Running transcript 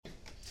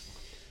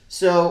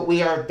So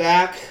we are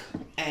back,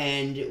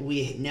 and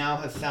we now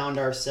have found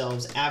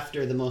ourselves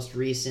after the most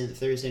recent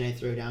Thursday Night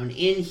Throwdown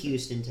in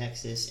Houston,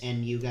 Texas,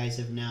 and you guys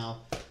have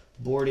now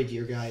boarded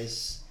your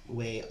guys'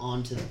 way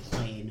onto the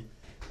plane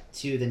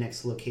to the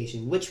next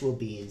location, which will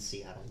be in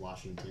Seattle,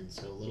 Washington,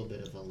 so a little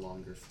bit of a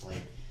longer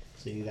flight.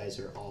 So you guys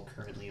are all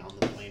currently on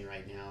the plane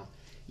right now.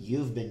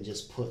 You've been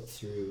just put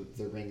through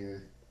the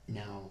ringer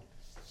now,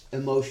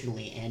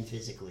 emotionally and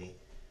physically,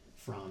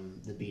 from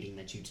the beating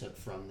that you took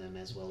from them,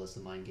 as well as the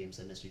mind games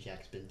that Mr.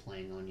 Jack's been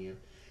playing on you.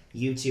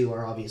 You two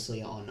are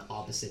obviously on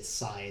opposite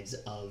sides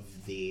of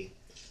the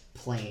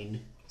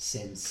plane,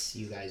 since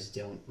you guys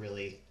don't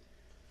really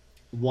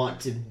want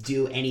to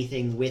do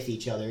anything with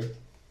each other.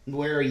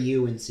 Where are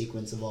you in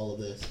sequence of all of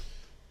this?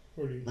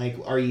 Like,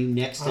 are you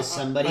next to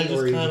somebody? I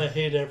just kind of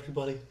hate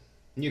everybody.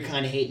 You're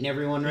kind of hating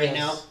everyone right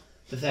now?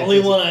 The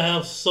only one I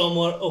have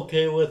somewhat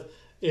okay with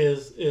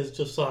is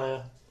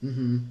Josiah.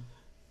 Mm-hmm.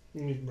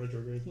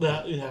 Retrograde.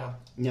 That, yeah.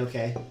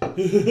 Okay.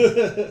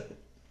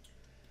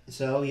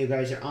 So, you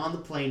guys are on the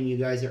plane, you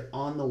guys are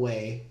on the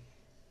way,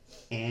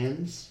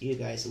 and you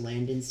guys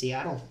land in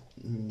Seattle.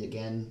 And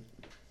again,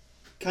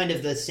 kind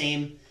of the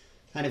same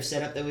kind of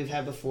setup that we've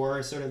had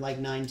before, sort of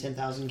like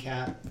 9,000-10,000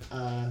 cap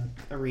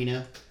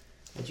arena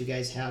that you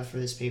guys have for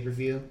this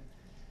pay-per-view.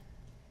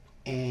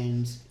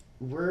 And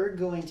we're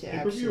going to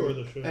pay-per-view or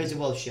the show?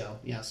 Well, show.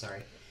 Yeah,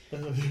 sorry.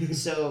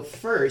 So,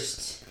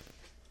 first,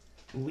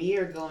 we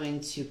are going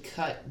to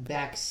cut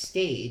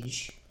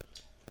backstage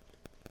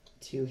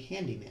to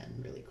Handyman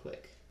really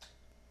quick.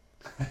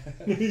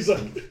 He's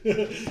like,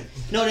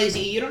 no,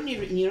 you don't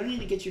need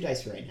to get your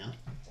dice right now.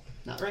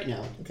 Not right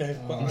now. Okay.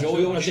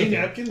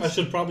 I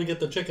should probably get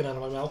the chicken out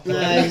of my mouth.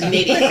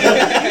 Maybe.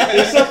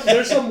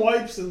 there's some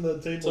wipes in the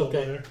table over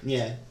there.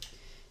 Yeah.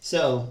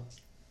 So,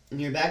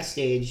 you're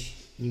backstage.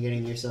 You're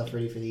getting yourself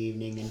ready for the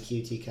evening, and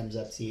QT comes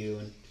up to you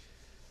and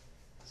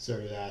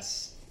sort of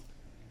asks,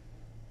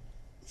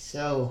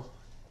 "So,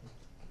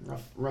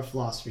 rough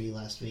loss for you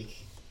last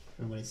week,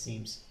 from what it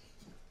seems."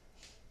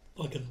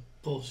 Fucking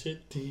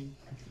bullshit team.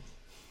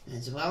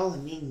 As well, I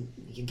mean,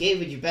 you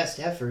gave it your best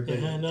effort, but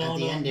at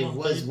the end it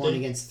was 1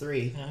 against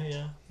 3.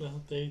 Yeah.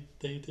 Well, they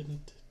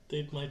didn't.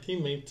 My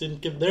teammates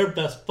didn't give their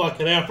best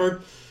fucking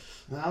effort.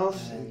 Well,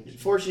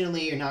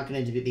 fortunately, you're not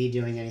going to be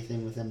doing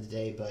anything with them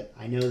today, but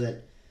I know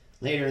that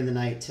later in the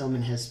night,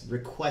 Tillman has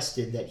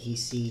requested that he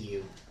see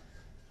you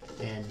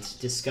and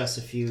discuss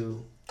a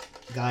few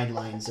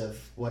guidelines of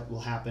what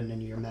will happen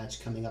in your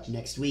match coming up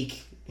next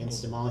week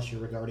against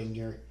Demolisher regarding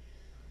your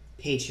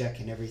paycheck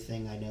and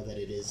everything. I know that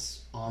it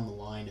is on the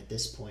line at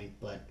this point,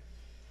 but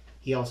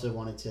he also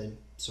wanted to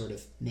sort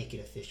of make it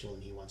official,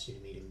 and he wants you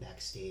to meet him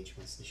backstage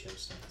once the show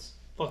starts.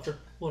 Fucker,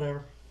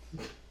 whatever.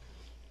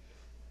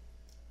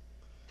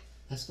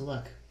 Best of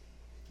luck.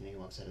 And he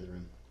walks out of the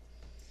room.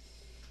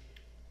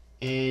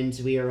 And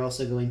we are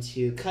also going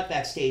to cut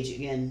backstage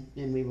again,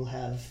 and we will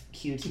have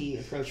QT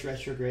approach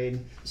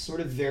retrograde,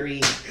 sort of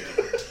very...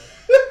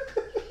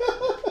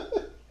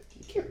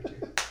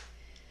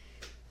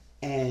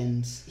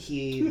 And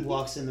he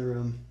walks in the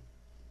room.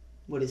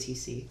 What does he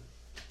see?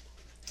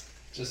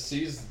 Just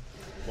sees,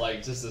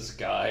 just this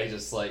guy,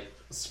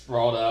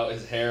 sprawled out,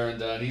 his hair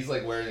undone. He's,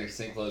 wearing the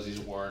same clothes he's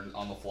worn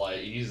on the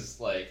flight.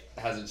 He's,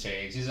 hasn't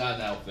changed. He's not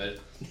in an outfit.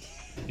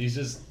 He's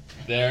just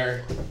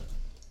there,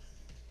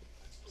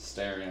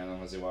 staring at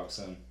him as he walks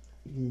in.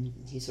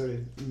 He sort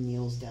of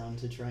kneels down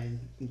to try and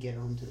get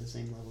onto the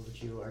same level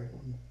that you are,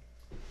 and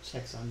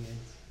checks on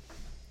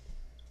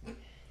you.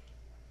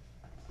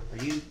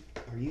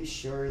 Are you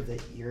sure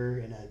that you're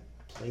in a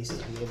place to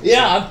be able to...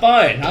 Yeah, I'm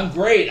fine. I'm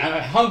great.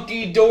 I'm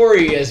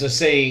hunky-dory, as the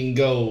saying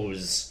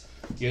goes.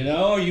 You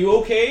know, are you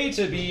okay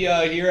to be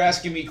here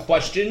asking me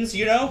questions,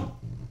 you know?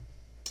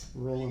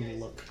 Roll and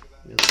look.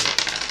 Really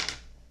quick.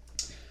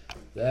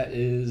 That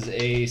is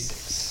a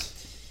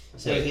 6.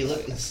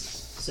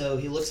 So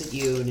he looks at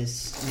you, and you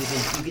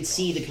can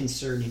see the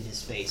concern in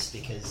his face,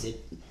 because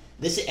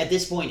at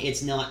this point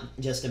it's not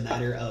just a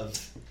matter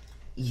of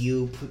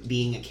you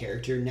being a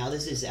character. Now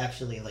this is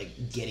actually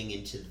getting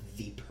into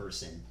the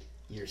person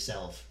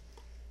yourself.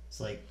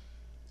 It's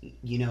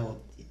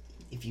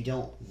if you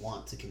don't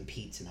want to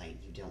compete tonight,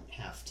 you don't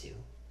have to.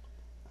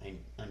 I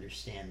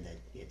understand that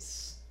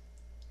it's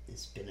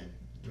been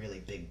a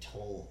really big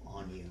toll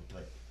on you,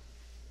 but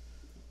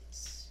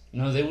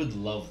no, they would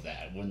love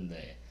that, wouldn't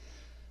they?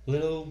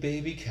 Little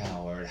baby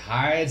coward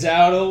hides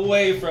out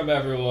away from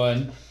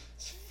everyone.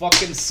 He's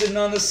fucking sitting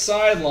on the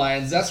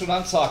sidelines. That's what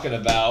I'm talking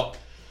about.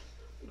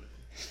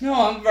 No,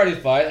 I'm ready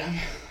to fight.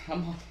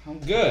 I'm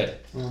good.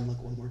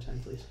 Look one more time,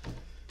 please.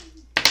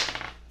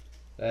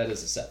 That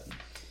is a 7.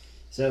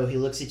 So he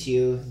looks at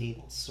you, and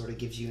he sort of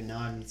gives you a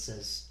nod and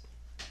says,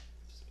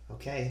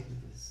 "Okay,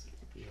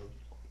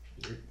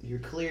 you're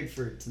cleared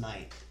for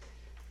tonight.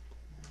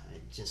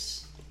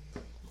 Just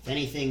if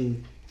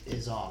anything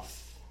is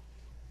off,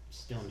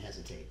 just don't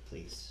hesitate,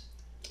 please."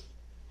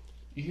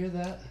 You hear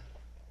that?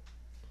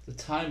 The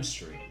time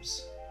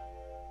streams.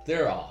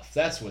 They're off.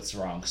 That's what's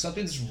wrong.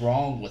 Something's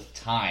wrong with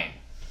time.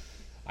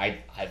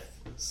 I've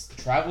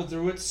traveled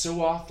through it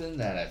so often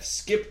that I've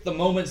skipped the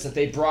moments that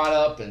they brought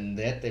up and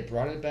that they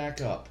brought it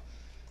back up.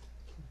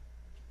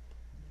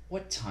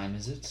 What time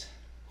is it?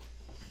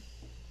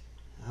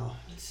 Oh,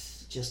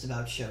 it's just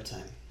about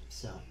showtime.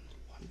 So,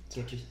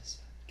 get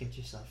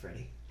yourself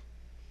ready.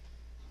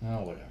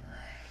 Oh, whatever.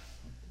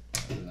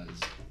 And then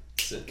just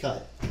sit.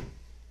 Cut.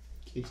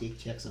 QT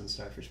checks on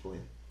Starfish Boy.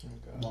 Oh,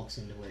 God. Walks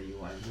into where you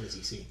are. What does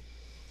he see?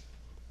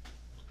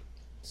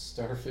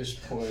 Starfish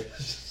Boy.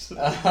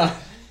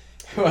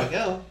 There you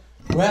go.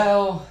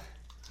 Well,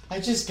 I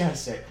just gotta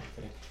say,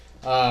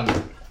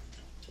 I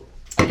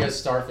guess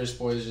Starfish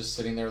Boy is just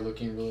sitting there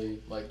looking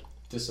really like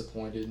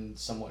disappointed and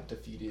somewhat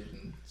defeated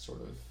and sort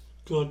of.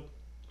 Good.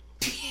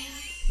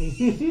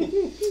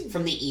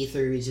 From the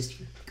ether, he's just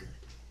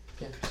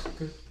Yeah,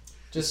 good.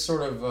 Just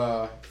sort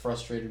of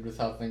frustrated with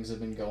how things have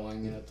been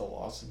going and at the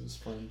loss of his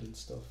friend and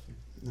stuff.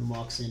 and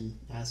walks in,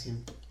 asks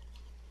him,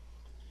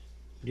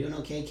 "You doing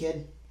okay,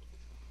 kid?"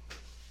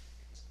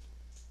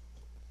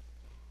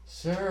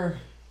 Sir.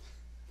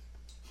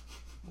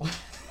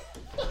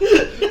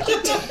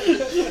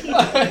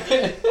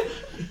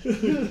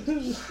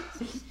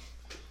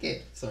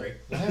 Okay, sorry.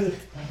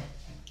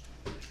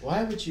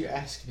 Why would you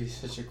ask me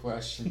such a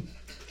question?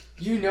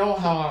 You know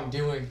how I'm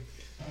doing.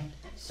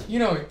 You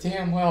know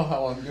damn well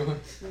how I'm doing.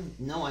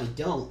 No, I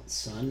don't,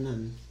 son.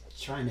 I'm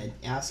trying to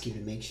ask you to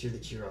make sure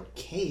that you're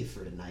okay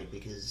for tonight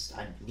because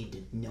I need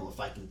to know if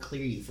I can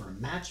clear you for a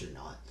match or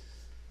not.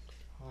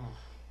 Oh,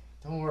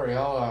 don't worry,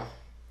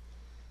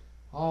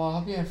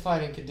 I'll be in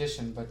fighting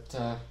condition, but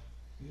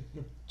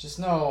just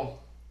know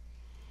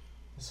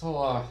this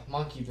whole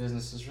monkey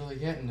business is really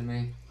getting to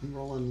me.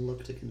 Roll on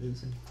look to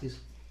convince him, please.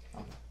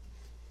 Okay.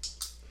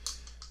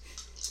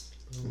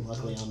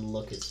 Luckily, on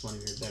look, it's one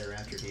of your better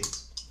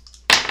attributes.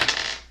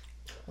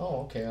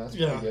 Oh, okay, that's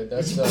Yeah. pretty good.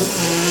 That's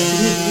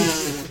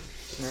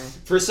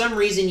For some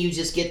reason, you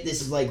just get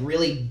this like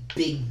really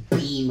big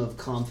beam of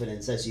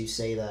confidence as you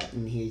say that,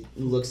 and he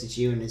looks at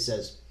you and he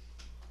says,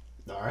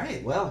 "All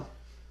right, well,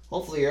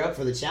 hopefully you're up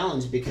for the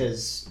challenge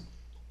because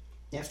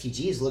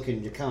FTG is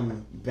looking to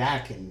come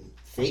back and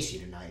face you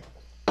tonight.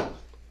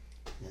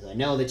 As I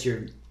know that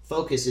your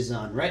focus is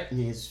on Rhett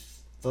and is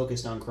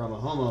focused on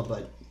Chroma Homo,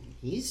 but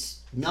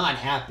he's not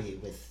happy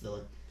with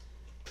the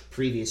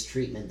previous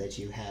treatment that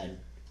you had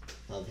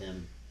of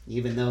him,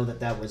 even though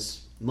that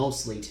was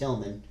mostly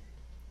Tillman."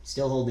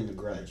 Still holding a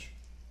grudge.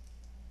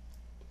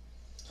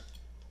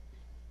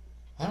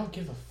 I don't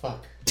give a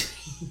fuck.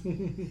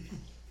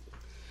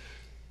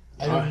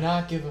 I do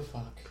not give a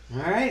fuck.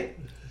 Alright.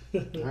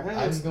 Alright.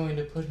 I'm going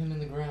to put him in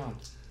the ground.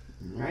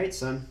 Alright,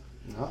 son.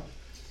 Well,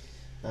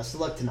 best of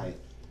luck tonight.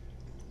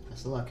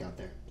 Best of luck out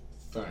there.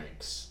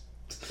 Thanks.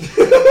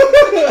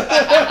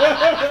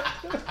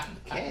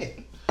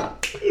 Okay.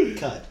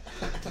 Cut.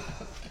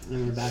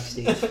 And we're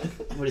backstage.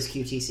 What is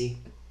QTC?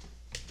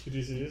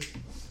 QTCs.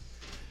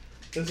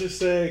 Let's just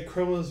say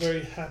Chroma's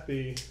very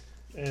happy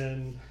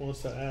and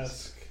wants to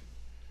ask,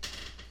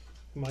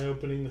 am I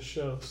opening the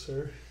show,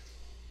 sir?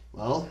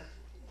 Well,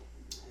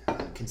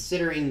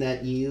 considering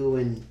that you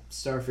and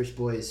Starfish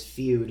Boy's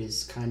feud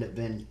has kind of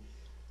been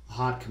a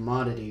hot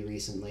commodity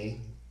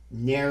recently,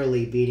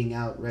 narrowly beating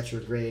out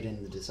Retrograde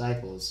and the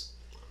Disciples,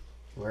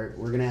 we're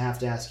going to have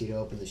to ask you to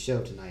open the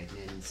show tonight,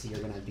 and so you're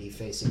going to be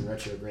facing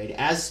Retrograde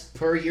as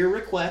per your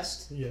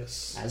request.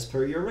 Yes. As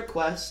per your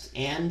request,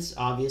 and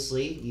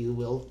obviously you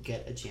will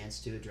get a chance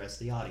to address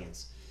the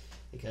audience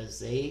because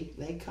they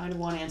kind of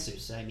want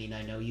answers. I mean,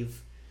 I know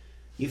you've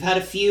had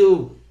a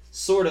few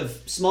sort of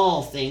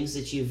small things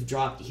that you've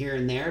dropped here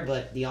and there,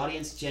 but the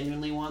audience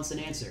genuinely wants an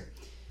answer.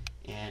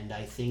 And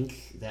I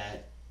think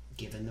that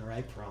given the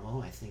right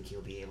promo, I think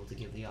you'll be able to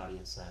give the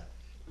audience that.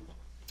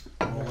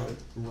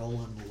 Roll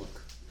on the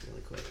look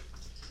really quick.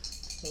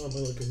 Oh, my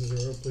look is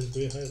 0. Please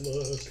be a high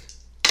look.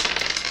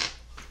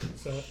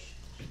 What's that?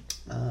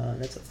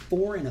 That's a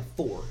 4 and a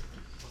 4.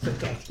 So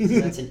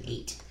that's an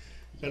 8.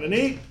 And an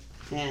 8.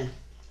 Yeah.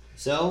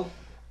 So,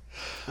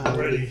 I'm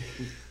ready.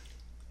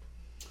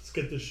 Let's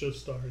get this show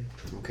started.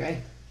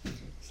 Okay.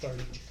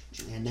 Started.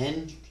 And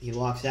then he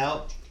walks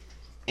out,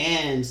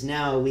 and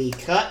now we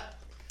cut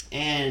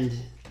and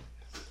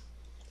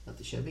let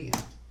the show begin.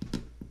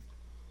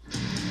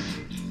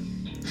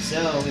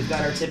 So we've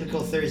got our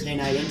typical Thursday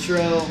night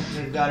intro.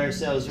 We've got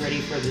ourselves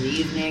ready for the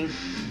evening.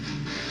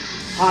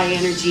 High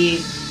energy,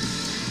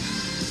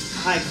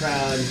 high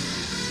crowd.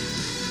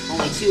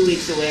 Only 2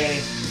 weeks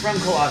away from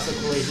Colossal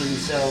Collision,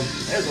 so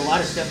there's a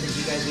lot of stuff that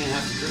you guys are going to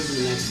have to prove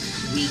in the next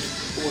week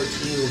or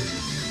two.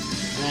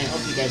 And I hope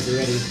you guys are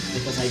ready,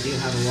 because I do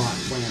have a lot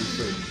planned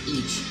for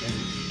each and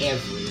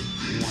every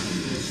one of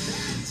you.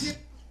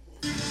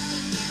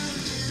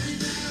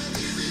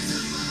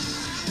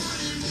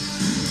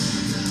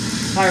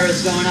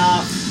 Pyro's going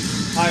off.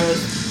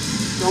 Pyro's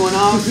going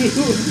off.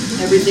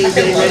 Everything's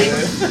getting ready.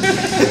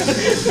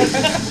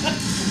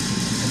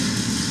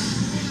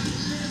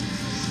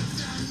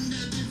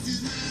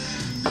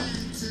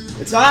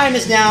 The time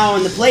is now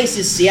and the place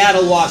is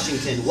Seattle,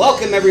 Washington.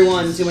 Welcome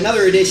everyone to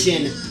another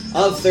edition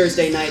of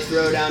Thursday Night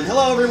Throwdown.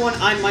 Hello, everyone.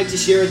 I'm Mike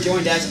Teixeira,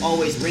 joined as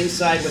always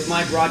ringside with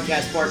my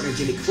broadcast partner,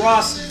 Jimmy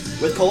Cross.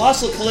 With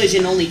Colossal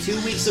Collision only 2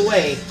 weeks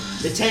away,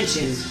 the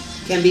tension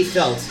can be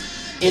felt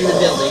in the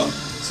building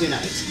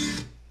tonight.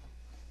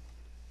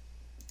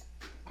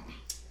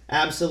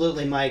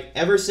 Absolutely, Mike.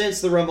 Ever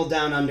since the Rumble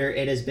Down Under,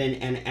 it has been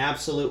an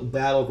absolute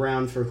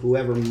battleground for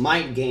whoever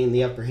might gain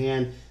the upper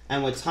hand.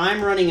 And with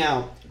time running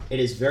out, it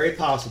is very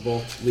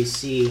possible we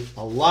see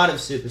a lot of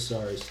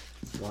superstars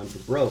going for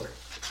broke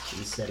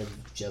instead of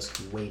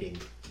just waiting.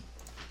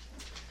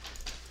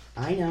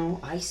 I know,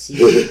 I see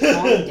it.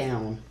 Calm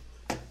down.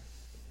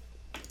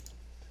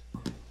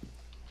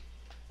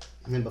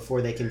 And then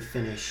before they can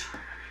finish,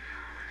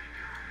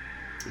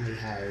 we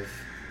have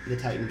the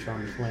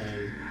Titantron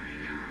playing.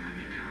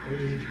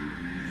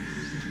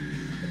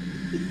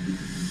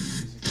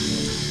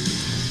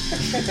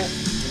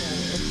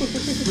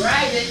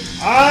 Private.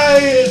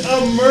 I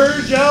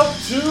emerge out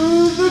to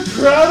the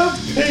crowd of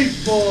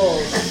people,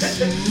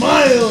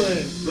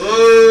 smiling.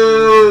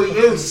 Boo!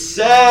 You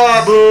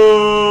suck!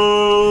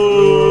 Boo!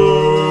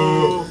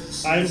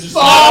 I'm just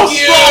Fuck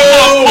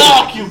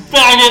you,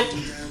 faggot!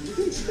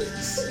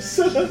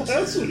 said that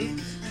last week.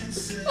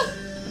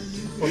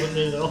 Wasn't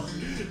me though.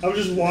 I'm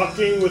just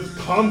walking with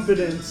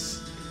confidence.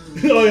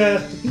 Oh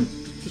yeah,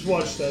 just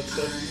watch that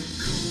stuff.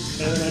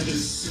 And then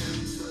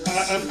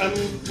I'm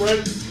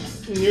right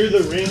near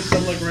the ring, so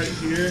I'm like right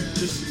here,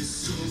 just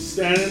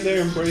standing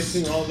there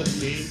embracing all the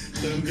hate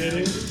that I'm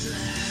getting.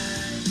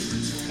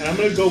 And I'm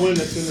gonna go in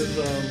as soon as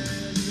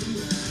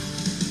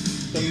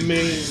the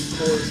main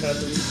chorus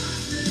happens.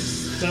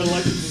 So I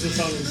like it because the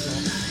song is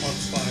on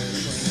fire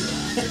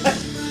right now.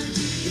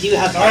 Do you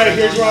have Alright,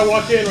 here's where I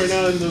walk in right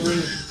now in the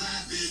ring.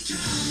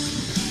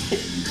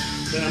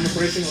 Then I'm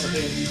embracing all the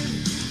hate.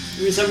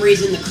 For some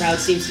reason, the crowd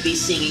seems to be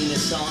singing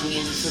this song,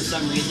 and for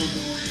some reason,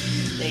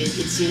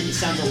 it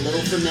sounds a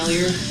little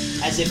familiar,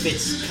 as if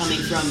it's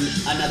coming from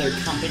another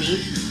company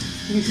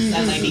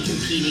that might be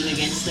competing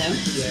against them.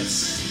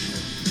 Yes.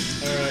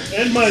 Alright,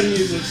 end my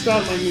music.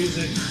 Stop my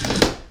music.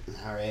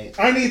 Alright.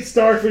 I need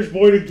Starfish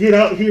Boy to get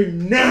out here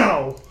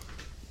now!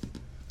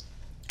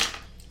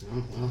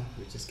 Oh, well,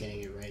 we're just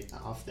getting it right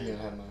off then.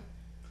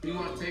 You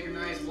want to take a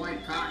nice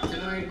white cock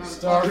tonight, motherfucker?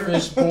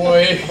 Starfish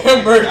Boy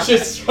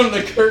emerges from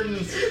the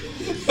curtains.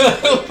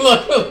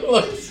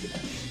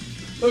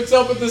 looks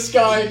up at the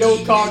sky.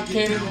 No cock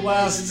cannon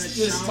blasts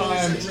this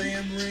time.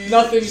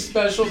 Nothing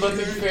special,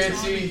 nothing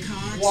fancy.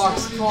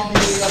 Walks calmly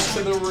up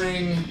to the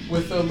ring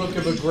with a look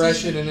of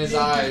aggression in his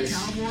eyes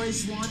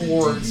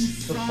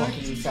towards the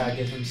fucking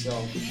faggot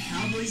himself.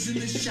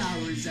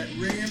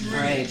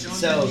 Alright,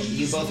 so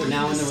you both are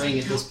now in the ring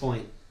at this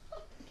point.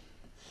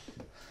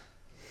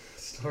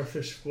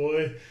 Starfish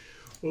Boy.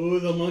 Oh,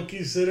 the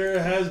monkey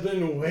sitter has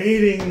been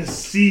waiting to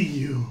see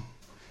you.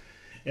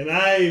 And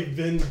I've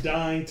been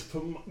dying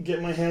to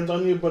get my hands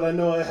on you, but I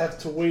know I have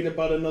to wait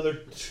about another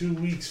 2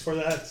 weeks for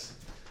that.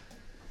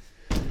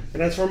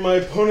 And as for my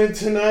opponent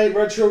tonight,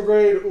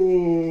 Retrograde,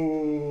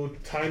 ooh,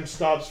 time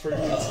stops for you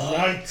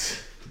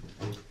tonight.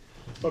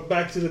 But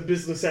back to the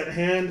business at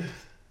hand.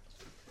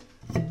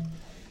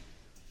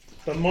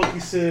 The monkey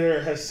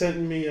sitter has sent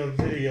me a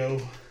video.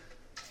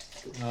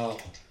 Oh.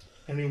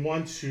 And he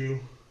wants to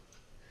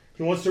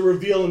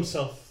reveal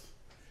himself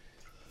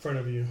in front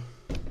of you.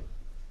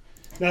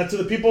 Now to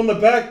the people in the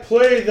back,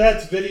 play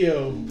that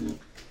video.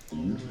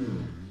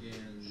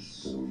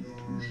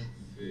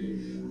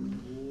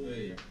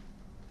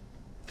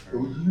 Are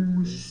you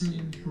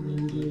listening to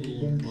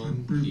little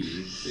monkey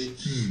bitch,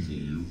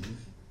 Steve?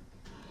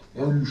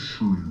 I'm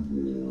sure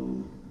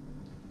you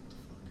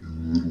are. You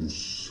little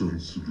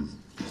sensitive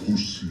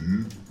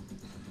pussy.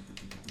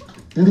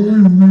 But I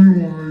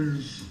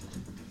realize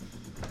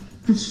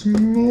it's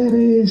not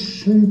all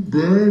so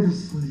bad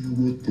for you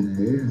at the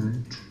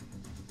moment.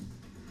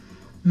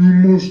 You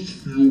must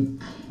feel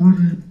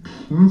pretty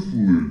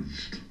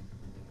privileged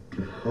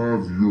to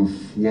have your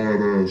flat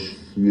ass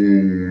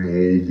flown all the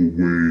way to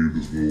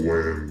the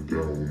land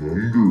down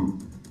under.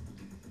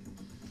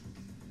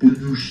 But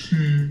you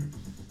see,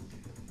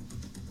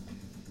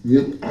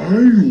 what I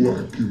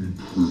lack in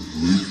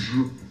privilege,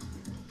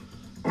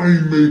 I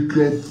make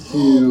up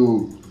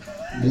for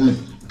with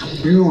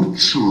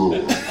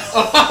torture.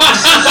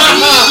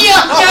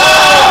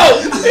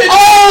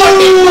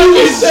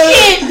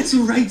 That's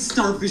right,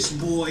 Starfish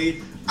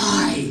Boy.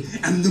 I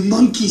am the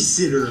monkey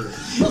sitter.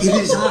 It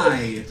is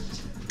I,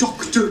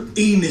 Dr.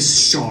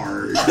 Amos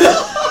Shard.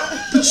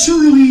 But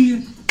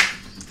surely,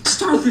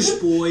 Starfish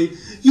Boy,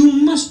 you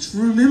must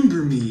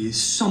remember me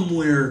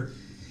somewhere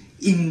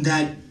in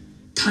that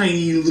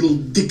tiny little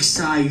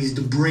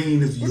dick-sized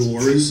brain of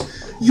yours.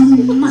 You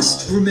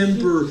must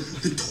remember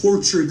the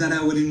torture that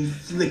I would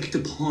inflict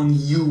upon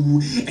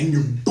you and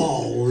your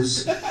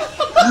balls.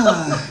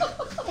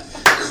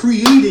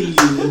 Creating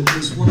you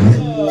was one of the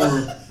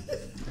more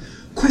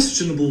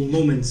questionable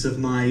moments of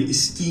my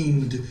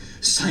esteemed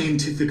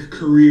scientific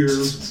career.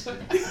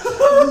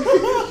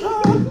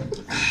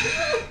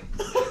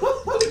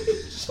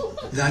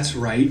 That's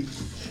right.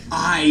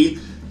 I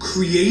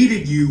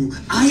created you.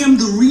 I am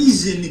the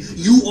reason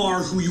you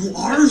are who you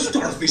are,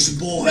 Starfish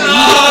Boy.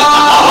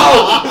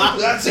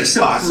 That's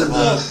Except for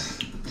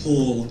impossible. the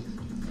whole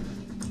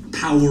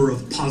power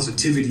of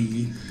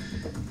positivity,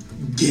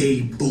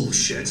 gay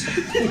bullshit.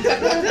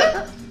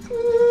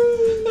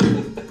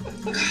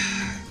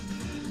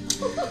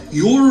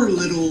 Your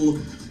little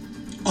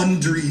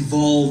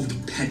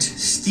under-evolved pet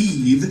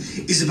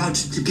Steve is about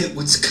to get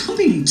what's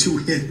coming to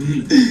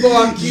him.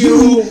 Fuck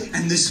you.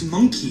 And this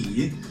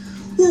monkey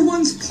were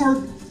once part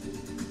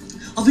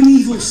of an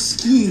evil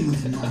scheme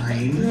of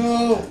mine.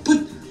 No.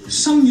 But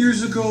some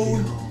years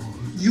ago,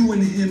 you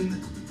and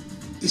him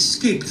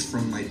escaped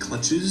from my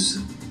clutches.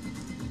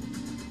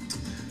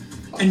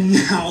 And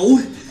now,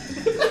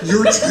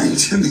 you're trying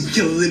to make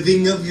a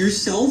living of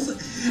yourself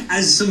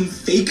as some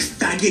fake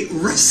faggot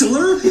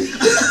wrestler?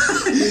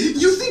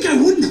 You think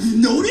I wouldn't have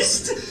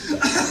noticed?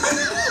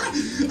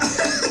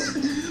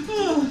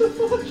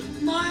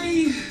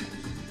 My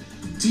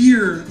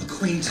dear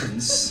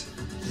acquaintance,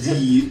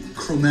 the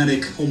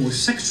chromatic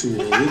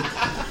homosexual,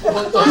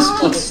 has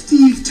put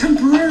Steve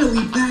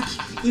temporarily back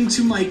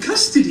into my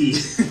custody.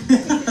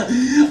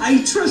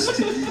 I trust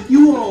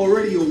you are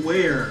already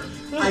aware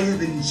I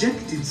have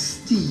injected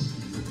Steve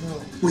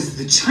with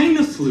the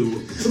China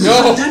flu.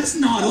 No. But that's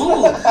not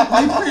all.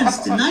 My plans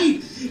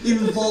tonight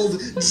involve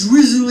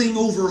drizzling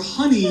over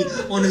honey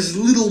on his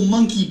little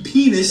monkey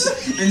penis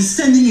and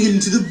sending him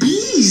to the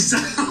bees.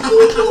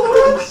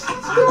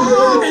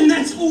 And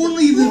that's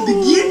only the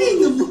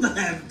beginning of what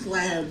I have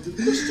planned.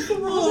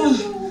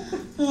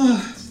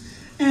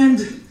 And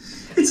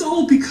it's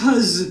all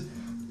because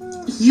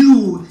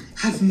you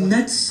have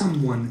met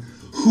someone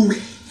who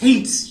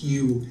hates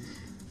you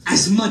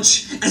as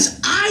much as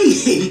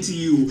I hate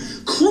you.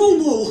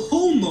 Chromo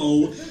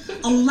Homo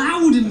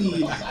allowed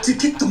me to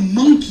get the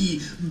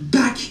monkey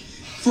back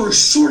for a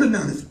short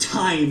amount of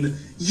time.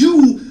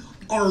 You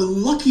are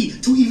lucky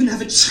to even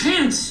have a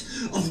chance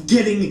of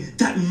getting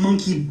that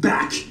monkey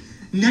back.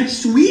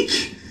 Next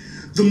week,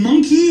 the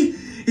monkey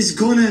is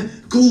gonna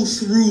go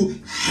through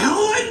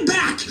hell and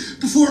back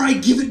before I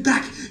give it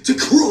back to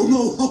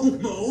Chromo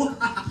Homo.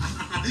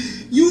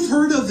 You've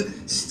heard of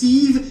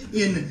Steve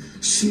in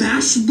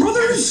Smash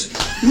Brothers?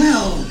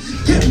 Well,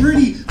 get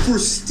ready for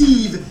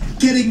Steve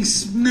getting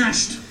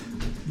smashed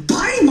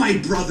by my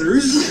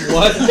brothers.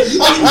 What? In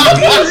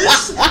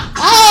Venus.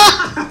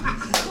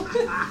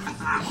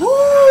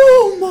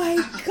 Oh my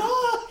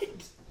god!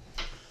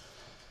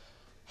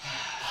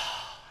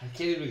 I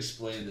can't even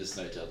explain this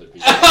night to other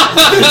people.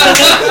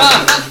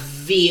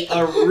 The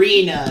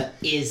arena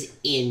is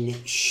in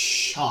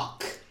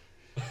shock.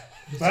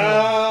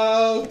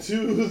 Bow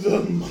to the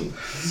monkey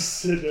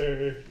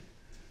sitter.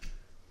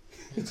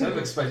 I'm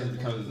expecting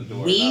to come to the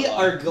door. We not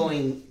are lie.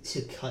 going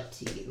to cut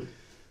to you.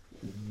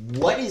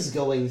 What is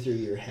going through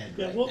your head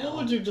Yeah, right what now?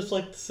 would you just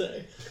like to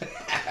say?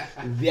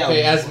 Yeah,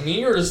 Okay, as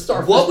me or as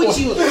Starfish what would Boy?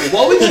 you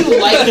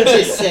like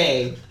to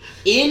say,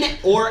 in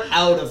or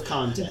out of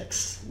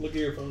context? Look at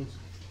your phones.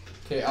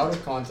 Okay, out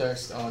of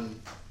context,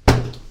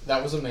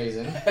 that was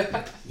amazing.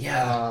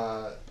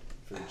 Yeah,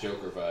 For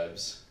Joker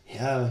vibes.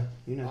 yeah,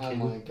 you're not Oh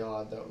kidding. my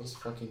god, that was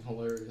fucking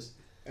hilarious.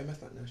 I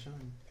must not know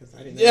Sean, because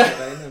I didn't Yeah. know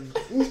that I him.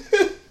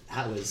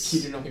 That He was.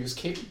 didn't know he was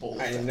capable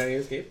of I didn't that. know he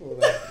was capable of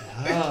that.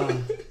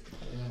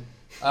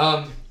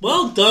 Oh.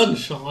 Well done,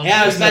 Sean.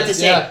 Yeah, I was about to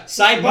say, Yeah.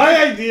 sidebar.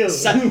 My idea.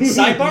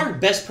 Sidebar,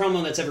 best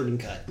promo that's ever been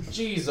cut.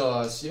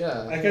 Jesus,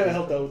 yeah. I kind of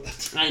helped out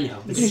with that. I know.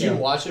 but Did you still.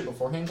 watch it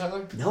beforehand,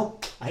 Tyler? No,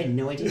 I had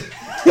no idea.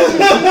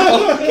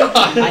 Oh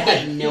god. I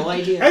had no I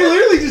idea.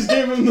 literally just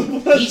gave him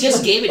the. He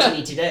just gave it to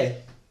me today.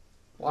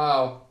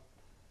 Wow.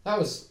 That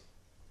was...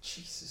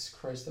 Jesus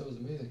Christ, that was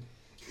amazing.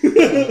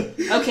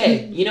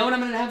 Okay, you know what I'm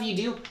gonna have you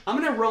do?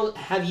 I'm gonna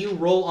have you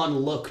roll on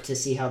look to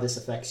see how this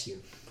affects you.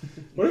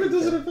 What if it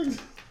doesn't affect?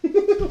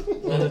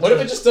 What if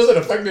it just doesn't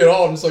affect me at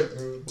all? I'm just like...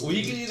 Well,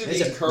 you can either It's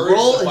be a encouraged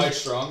roll to and- fight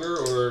stronger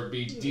or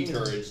be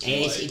decouraged to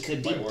And fight, it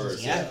could be, fight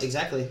worse. yeah,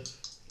 exactly.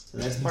 So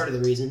that's part of the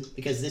reason,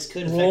 because this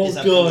could affect Roll his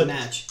upcoming good.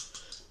 match.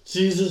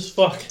 Jesus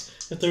fuck.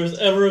 If there was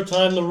ever a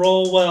time to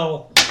roll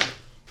well.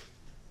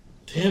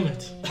 Damn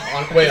it.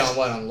 Wait, on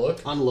what? On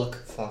look? On look.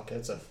 Fuck,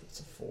 it's a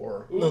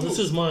 4. No, this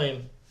is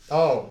mine.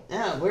 Oh.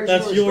 Yeah, where's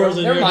That's yours, yours bro?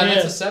 in Never your mind,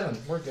 hand. that's a 7.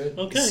 We're good.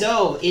 Okay.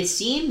 So, it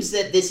seems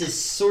that this has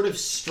sort of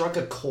struck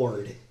a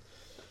chord.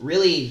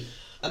 Really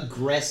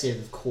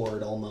aggressive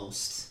chord,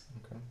 almost.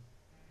 Okay.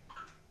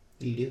 What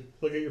do you do?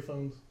 Look at your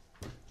phones.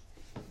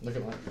 Look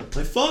at mine.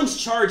 My phone's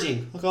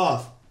charging. Look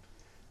off.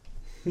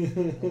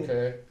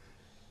 Okay.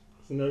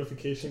 Is the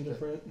notification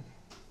different?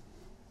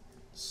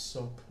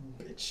 So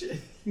bitch.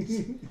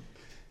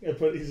 I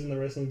put he's in the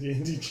wrestling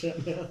D&D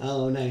chat now.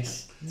 Oh,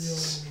 nice.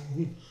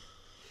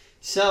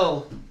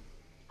 So,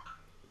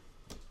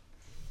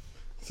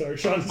 Sorry,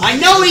 Sean. I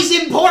know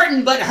he's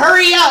important, but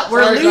hurry up.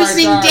 We're Sorry,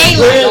 losing sorry.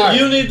 daylight. Sorry.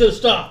 You need to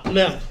stop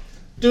now.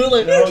 Do it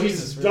later. No,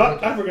 Jesus, he's we're I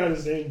looking. forgot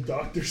his name.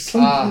 Doctor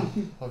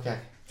something. Okay.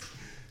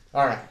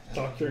 Alright.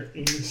 Dr.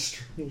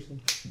 Amos.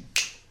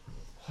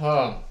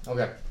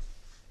 Okay.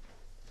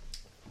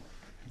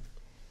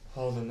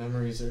 Oh, the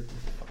memories are...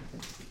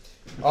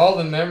 All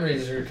the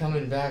memories are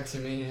coming back to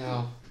me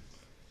now.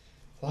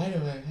 Why do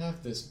I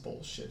have this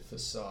bullshit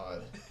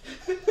facade?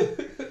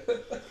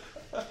 If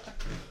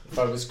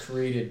I was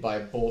created by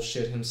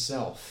bullshit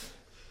himself.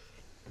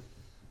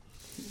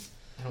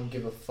 I don't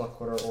give a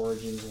fuck what our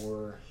origins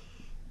were.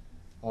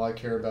 All I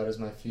care about is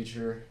my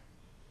future.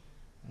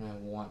 And I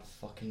want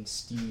fucking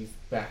Steve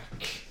back.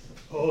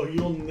 Oh,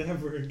 you'll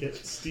never get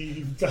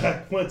Steve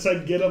back once I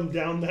get him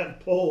down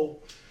that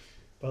pole.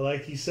 But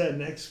like he said,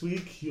 next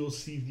week you'll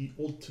see the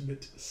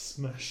ultimate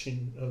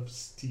smashing of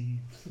Steve.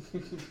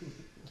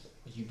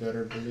 You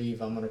better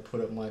believe I'm gonna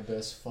put up my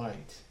best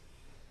fight.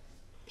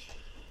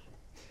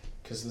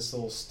 Because this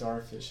little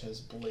starfish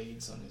has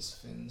blades on his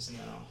fins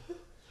now.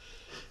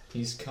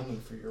 He's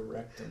coming for your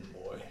rectum,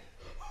 boy.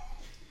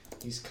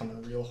 He's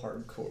coming real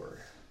hardcore.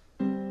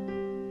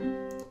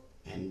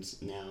 And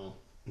now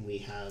we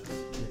have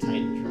the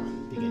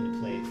Titantron begin to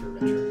play for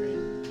Retrograde.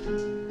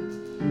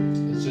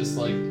 It's just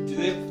like, do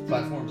they have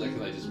platforms that can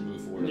like just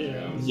move forward on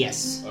their own?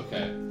 Yes.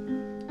 Okay.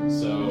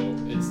 So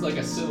it's like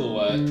a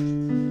silhouette.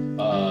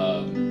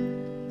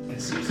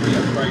 It seems to be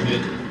a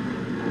pregnant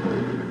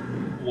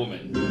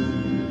woman.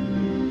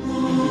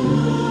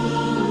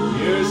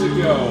 Years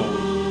ago,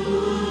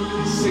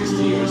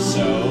 60 or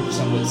so,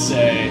 some would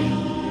say, a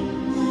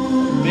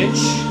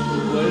bitch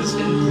was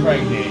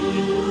impregnated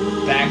in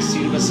the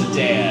backseat of a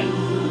sedan.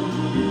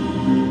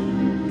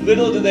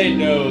 Little do they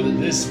know that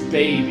this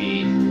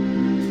baby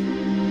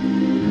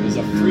was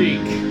a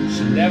freak,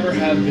 should never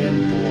have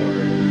been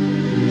born,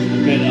 should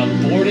have been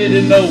aborted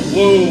in the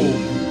womb,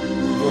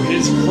 for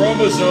his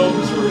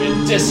chromosomes were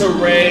in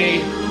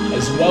disarray,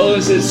 as well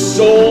as his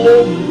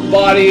soul,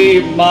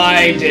 body,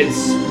 mind, and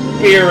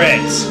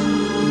spirit.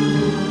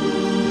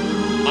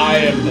 I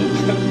am the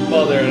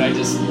mother, and I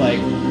just like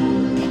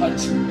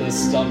punch the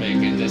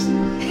stomach and just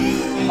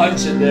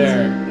punch it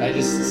there. And I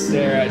just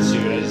stare at you,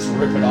 and I just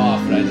rip it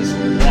off, and I just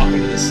walk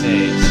into the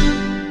stage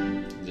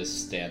and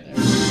just stand there.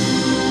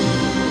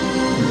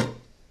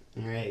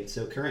 Alright,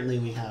 so currently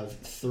we have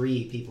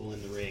 3 people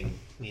in the ring.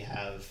 We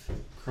have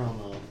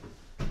Chromo,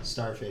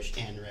 Starfish,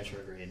 and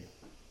Retrograde.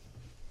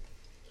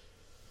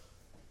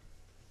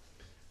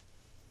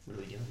 What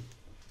are we doing?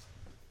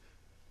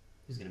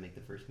 Who's gonna make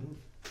the first move?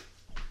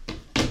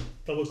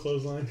 Double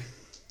clothesline.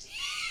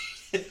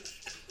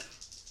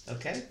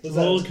 Okay. Was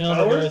Roll that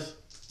counter, power? guys.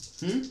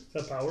 Is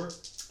that power?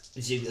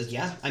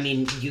 Yeah, I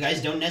mean, you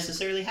guys don't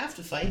necessarily have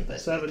to fight,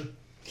 but 7.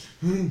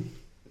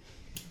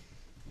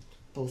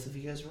 both of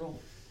you guys roll.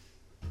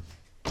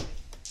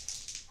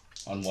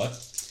 On what?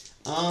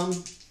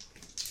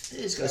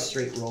 Just go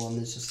straight roll on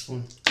this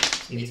one.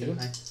 Me too?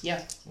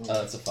 Yeah.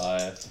 That's a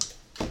 5.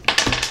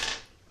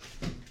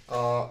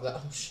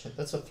 Oh shit,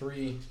 that's a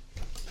 3.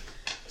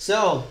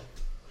 So,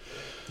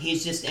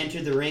 he's just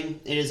entered the ring.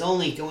 It is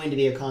only going to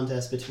be a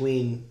contest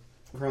between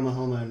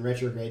Chromohoma and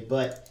Retrograde,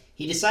 but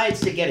he decides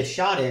to get a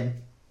shot in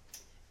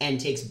and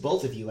takes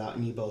both of you out,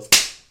 and you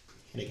both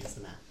hit against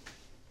the mat.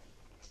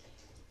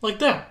 Like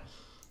that.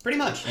 Pretty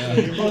much.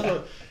 You're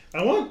both-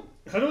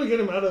 how do I get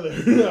him out of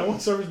there? I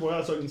want Service Boy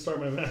out so I can start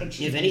my match.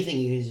 If anything,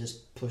 you can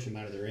just push him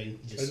out of the ring.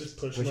 I just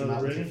push him him out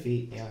of the with your ring?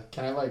 feet. Yeah.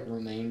 Can I like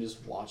remain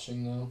just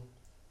watching though?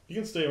 You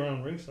can stay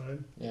around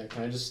ringside. Yeah,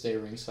 can I just stay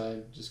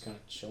ringside, just kind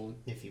of chilling?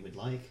 If you would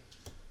like.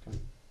 Okay.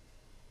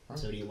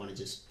 So do you want to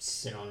just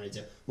sit on it?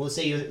 We'll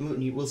say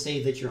we'll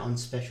say that you're on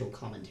special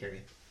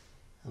commentary.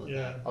 How about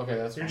Yeah. Okay,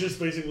 that's You're fine. just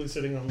basically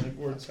sitting on like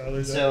where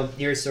Tyler's that? So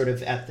you're sort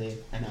of at the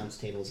announce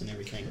tables and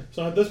everything.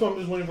 So at this point, I'm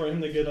just waiting for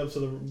him to get up so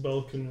the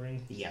bell can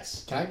ring.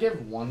 Yes. Can I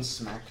give one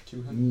smack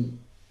to him?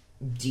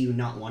 Do you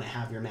not want to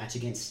have your match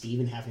against Steve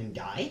and have him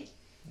die?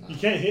 No. You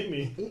can't hit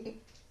me.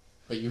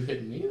 But you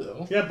hit me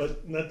though. Yeah,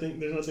 but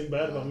there's nothing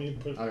bad about me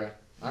Okay.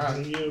 Alright.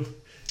 hitting you.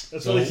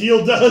 That's So, what a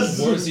heel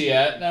does. Where's he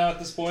at now at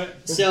this point?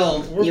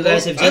 So We're you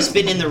guys both- have just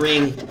been in the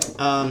ring.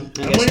 I I'm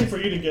guess. waiting for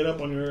you to get up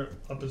on your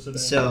opposite end.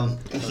 So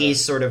he's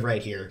sort of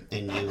right here,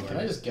 and you Can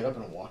I are. just get up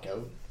and walk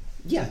out?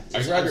 Yeah.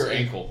 I grab your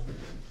ankle.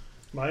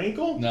 My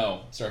ankle?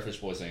 No,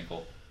 Starfish Boy's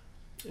ankle.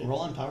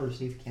 Roll on power to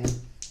see if you can.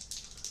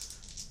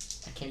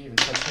 I can't even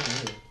touch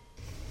him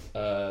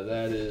either.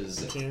 That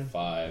is Okay.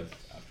 5.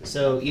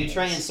 So you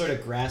try and sort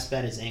of grasp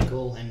at his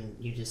ankle, and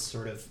you just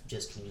sort of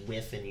just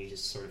whiff, and you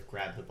just sort of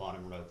grab the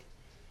bottom rope,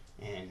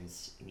 and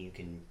you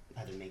can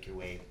either make your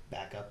way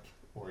back up,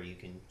 or you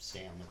can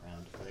stay on the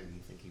ground, whatever you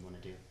think you want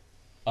to do.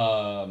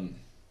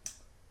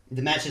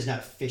 The match has not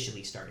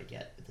officially started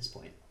yet at this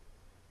point.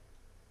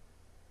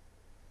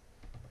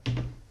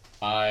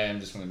 I am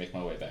just going to make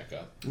my way back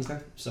up. Okay.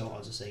 So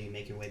I'll just say you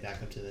make your way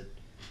back up to the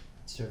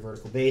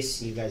vertical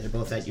base. You guys are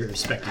both at your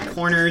respective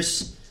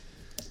corners.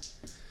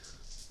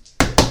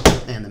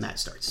 And the match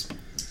starts.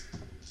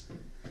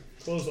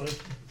 Clothesline.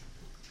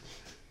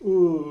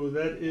 Ooh,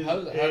 that is How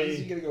is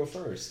he going to go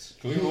first?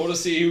 Can we roll to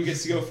see who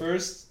gets to go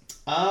first?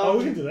 Oh,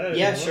 we can do that.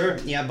 Yeah, if you sure.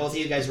 want. Yeah, both of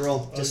you guys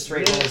roll. Just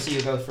straight roll to see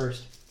who goes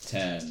first.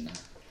 10.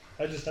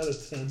 I just had a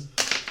 10.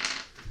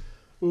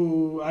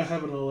 Ooh, I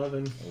have an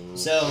 11.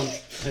 So,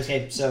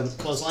 okay, so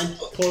clothesline.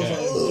 Clothesline.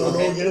 Okay. So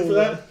roll again for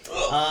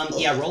that?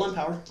 Yeah, roll on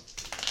power.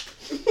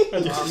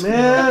 Oh,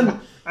 man.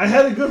 I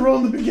had a good roll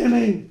in the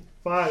beginning.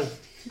 5.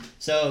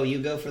 So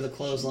you go for the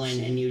clothesline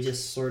and you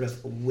just sort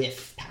of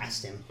whiff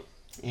past him.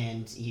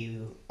 And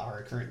you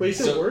are currently... Wait,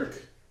 you said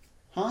work?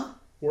 Huh?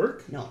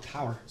 Work? No,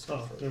 power.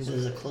 Oh, This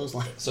is a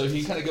clothesline. So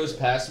he kind of goes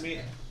past me.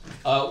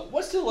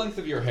 What's the length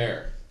of your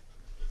hair?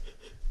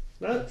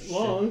 Not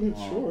long, it's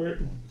short.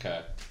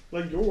 Okay.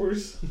 Like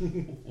yours.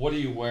 What are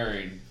you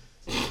wearing?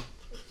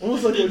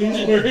 Almost like what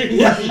he's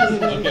wearing.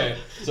 Okay,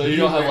 so you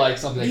don't have like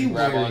something that you can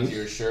grab onto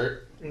your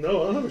shirt?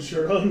 No, I don't have a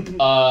shirt on.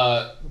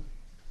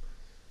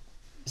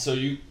 So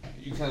you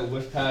kind of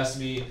whiff past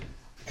me.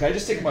 Can I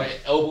just take my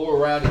elbow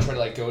around and try to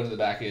like go into the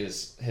back of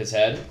his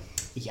head?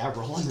 Yeah,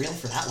 roll Unreal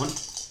for that one.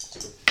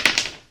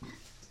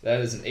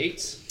 That is an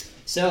 8.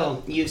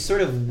 So you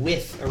sort of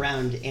whiff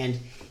around and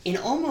in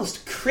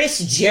almost Chris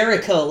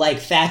Jericho-like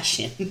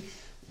fashion,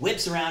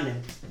 whips around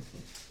and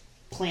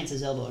plants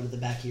his elbow into the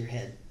back of your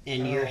head.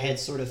 And your head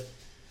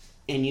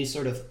you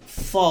sort of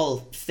fall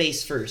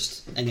face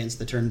first against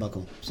the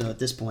turnbuckle. So at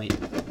this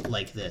point,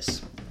 like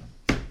this.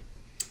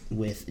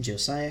 With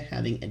Josiah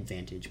having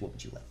advantage, what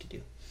would you like to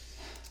do?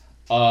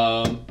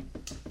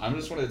 I'm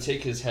just going to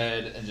take his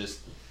head and just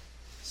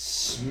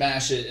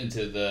smash it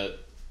into the...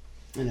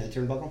 Into the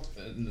turnbuckle?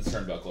 In the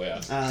turnbuckle,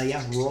 yeah.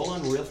 Yeah, roll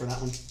Unreal for that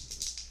one.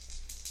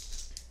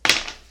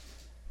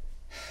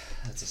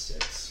 That's a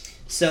 6.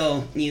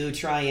 So you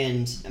try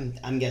and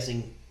I'm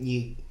guessing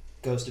you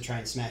goes to try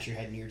and smash your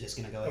head, and you're just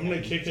gonna go. I'm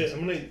gonna kick it. I'm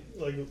gonna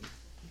like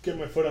get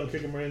my foot out and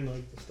kick him right in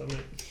like the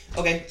stomach.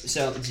 Okay,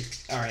 so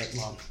all right.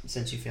 Well,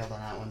 since you failed on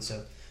that one,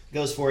 so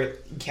goes for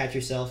it. Catch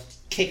yourself,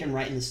 kick him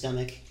right in the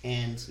stomach,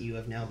 and you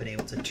have now been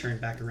able to turn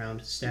back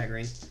around,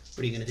 staggering. What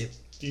are you gonna do?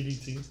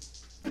 DDT.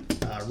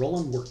 Roll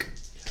on work.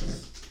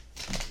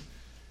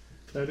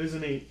 That is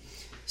an 8.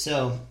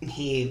 So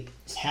he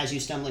has you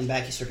stumbling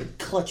back. You sort of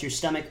clutch your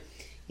stomach.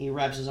 He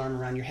wraps his arm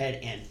around your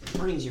head and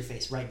brings your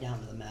face right down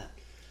to the mat.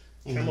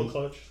 And Camel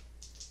clutch.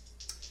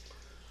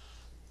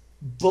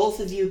 both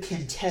of you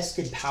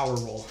contested power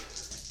roll.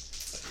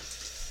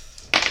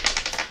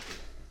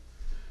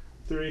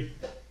 3.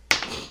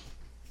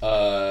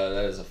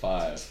 That is a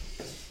 5.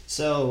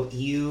 So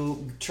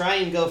you try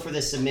and go for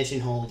the submission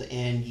hold,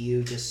 and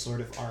you just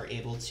sort of are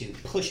able to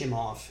push him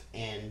off,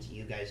 and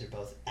you guys are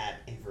both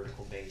at a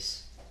vertical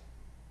base.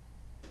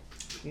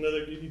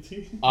 Another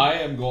DDT. I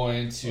am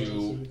going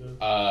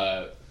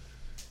to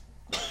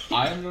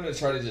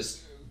try to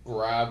just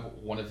grab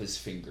one of his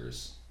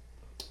fingers.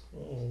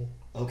 Oh.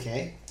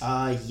 Okay.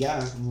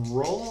 Yeah.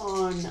 Roll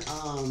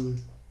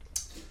on.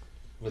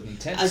 With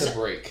intent As to a-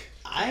 break.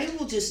 I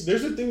will just.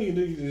 There's a thing you can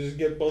do. You can just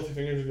get both your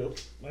fingers and go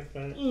like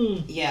that.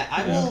 Yeah,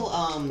 I will.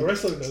 The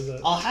wrestler does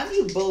that. I'll have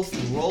you both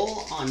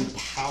roll on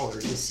power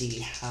to see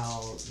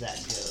how that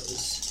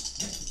goes.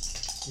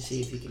 To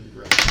see if you can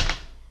grow.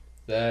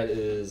 That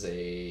is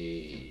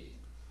a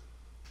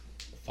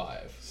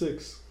 5.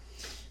 6.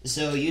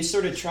 So you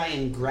sort of try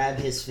and grab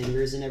his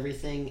fingers and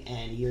everything,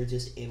 and you're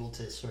just able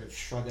to sort of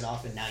shrug it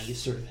off, and now you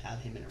sort of have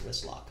him in a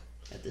wrist lock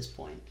at this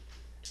point.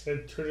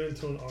 And turn it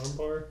into an arm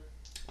bar.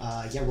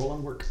 Yeah, roll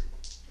on work.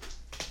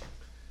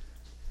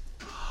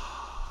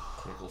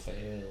 Critical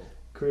fail.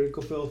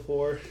 Critical fail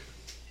 4.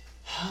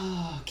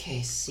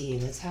 Okay, see,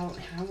 that's how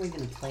are we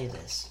gonna play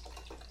this?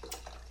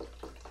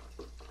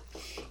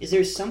 Is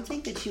there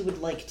something that you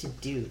would like to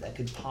do that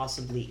could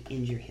possibly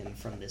injure him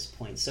from this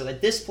point? So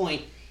at this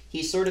point,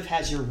 he sort of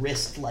has your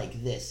wrist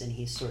like this, and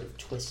he's sort of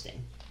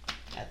twisting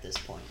at this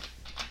point.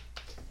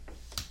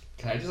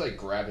 Can I just like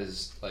grab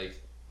his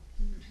like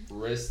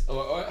wrist?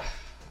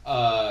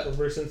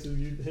 Ever since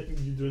you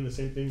doing the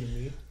same thing to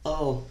me.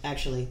 Oh,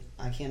 actually,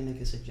 I can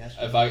make a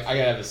suggestion. If I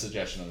gotta have a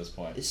suggestion at this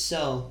point.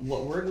 So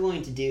what we're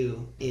going to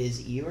do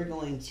is you are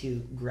going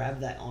to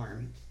grab that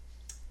arm,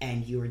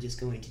 and you are just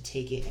going to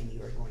take it and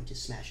you are going to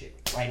smash it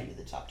right into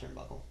the top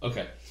turnbuckle.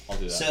 Okay, I'll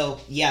do that. So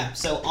yeah,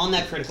 so on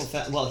that critical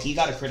fail, well, he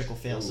got a critical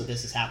fail, so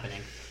this is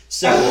happening.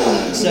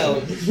 So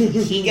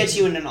he gets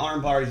you in an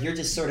arm bar. You're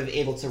just sort of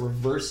able to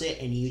reverse it,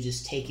 and you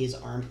just take his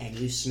arm and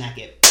you smack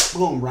it,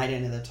 boom, right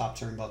into the top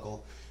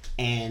turnbuckle,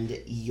 and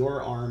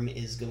your arm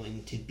is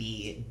going to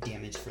be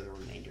damaged for the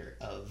remainder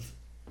of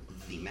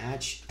the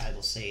match. I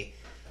will say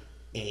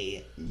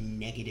a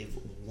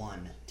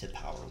 -1 to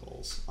power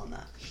rolls on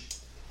that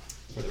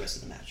for the rest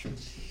of the match.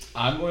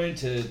 I'm going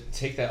to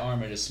take that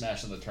arm and just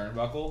smash on the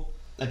turnbuckle.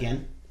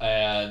 Again?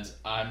 And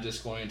I'm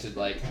just going to,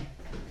 like,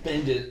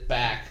 bend it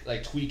back,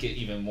 like, tweak it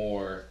even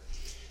more.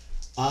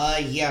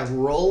 Yeah,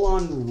 roll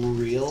on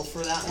Real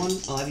for that one.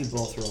 I'll have you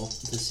both roll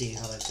to see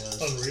how that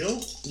goes.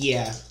 Unreal?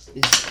 Yeah.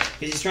 Because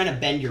he's trying to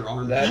bend your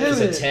arm. That is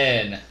a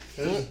 10.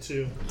 That is a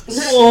 2.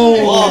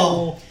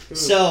 Whoa!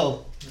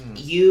 So,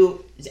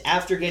 you,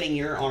 after getting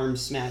your arm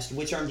smashed,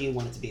 which arm do you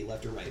want it to be,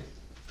 left or right?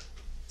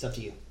 It's up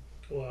to you.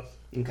 Left.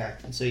 Okay,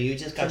 so you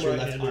just got your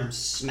left arm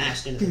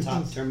smashed into the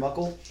top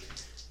turnbuckle,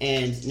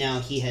 and now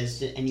he has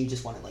to, and you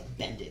just want to like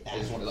bend it back. I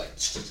just want to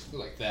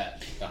like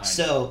that behind.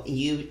 So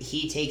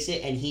he takes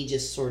it and he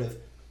just sort of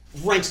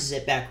wrenches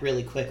it back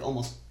really quick,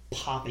 almost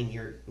popping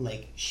your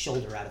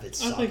shoulder out of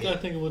its I socket.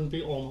 think it wouldn't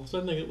be almost. I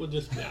think it would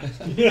just be.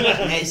 And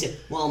I said,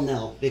 well,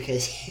 no,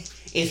 because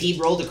if he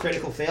rolled a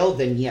critical fail,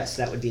 then yes,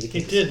 that would be the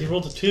He case. did. He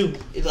rolled a 2.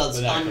 Well, it's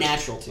But not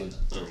unnatural too.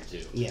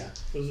 32. Yeah.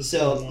 It was a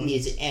So, small one.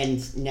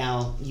 and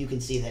now you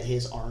can see that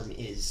his arm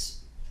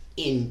is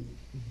in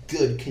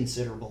good,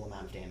 considerable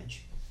amount of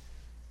damage.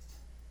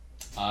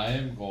 I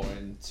am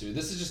going to.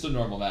 This is just a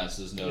normal match.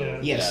 There's no. Yeah.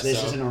 Yes,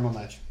 this is a normal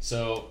match.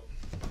 So,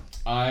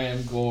 I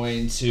am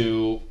going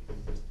to.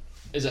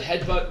 Is a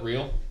headbutt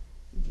real?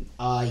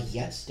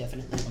 Yes,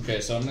 definitely. Okay,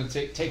 so I'm going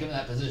to take him in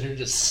that position and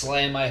just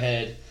slam my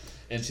head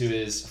into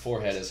his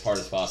forehead as hard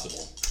as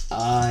possible.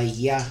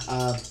 Yeah,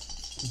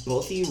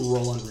 both of you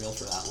roll Unreal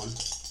for that one.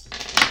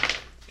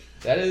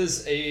 That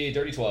is a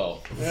dirty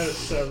 12. That is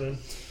 7.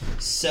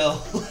 So,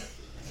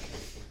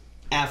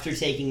 after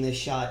taking this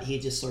shot, he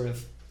just sort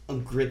of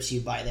grips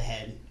you by the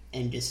head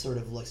and just sort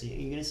of looks at you. Are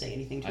you going to say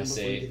anything to him I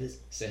before you do this?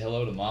 say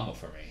hello to Mama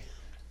for me.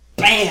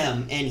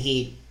 BAM! And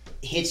he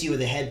hits you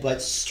with a headbutt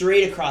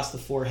straight across the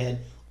forehead,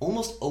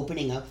 almost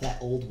opening up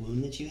that old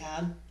wound that you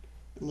had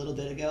a little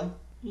bit ago.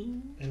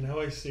 And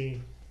now I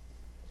see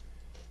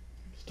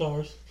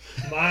Stars.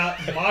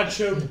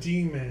 Macho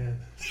D-Man.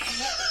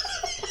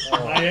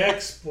 My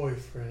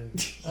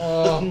ex-boyfriend.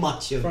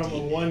 Macho From a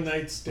D-Man.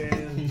 one-night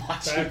stand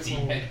Macho back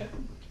D-Man.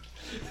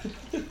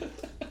 home.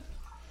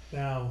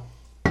 Now,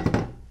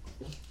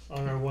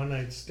 on our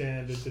one-night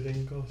stand, it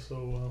didn't go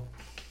so well.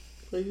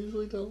 They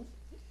usually don't.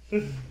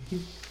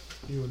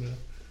 You would know.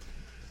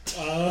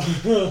 I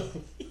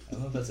don't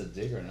know if that's a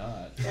dig or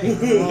not.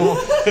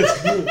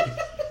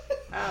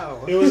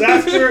 Ow. It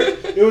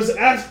was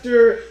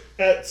after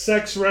at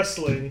Sex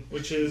Wrestling,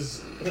 which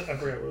is I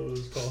forgot what it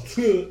was called.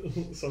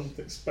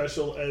 Something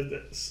special ed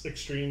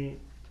extreme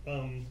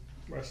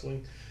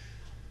wrestling.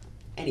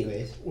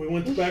 Anyways. We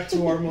went back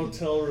to our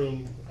motel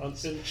room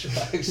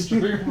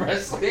Extreme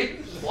wrestling?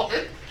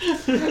 What?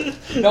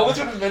 No one's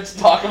gonna meant to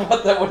talk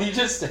about that when you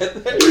just said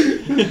that.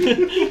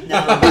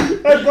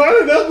 I brought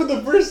it up in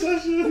the first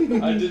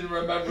session. I didn't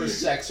remember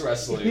sex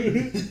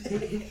wrestling.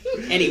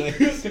 Anyway.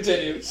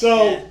 Continue.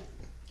 So,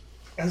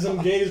 as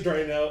I'm gazed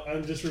right now,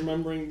 I'm just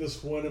remembering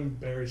this one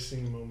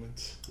embarrassing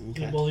moment.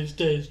 Okay. Well, these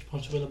days,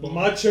 punch him in the ball.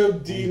 Macho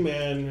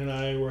D-Man and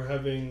I were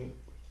having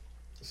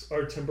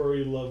our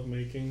temporary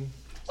lovemaking.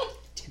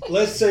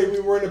 Let's say we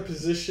were in a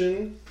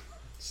position,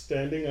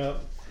 standing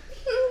up.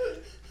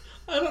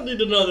 I don't need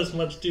to know this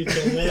much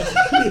detail, man.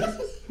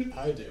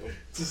 I do.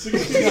 It's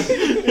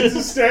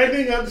a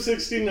standing up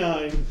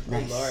 69.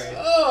 Nice.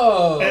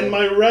 Oh! And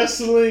my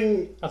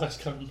wrestling... Oh, that's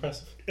kind of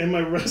impressive. And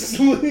my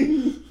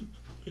wrestling...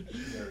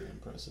 Very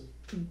impressive.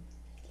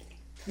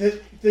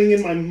 thing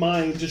in my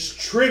mind just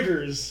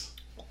triggers.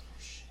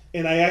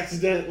 And I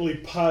accidentally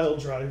pile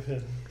drive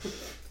him.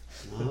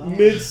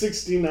 Mid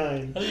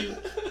 69.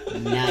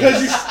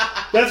 Because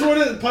that's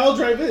what a pile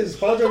drive is.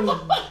 Pile drive is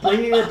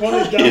bringing your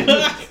opponent down.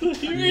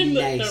 You're in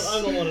the, Nice.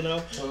 I don't want to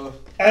know.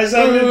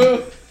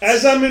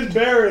 As I'm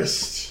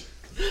embarrassed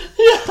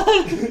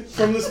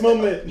from this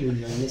moment, You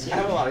enjoying this? I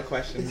have a lot of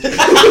questions.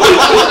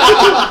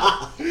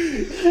 I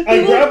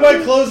grab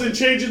my clothes and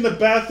change in the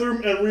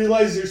bathroom and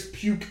realize there's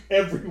puke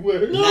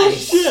everywhere. No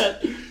Nice.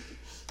 shit.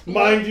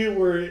 Mind you,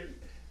 we're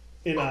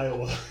in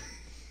Iowa.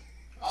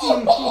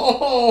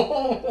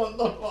 What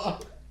the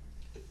fuck?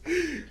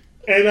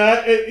 And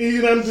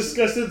I'm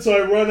disgusted, so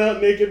I run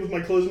out naked with my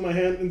clothes in my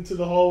hand into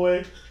the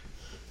hallway.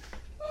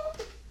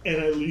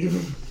 And I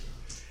leave.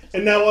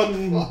 And now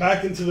I'm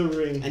back into the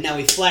ring. And now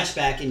we flash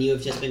back, and you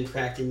have just been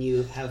cracked, and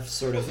you have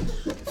sort of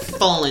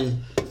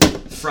fallen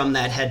from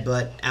that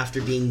headbutt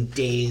after being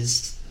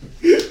dazed.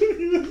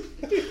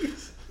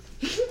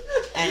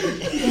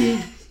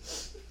 And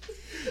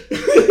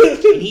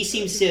he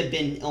seems to have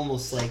been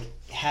almost like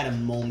had a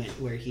moment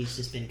where he's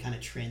just been kind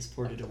of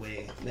transported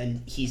away,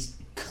 and he's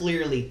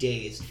clearly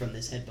dazed from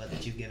this headbutt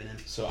that you've given him.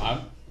 So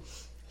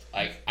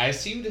I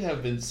seem to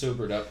have been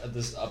sobered up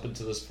up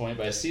until this point,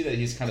 but I see that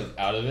he's kind of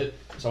out of it.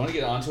 So I want to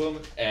get onto him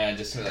and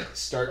just kind of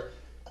start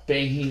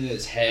banging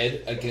his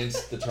head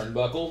against the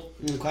turnbuckle.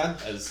 Okay.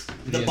 As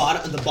The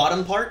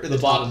bottom part, or the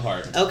bottom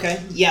part. Okay.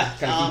 Yeah.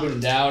 Kind of keep him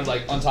down,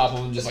 like on top of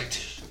him, just like.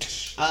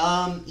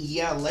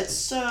 Yeah.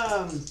 Let's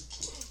have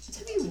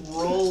you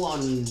roll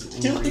on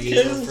You're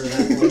Rio okay. for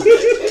that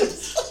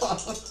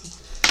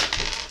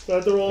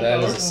one.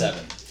 That is a 7.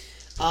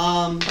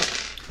 Well,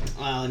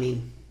 I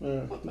mean,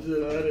 That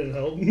didn't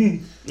help.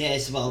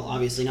 yes, well,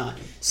 obviously not.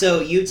 So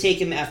you take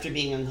him after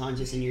being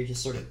unconscious, and you're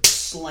just sort of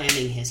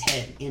slamming his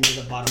head into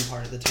the bottom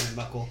part of the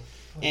turnbuckle.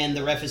 And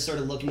the ref is sort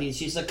of looking at you.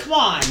 She's like, "Come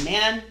on,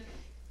 man!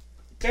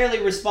 Fairly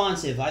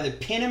responsive. Either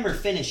pin him or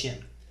finish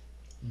him."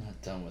 I'm not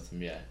done with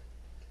him yet.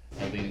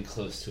 I lean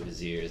close to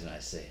his ears and I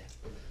say,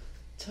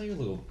 "Tell your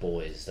little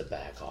boys to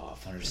back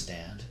off,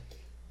 understand?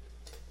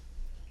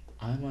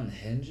 I'm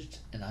unhinged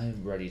and I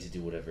am ready to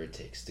do whatever it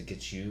takes to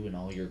get you and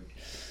all your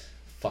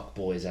fuck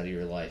boys out of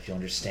your life, you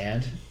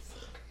understand?"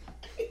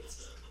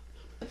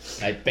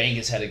 I bang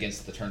his head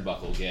against the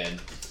turnbuckle again.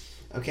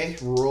 Okay,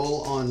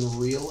 roll on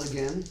Real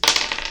again.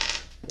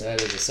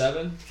 That is a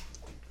 7.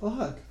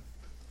 Fuck.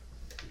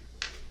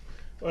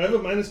 Oh, I have a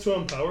 -2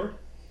 on power.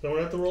 Is that what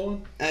I have to roll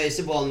on? I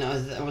said, well,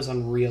 no, that was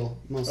on real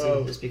mostly,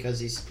 Oh. just because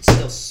he's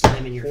still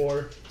slamming your.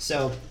 4.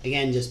 So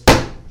again, just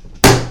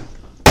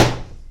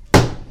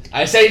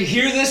I say,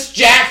 hear this,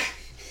 Jack?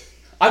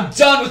 I'm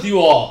done with you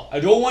all. I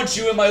don't want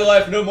you in my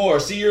life no more.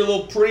 See your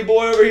little pretty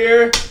boy over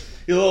here?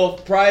 Your little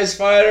prize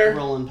fighter?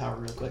 roll on power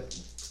real quick.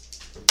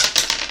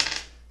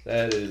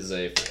 That is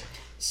a 4.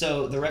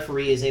 So the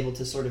referee is able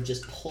to sort of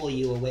just pull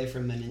you away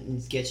from him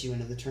and get you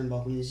into the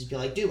turnbuckle and just be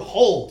like, dude,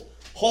 hold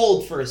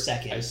for a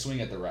second. I swing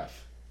at the ref.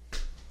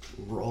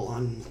 Roll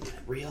on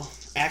real.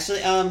 Actually,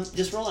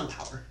 just roll on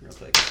power real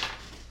quick.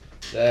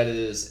 That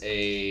is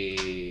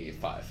a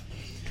 5.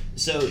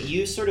 So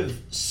you sort of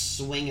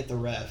swing at the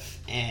ref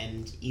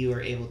and you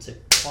are able to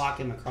clock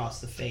him across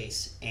the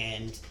face,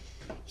 and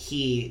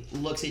he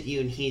looks at you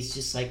and he's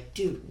just like,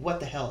 dude, what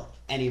the hell?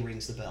 And he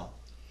rings the bell.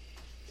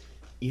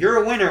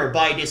 You're a winner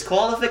by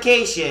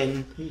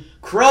disqualification,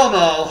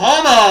 Chromo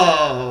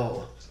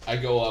Homo! I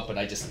go up and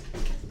I just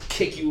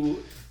kick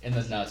you in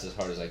the nuts as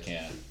hard as I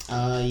can.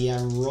 Yeah,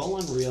 roll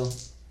on real.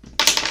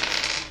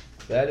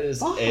 That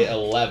is a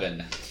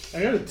 11.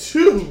 I got a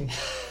 2.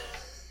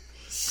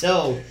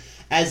 So,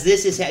 as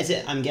this is,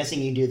 I'm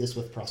guessing you do this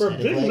with For a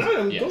prosthetic big leg. night,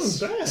 I'm Yes.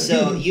 going bad.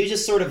 So you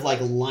just sort of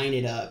like line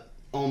it up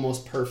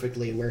almost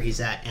perfectly where he's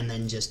at, and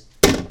then just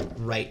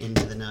right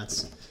into the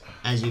nuts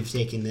as you've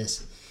taken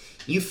this.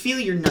 You feel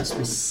your nuts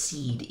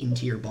recede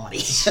into your body.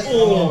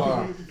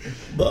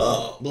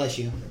 Bless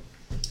you.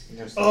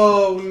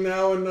 Oh,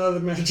 now another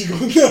magical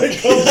night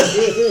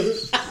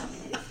comes.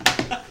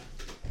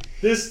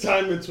 This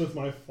time it's with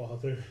my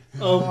father.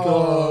 Oh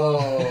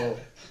god.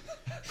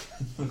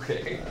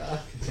 Okay.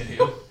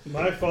 Continue.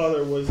 My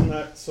father was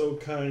not so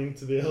kind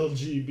to the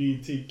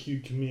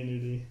LGBTQ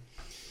community.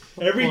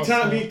 Every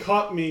time he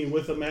caught me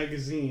with a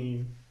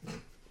magazine,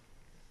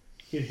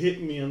 he'd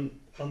hit me on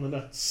the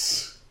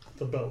nuts,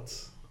 the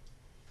belt.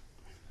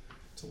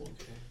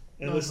 Okay.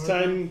 And this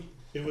time,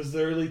 it was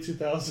the early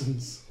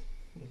 2000s.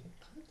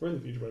 We're in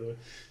the future, by the way.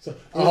 So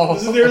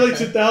this is the early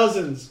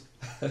 2000s.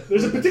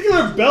 There's a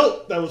particular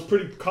belt that was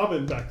pretty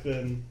common back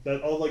then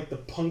that all like the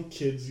punk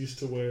kids used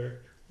to wear.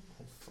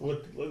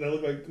 That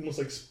looked like almost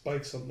like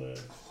spikes on the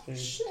thing.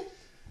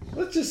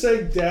 Let's just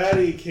say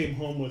Daddy came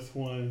home with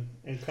one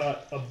and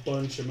caught a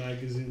bunch of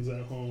magazines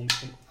at home,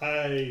 and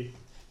I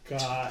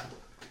got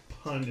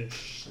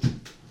punished.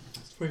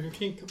 That's where your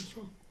king comes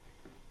from.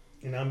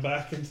 And I'm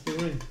back into the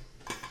ring.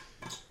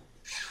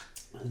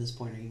 At this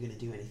point, are you going to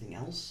do anything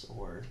else,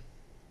 or?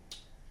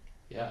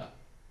 Yeah.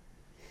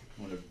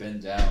 I'm going to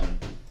bend down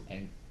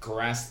and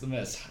grasp them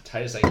as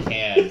tight as I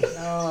can.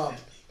 No.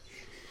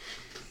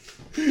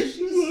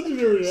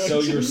 Legendary So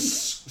action. you're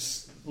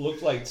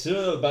look like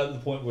to about the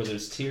point where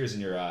there's tears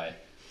in your eye.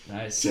 And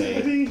I say,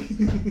 Daddy.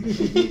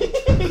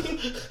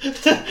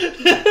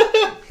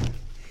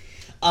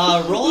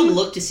 Roll on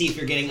look to see if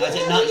you're getting.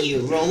 Not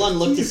you. Roll on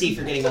look to see if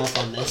you're getting off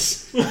on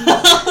this.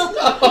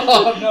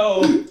 oh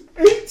no.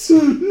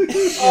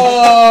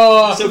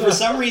 Oh. So for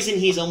some reason,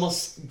 he's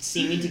almost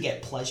seeming to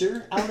get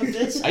pleasure out of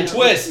this. I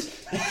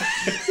twist.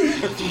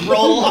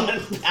 Roll on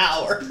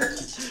power.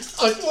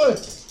 I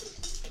twist.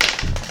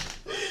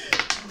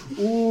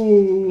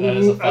 Ooh. That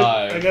is a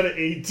 5. I got an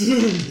 8.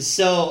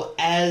 So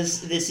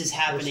as this is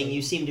happening,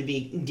 you seem to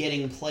be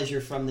getting pleasure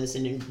from this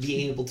and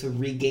being able to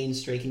regain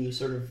strength, and you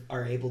sort of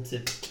are able to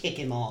kick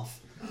him off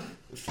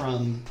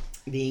from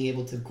being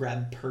able to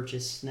grab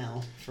purchase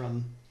now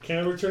from. Can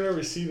I return a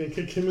receipt and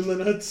kick him in the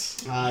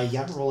nuts?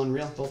 Yeah, roll and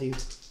real, both of you.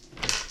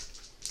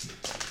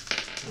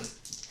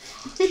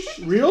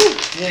 Real?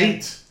 Yeah.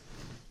 8.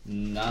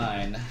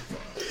 9.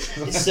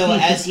 So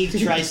as he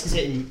tries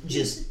to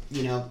just,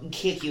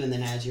 kick you in the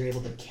nuts, you're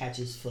able to catch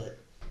his foot.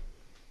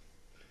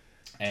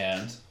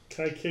 And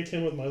Can I kick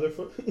him with my other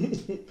foot?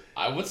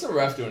 what's the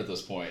ref doing at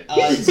this point?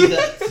 So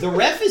the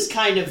ref is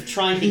kind of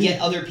trying to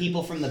get other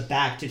people from the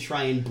back to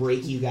try and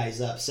break you guys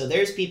up. So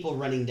there's people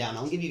running down.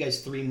 I'll give you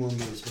guys 3 more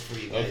moves before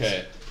you guys.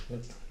 Okay.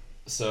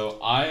 So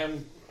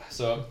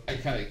I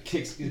kind of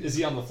kick. Is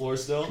he on the floor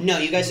still? No,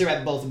 you guys are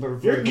at both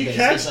vertical You base.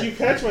 catch It's like- you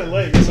catch my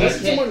leg.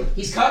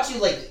 He's caught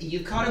you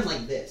you caught him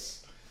like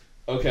this.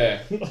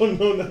 Okay. Oh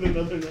no, not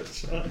another nut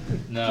shot.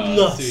 No,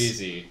 that's too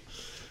easy.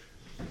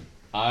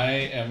 I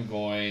am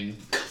going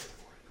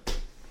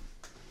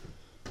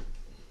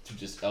to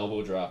just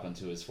elbow drop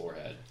onto his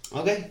forehead.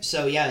 Okay,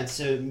 so yeah,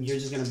 you're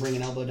just gonna bring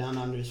an elbow down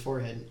onto his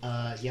forehead.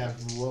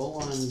 Roll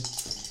on.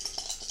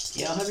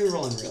 Yeah, I'll have you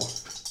roll on real.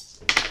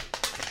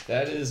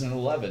 That is an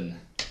 11.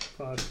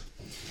 5.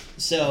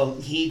 So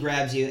he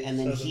grabs you, and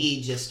then 7.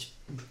 he just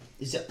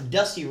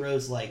Dusty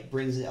Rhodes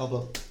brings the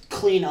elbow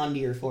clean onto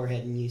your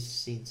forehead, and you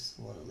see it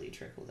slowly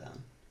trickle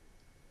down.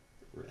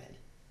 Red.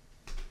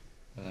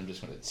 And I'm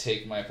just going to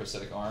take my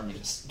prosthetic arm and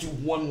just do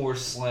one more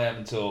slam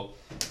until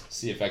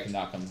see if I can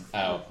knock him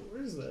out.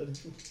 Where's that?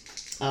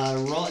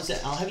 Roll.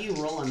 I'll have you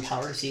roll on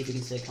power. See if you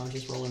can stay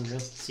conscious. Roll on real.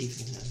 See if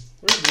you can.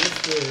 Where's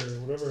Mr.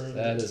 Whatever.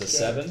 That is a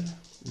 7.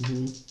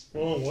 Mm-hmm.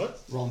 Roll on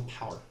what? Roll on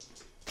power.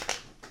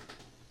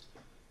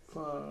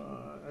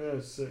 I got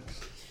a 6.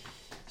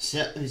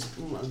 So,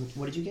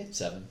 what did you get?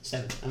 7.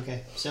 7.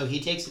 Okay. So he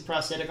takes the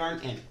prosthetic arm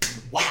and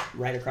whap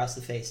right across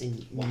the face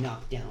and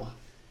knocked down.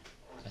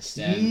 I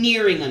stand.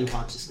 Nearing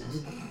unconsciousness.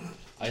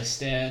 I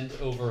stand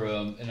over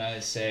him and I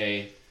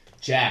say,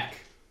 Jack,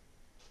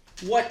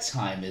 what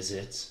time is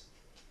it?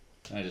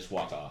 And I just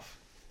walk off.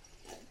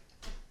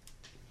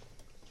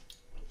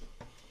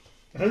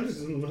 I'm just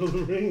in the middle of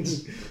the ring.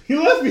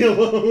 You left me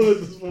alone at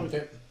this point.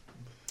 Okay.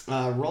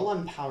 Roll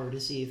on power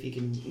to see if you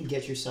can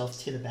get yourself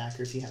to the back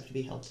or if you have to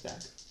be helped back.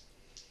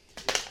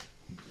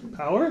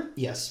 Power?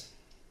 Yes.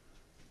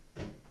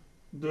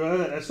 Do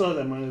I still have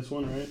that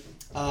 -1,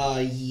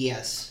 right?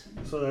 Yes.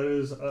 So that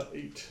is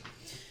 8.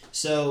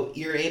 So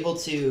you're able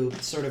to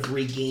sort of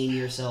regain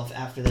yourself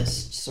after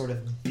this sort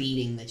of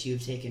beating that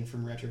you've taken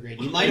from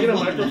retrograde. You might Can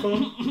I have get a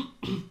won the-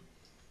 microphone?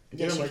 Yes,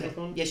 Get a you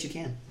microphone? can. Yes, you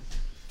can.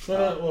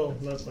 Well,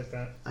 not like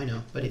that. I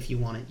know, but if you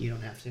want it, you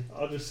don't have to.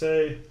 I'll just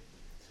say,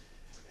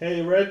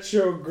 hey,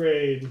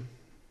 retrograde.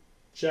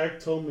 Jack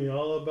told me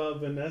all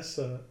about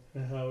Vanessa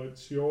and how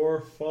it's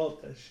your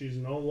fault that she's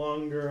no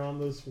longer on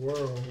this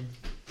world.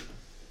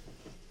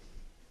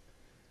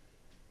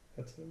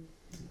 That's it.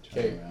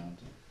 Turn Okay. around.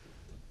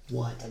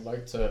 What? I'd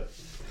like to.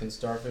 Can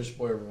Starfish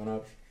Boy run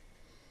up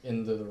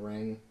into the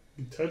ring?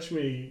 You touch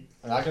me.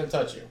 I'm not gonna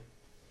touch you.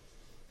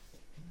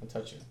 I'll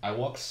touch you. I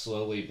walk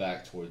slowly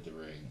back toward the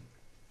ring.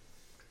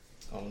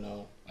 Oh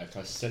no. I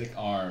prosthetic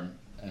arm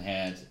and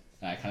hand,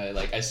 and I kind of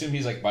I assume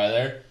he's by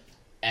there,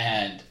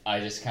 and I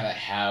just kind of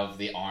have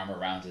the arm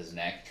around his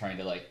neck, trying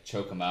to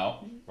choke him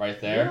out right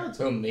there.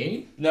 So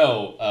me?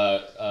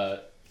 No,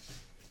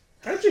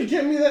 How'd you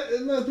get me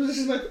in that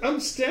position? I'm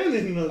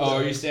standing. Oh,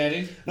 are you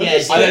standing?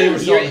 Yes, I thought you were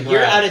still on the you're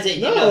ground. out of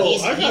date. No,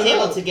 he's I got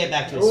able out. to get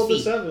back to I his rolled a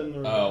feet. 7.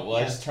 Oh, well, I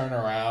Yeah. just turn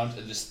around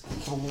and just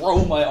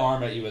throw my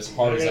arm at you as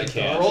hard as I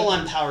can. Roll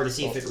on power to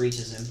see if it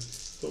reaches him.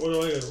 So what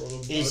do I got to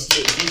roll? He's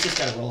just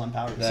got to roll on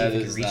power to see That if it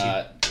can is reach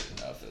not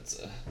enough. It's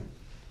a...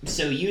 you.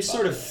 So you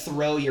sort of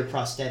throw your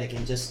prosthetic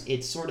and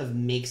it sort of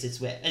makes its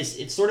way.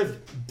 It sort of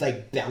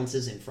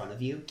bounces in front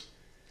of you.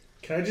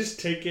 Can I just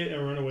take it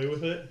and run away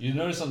with it? You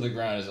notice on the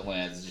ground as it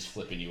lands, it's just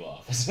flipping you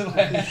off.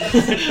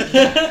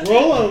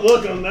 Roll on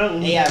look on that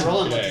one. Yeah,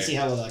 roll and look to Okay. see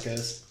how well that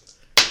goes.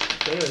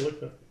 Yeah,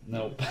 look at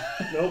Nope.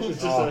 Nope,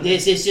 it's just Oh.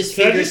 It's just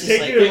Can I fingers. just take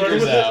Just it and run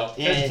fingers with out. it?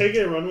 Can I Yeah. just take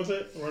it and run with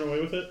it? Run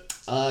away with it?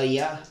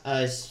 Yeah.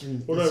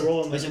 What do I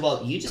roll on was that? it,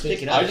 well, you just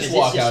pick it up. I just 'cause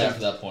walk it's out a-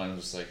 after that point. I'm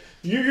just like,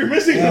 You're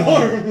missing an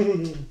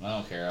arm. I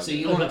don't care. I'll So get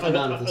you it. want to come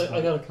down at this I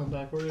point? gotta come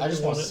back. Where I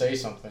just you want to it? say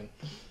something.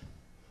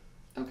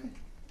 Okay.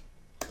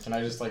 Can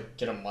I just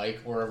get a mic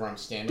wherever I'm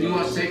standing? You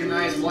want to take a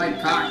nice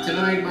white cock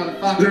tonight,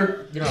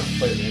 motherfucker? You don't have to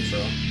play the intro.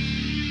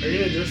 Are you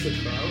gonna address the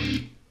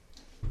crowd?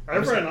 I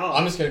ran off.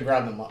 I'm just gonna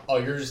grab the mic. Oh,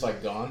 you're just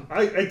gone?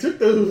 I took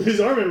his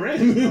arm and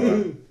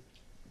ran.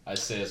 I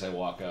say as I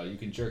walk out, you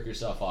can jerk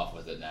yourself off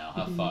with it now.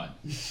 Have fun.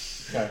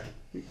 Okay.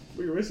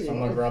 But you're missing So an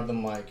I'm gonna arm. grab the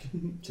mic.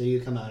 So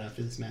you come out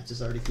after this match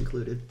is already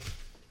concluded.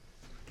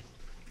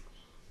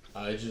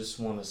 I just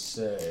want to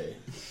say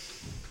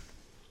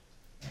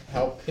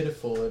how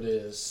pitiful it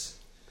is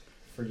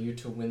for you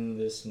to win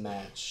this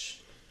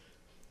match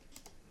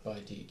by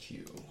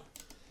DQ.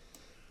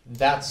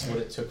 That's what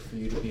it took for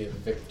you to be a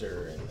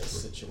victor in this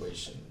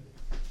situation.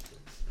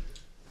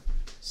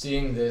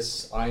 Seeing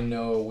this, I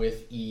know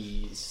with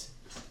ease,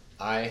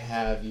 I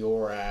have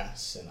your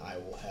ass and I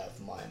will have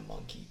my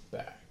monkey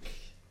back.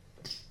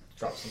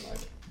 Drop some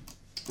mic.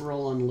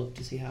 Roll on look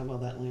to see how well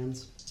that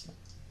lands.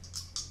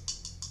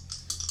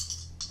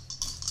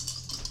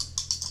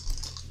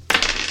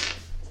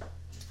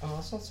 Oh,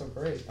 that's not so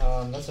great.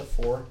 That's a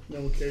 4.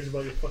 No one cares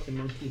about your fucking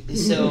monkey.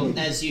 So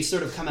as you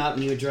sort of come out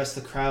and you address the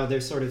crowd,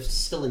 they're sort of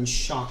still in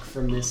shock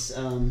from this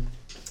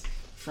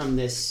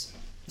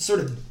sort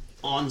of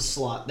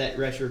onslaught that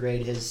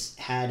Retrograde has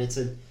had. It's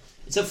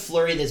a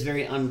flurry that's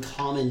very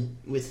uncommon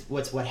with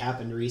what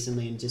happened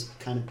recently, and just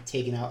kind of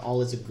taking out all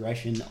his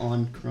aggression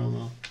on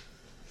Chromo.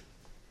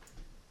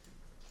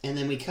 And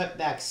then we cut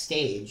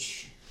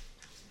backstage.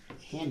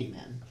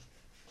 Handyman,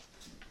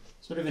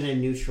 sort of in a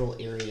neutral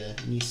area,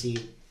 and you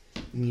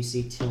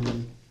see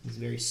Tillman, this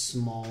very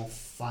small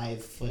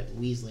 5-foot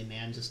Weasley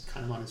man, just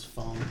kind of on his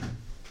phone,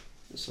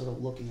 just sort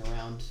of looking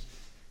around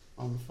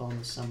on the phone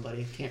with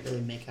somebody. Can't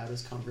really make out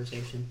his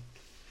conversation.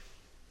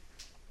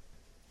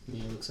 And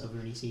he looks over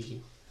and he sees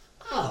you.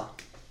 Oh,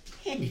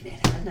 Handyman,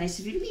 how nice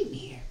of you to meet me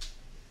here.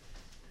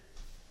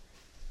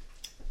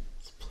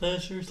 The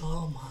pleasure's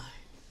all mine.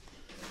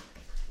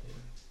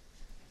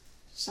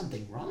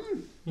 Something wrong?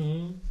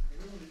 Hmm.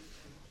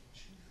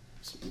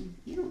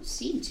 You don't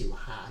seem too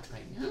hot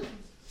right now.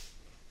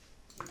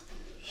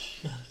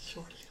 Shut it,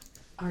 shorty.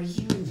 Are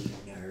you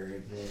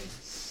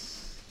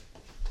nervous?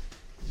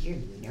 You're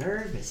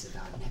nervous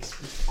about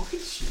next week, aren't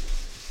you?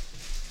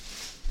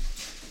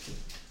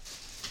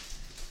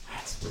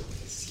 That's what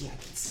it is. See, I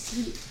can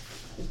see it.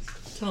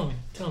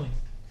 Tell me.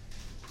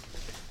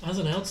 As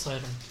an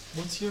outsider,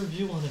 what's your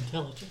view on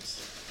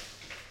intelligence?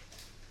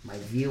 My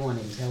view on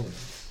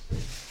intelligence.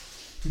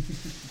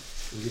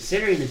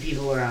 Considering the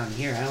people around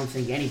here, I don't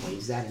think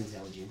anybody's that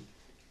intelligent.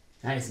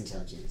 Not as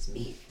intelligent as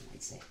me, I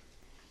might say.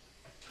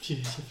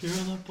 Jeez, if you're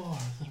in a bar,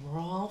 then we're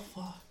all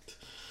fucked.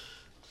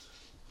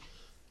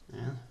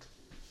 Well,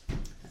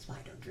 that's why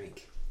I don't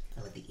drink.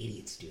 I let the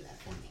idiots do that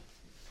for me.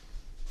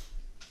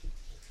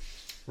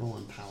 Roll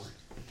on power.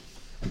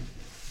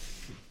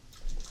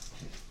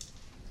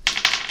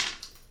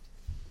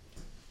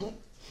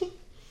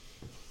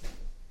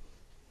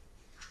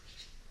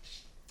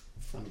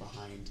 From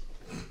behind.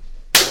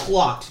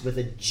 Clocked with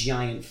a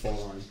giant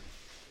forearm.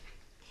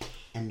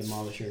 And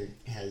Demolisher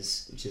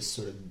has just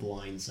sort of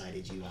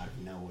blindsided you out of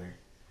nowhere.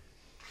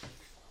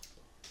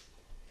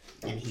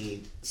 And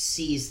he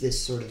sees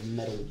this sort of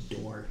metal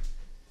door.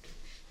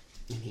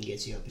 And he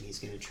gets you up and he's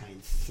going to try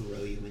and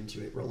throw you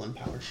into it. Roll on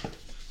power.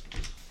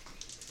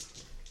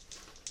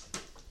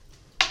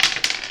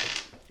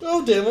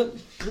 Oh, damn it.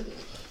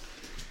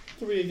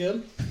 3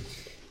 again.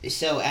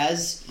 So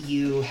as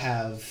you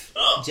have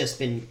just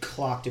been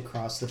clocked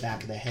across the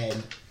back of the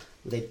head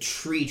with a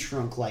tree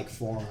trunk-like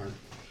forearm,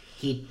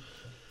 he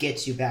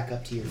gets you back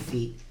up to your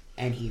feet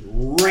and he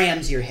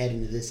rams your head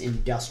into this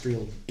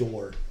industrial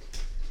door,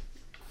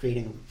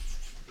 creating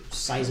a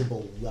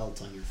sizable welt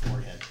on your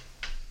forehead.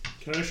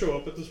 Can I show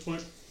up at this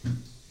point?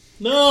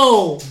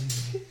 No!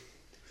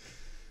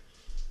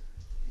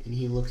 And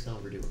he looks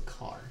over to a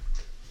car.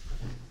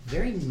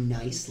 Very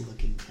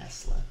nice-looking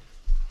Tesla.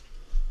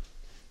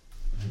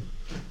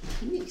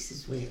 He makes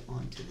his way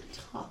onto the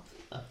top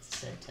of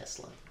said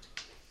Tesla.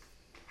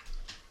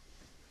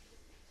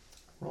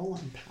 Roll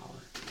on power.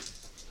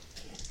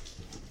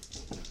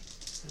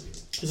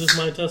 Is this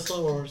my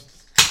Tesla or...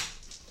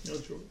 No,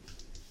 sure.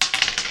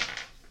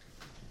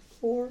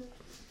 4?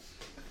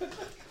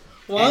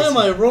 Why am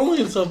I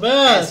rolling so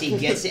bad? As he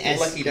gets,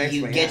 Lucky dice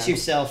you we get have.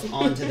 yourself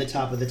onto the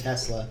top of the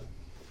Tesla,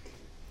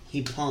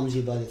 he palms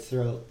you by the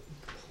throat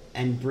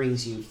and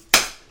brings you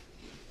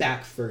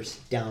back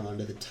first down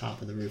onto the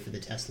top of the roof of the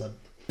Tesla,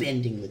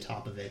 bending the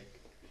top of it.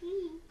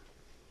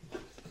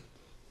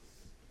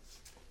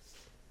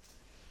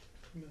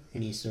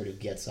 And he sort of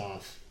gets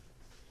off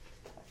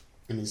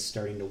and is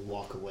starting to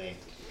walk away.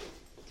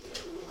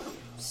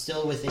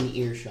 Still within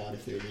earshot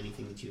if there's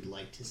anything that you'd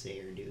like to say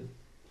or do.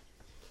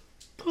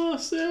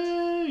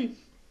 Pussy!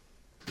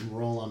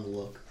 Roll on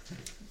look.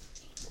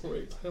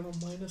 Great, I have a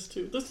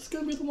 -2. This is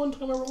gonna be the one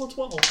time I roll a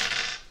 12.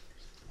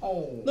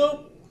 Oh.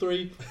 Nope,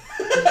 3.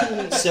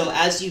 So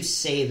as you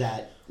say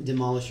that,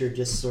 Demolisher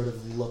just sort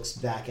of looks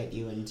back at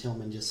you and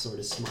Tillman just sort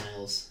of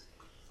smiles.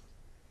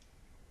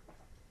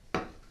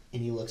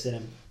 And he looks at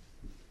him.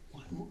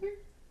 One more?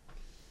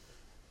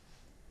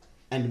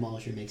 And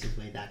Demolisher makes his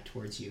way back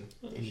towards you.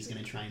 And he's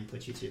going to try and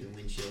put you through the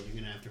windshield. You're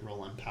going to have to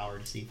roll on power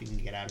to see if you can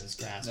get out of his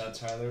grasp. Now,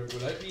 Tyler,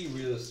 would I be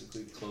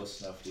realistically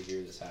close enough to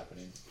hear this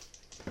happening?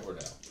 Or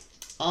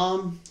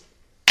no?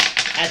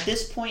 At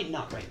this point,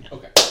 not right now.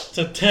 Okay. It's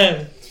a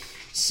 10.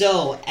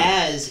 So,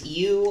 as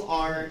you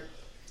are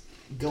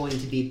going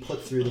to be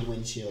put through the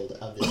windshield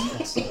of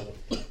this Tesla,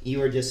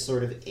 you are just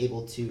sort of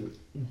able to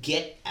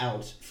get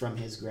out from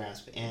his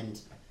grasp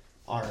and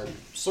are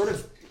sort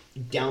of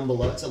down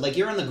below it. So, like,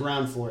 you're on the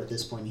ground floor at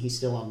this point. He's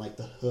still on, like,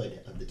 the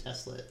hood of the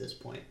Tesla at this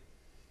point.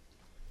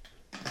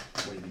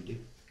 What are you going to do?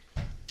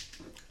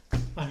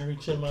 I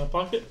reach in my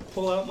pocket,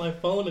 pull out my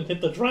phone, and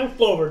hit the drive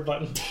forward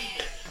button.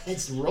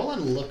 Let's roll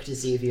and look to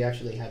see if you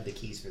actually have the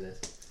keys for this.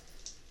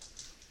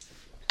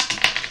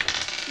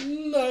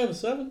 I have a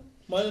 7.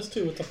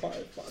 -2 with the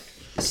 5. Fuck.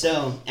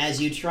 So, as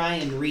you try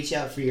and reach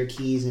out for your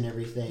keys and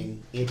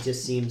everything, it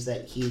just seems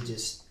that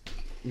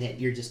that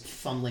you're just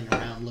fumbling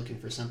around looking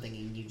for something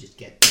and you just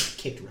get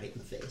kicked right in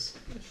the face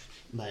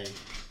by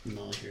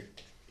Demolisher.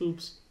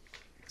 Oops.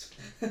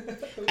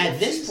 At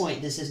this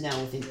point, this is now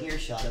within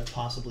earshot of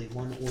possibly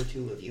one or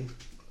two of you.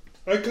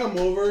 I come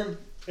over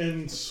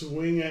and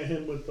swing at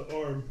him with the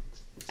arm.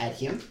 At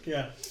him?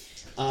 Yeah.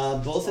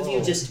 Both of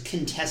you just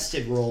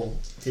contested roll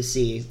to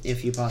see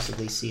if you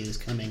possibly see this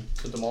coming.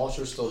 The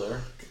Demolisher's still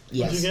there.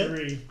 Yes. What'd you get?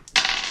 3.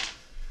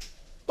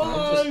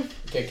 5!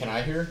 Okay, can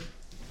I hear?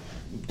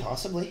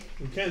 Possibly.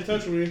 You can't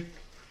touch me.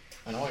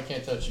 I know I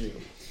can't touch you.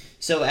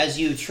 So as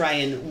you try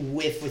and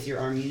whiff with your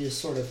arm, you just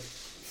sort of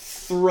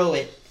throw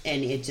it,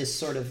 and it just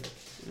sort of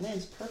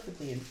lands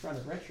perfectly in front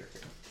of Retro.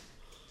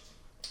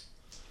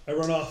 I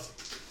run off.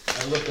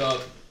 I look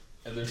up,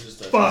 and there's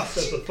just a... Fuck,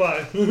 that's a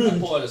 5. I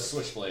pull out a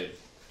switchblade.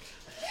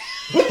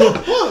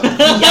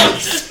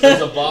 Yikes!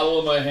 There's a bottle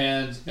in my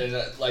hand, and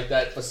like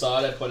that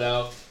facade I put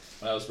out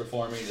when I was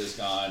performing is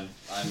gone.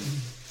 I'm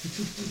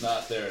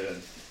not there.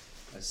 And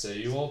I say,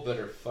 you all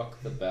better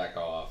fuck the back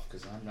off,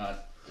 because I'm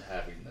not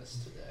having this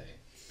today.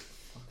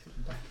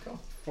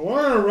 I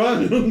want to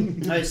run.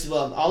 Alright,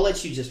 well, I'll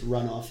let you just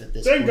run off at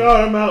this Thank point.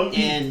 God I'm out.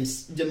 And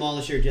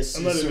Demolisher just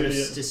I'm not sort an of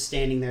idiot. just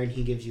standing there, and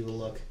he gives you a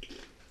look.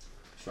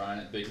 Trying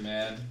it, big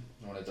man.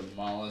 I want to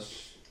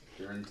demolish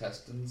your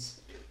intestines.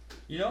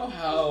 You know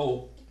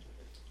how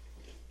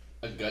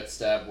a gut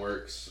stab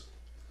works?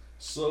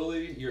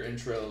 Slowly, your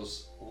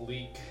entrails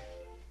leak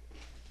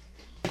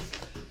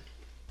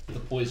the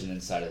poison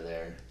inside of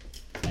there,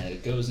 and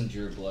it goes into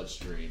your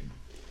bloodstream.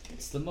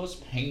 It's the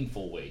most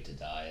painful way to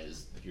die,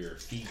 is your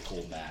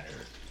fecal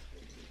matter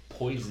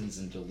poisons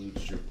and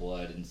dilutes your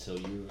blood until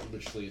you're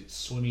literally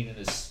swimming in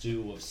a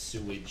stew of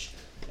sewage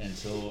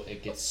until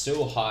it gets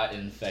so hot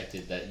and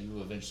infected that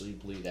you eventually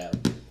bleed out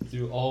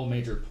through all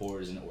major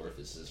pores and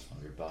orifices from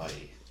your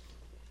body.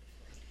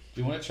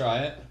 Do you want to try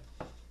it?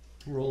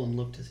 Roll and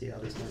look to see how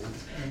this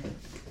lands.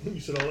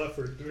 You said all that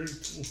for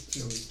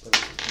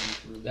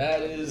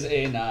That is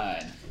a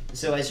 9.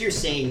 So as you're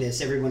saying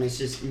this, everyone is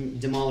just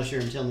Demolisher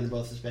and Tillman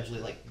both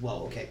especially like,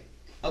 whoa,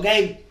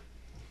 okay,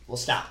 we'll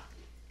stop.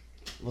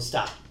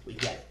 We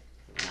get it.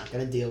 We're not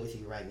gonna deal with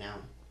you right now.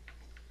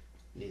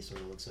 And he sort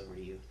of looks over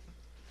to you.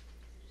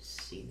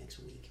 See you next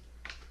week.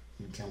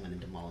 And Tillman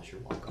and Demolisher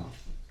walk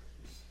off.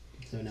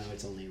 So now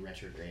it's only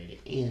Retrograde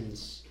and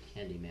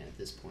Handyman at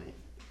this point.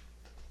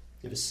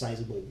 You have a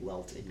sizable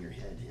welt in your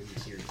head,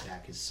 and your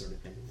back has sort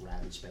of been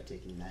ravaged by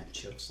taking that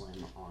choke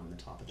slam on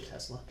the top of the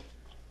Tesla.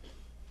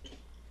 I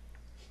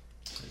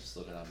just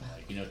look at them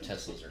like,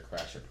 Teslas are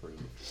crash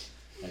approved.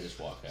 I just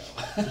walk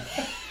out.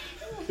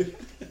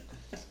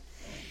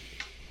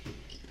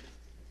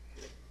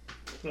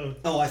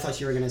 Oh, I thought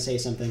you were going to say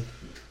something.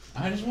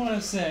 I just want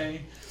to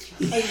say...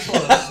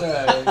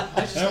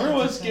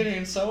 Everyone's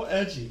getting so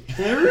edgy.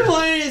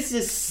 Everyone is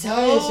just so...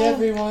 Why is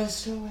everyone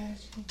so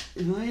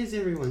edgy? Why is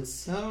everyone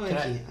so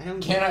edgy?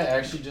 Can I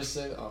actually just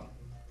say...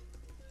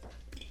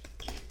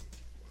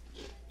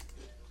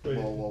 Wait.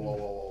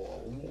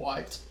 Whoa.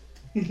 What?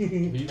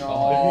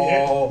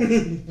 No.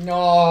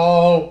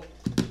 No.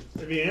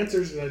 If he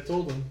answers, I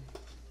told him.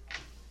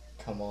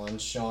 Come on,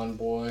 Sean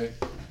boy.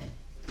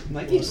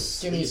 Might be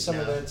Give me some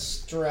of that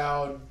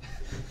Stroud.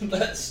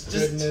 That's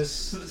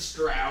goodness. just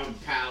Stroud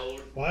power.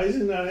 Why is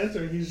he not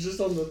answering? He's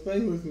just on the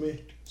thing with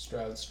me.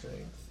 Stroud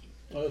strength.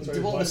 Oh, that's right.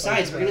 Well, Wi-Fi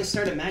besides, we're going to crashed.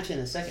 start a match in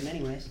a second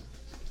anyways.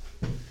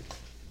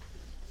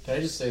 Can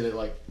I just say that,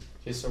 like,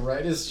 okay, so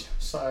right as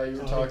you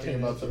were talking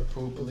about the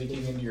poop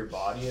leaking into your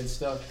body and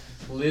stuff,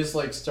 Liz,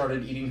 like,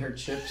 started eating her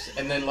chips,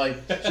 and then, like,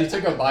 she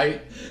took a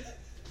bite,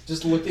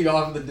 just looking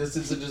off in the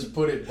distance and just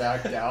put it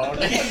back down.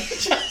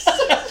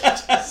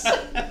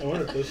 I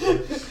wonder if this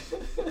works.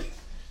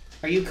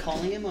 Are you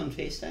calling him on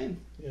FaceTime?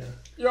 Yeah.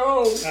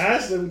 Yo! I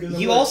asked him because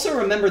You also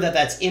remember that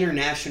that's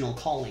international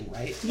calling,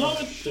 right? No,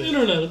 it's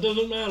internet. It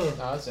doesn't matter.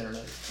 No, it's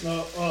internet.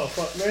 No, oh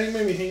fuck! Man,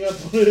 made me hang up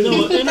on it.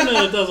 No,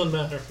 internet, it doesn't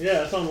matter.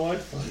 Yeah, it's on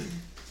Wi-Fi.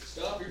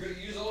 Stop! You're gonna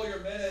use all your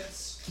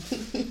minutes.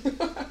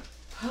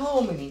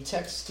 How many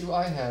texts do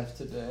I have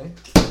today?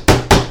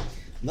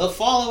 The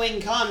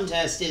following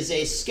contest is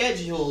a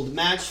scheduled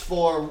match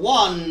for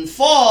one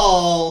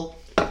fall.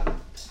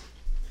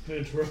 An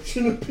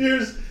interruption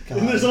appears, God.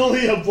 and there's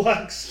only a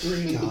black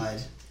screen.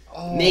 God.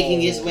 Oh.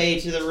 Making his way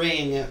to the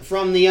ring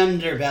from the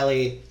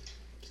underbelly.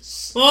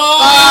 Oh,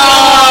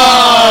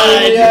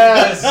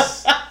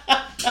 yes!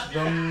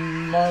 The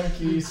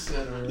monkey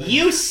sitter.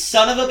 You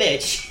son of a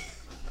bitch.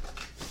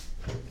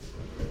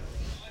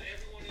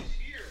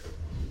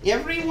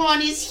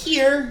 Everyone is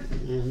here.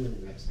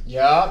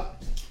 Yeah.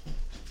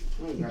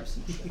 I'm gonna grab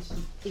some chips.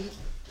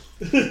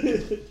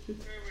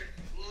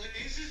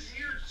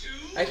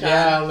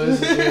 Yeah,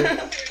 Liz is here.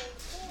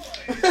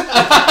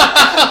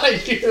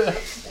 You're that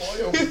boy,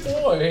 oh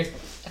boy.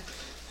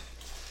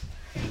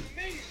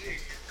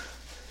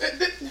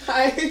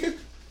 Hi.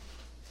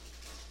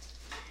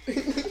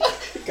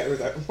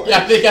 Yeah, I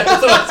think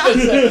that's what I was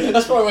gonna say.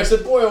 That's probably why I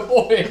said boy, oh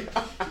boy.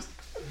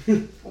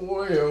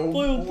 Boy, oh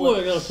Boy, oh boy,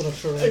 I gotta put a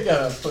shirt I on.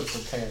 gotta put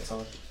some pants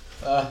on.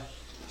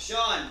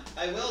 Sean,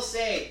 I will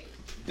say,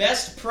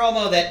 best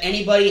promo that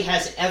anybody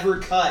has ever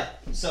cut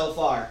so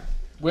far.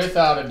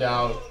 Without a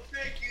doubt. Oh,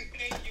 thank you.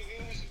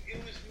 It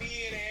was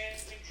me and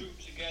Andrew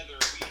together.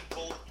 We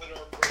both put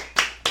our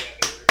brains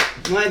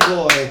together. My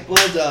boy,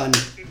 well done.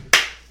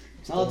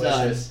 Well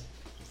Delicious.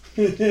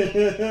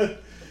 done.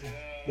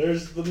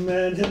 There's the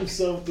man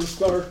himself, the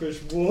starfish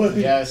boy.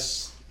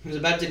 Yes. Who's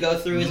about to go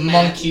through his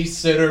Monkey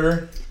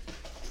sitter.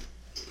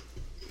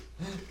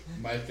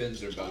 My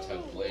fins are about to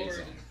have blades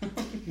on.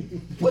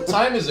 What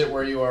time is it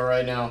where you are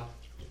right now?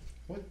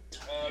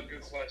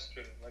 Good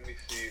question. Let me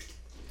see.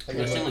 I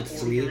It's only like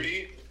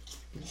 3.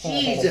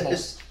 4:30.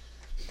 Jesus.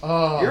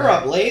 Oh. You're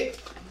up late.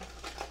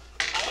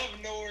 I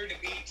have nowhere to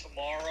be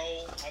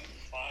tomorrow. I'm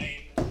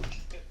fine.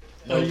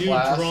 No Are you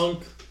class? drunk?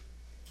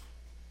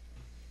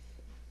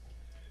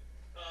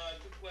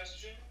 Good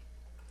question.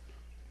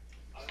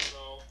 I don't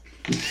know.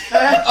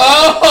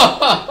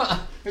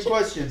 Oh! Good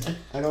question.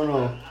 I don't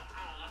know.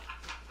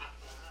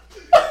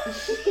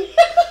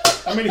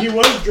 I mean, he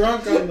was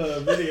drunk on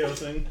the video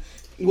thing.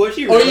 Was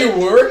you? Oh, you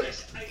were? You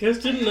guys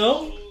didn't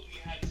know? You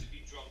had to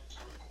be drunk to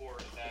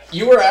record that.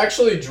 You were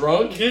actually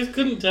drunk? You guys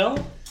couldn't tell?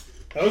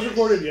 That was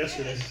recorded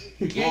yesterday.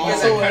 You Oh, get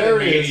that's that kind of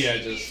hilarious. media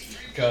just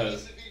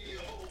because.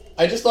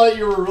 I just thought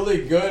you were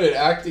really good at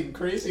acting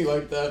crazy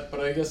like that, but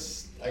I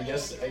guess. I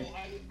genuinely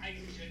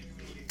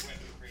went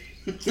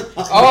crazy.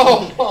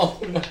 Oh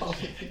no.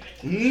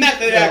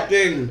 Method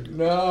acting.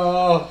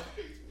 No.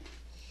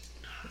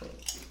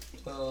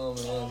 Oh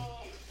man.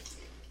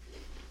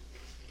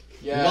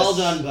 Yes. Well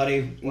done,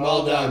 buddy. Well,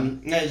 Well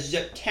done. That's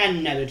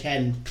 10 out of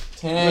 10.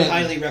 10. Would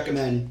highly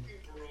recommend.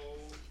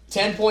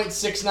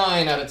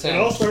 10.69 out of 10. It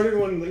all started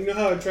when you know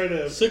how I tried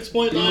to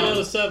 6.9 out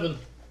of 7.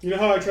 You know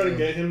how I tried to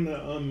get him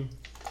to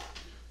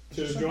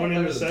join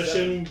in the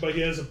session, but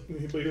he was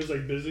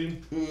like busy.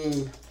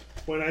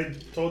 When I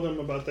told him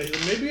about that, he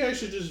said, maybe I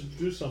should just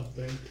do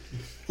something.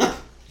 And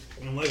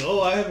I'm like,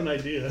 oh, I have an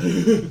idea.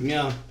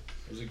 Yeah.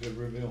 It was a good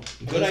reveal.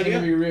 Good idea. It's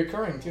going to be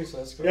reoccurring too, so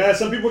that's good. Yeah,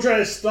 some people try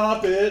to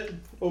stop it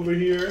over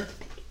here.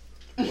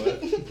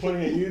 What?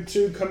 Pointing at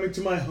YouTube, coming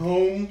to my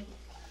home,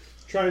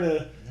 trying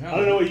to. I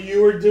don't know what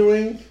you were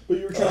doing, but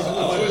you were trying to.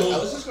 I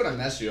was just gonna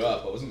mess you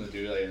up. I wasn't gonna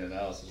do anything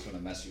else. I was just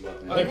gonna mess you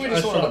up. Man. I think we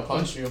just wanted to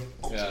punch you.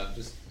 Yeah,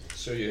 just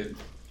show you,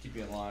 keep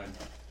you in line.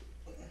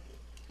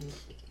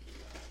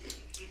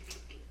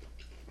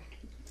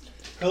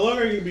 How long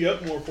are you gonna be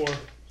up more for?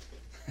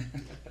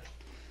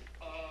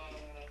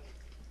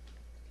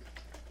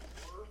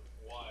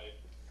 Why?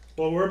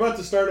 Well, we're about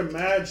to start a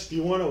match. Do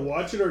you want to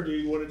watch it, or do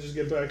you want to just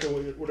get back to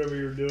whatever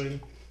you're doing?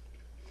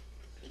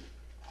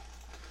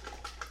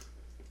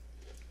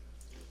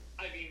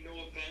 I mean, no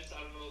offense. I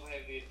don't know if I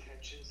have the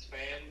attention span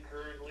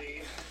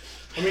currently.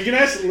 I mean, you can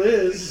ask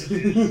Liz.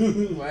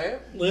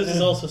 What? Liz is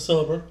also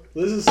sober.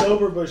 Liz is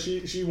sober, but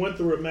she went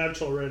through a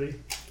match already.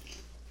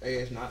 Are you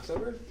guys not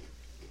sober?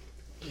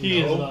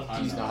 He No. is not.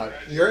 He's not.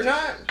 You're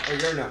not? Or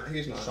you're not?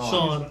 He's not.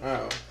 Sean.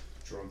 Oh.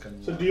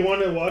 Drunken. So do you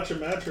want to watch a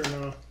match or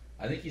no?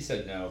 I think he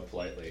said no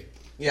politely.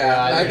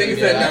 Yeah, I think he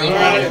said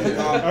yeah,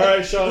 no. All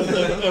right, Sean.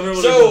 Everyone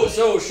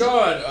So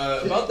Sean,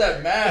 about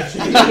that match,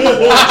 you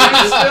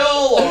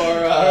still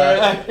or?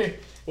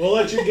 We'll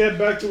let you get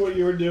back to what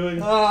you were doing.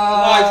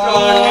 Bye,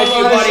 Sean. Thank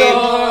you, buddy.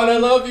 Sean. I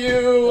love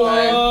you.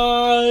 Bye. I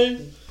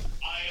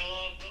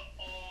love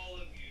all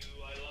of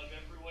you. I love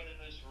everyone in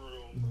this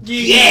room.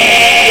 Yeah!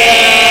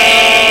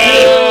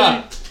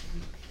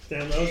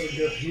 Damn, that was a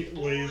good heat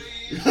wave.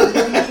 Joe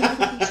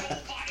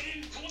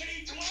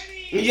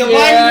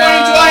Biden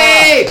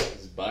 2020!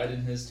 It's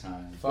Biden his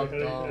time. Fuck How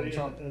do Donald you-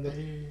 Trump.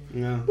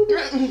 No.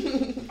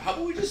 How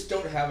about we just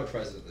don't have a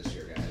president this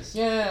year, guys?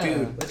 Yeah.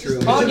 Dude, Let's true.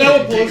 just talk Isn't that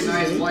what Take a Pelosi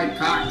nice did? white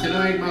cock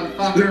tonight,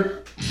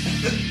 motherfucker.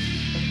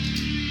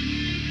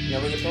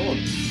 Never get told.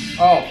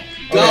 Oh.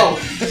 Go.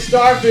 Okay.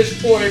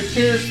 Starfish Boy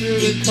peers through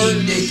the 18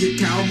 curtains, naked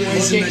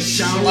cowboys in looking the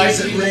showers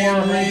slightly at more Ram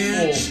hopeful.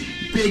 Ranch.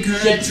 Big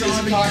herd Gets his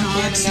driving cock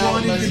cocks cannon out,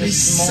 wanted lets to a be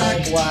small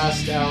sucked.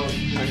 blast out.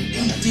 18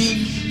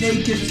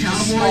 naked Just a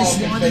cowboys small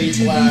wanted confetti to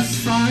be blast.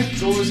 fucked.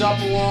 Goes up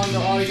along the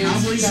audience,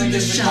 Cowboys kind in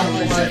of the gives a couple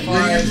showers high at Ram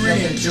fives,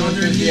 nothing Ranch too on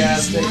their knees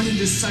enthusiastic. wanted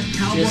to suck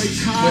cowboy Just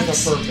with a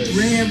cocks. purpose.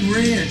 Ram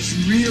Ranch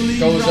really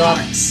Goes up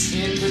rocks.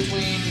 in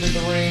between the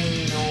ring,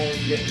 you know,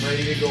 getting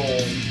ready to go.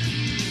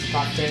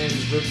 Cock cannon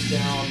droops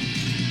down.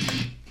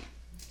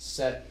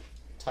 Set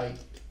tight.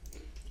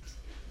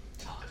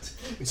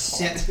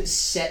 Set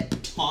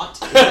taut. Is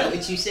that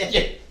what you said?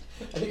 Yeah.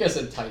 I think I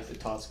said tight, but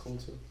taut's cool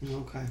too.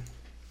 Okay.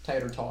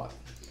 Tight or taut?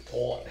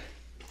 Taut.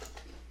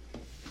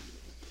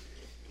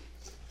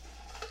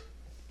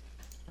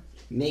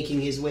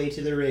 Making his way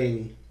to the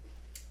ring,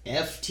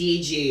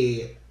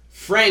 FTG,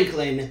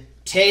 Franklin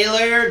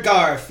Taylor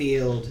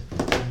Garfield.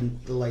 And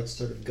the lights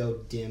sort of go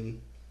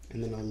dim,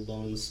 and then a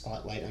lone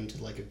spotlight onto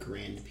like a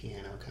grand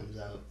piano comes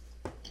out.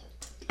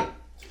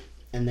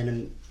 And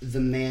then the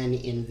man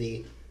in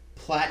the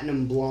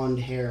platinum blonde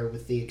hair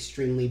with the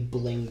extremely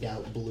blinged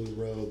out blue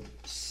robe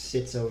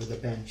sits over the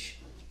bench.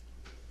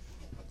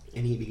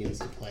 And he begins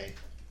to play.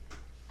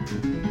 This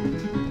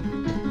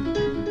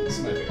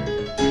is my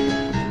favorite.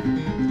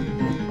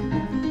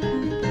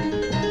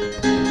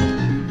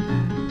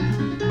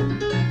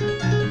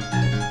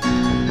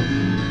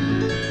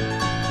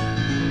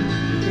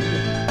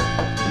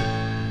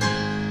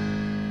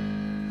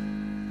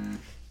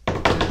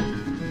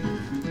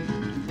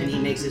 And he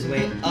makes his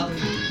way up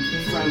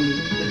from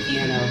the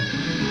piano,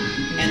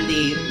 and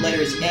the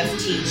letters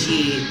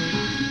FTG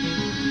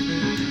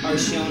are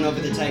shown over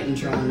the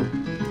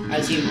Titantron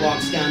as he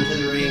walks down to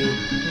the ring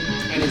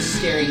and is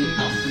staring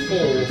a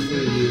hole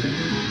through you.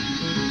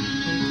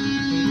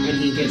 And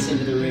he gets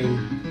into the ring,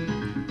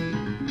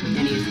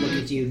 and he looks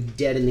at you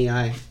dead in the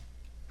eye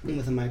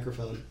with a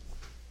microphone.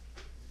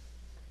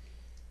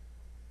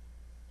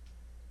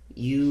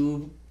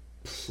 You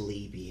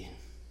plebeian.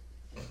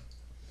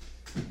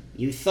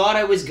 You thought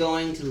I was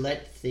going to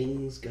let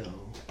things go.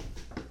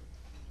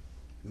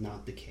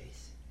 Not the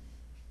case.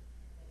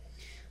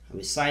 I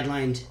was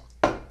sidelined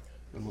for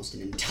almost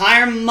an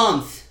entire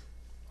month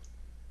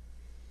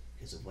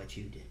because of what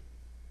you did.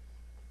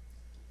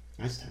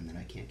 That's time that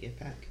I can't get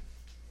back.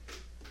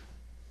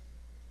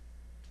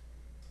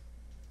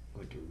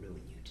 I'm going to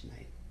ruin you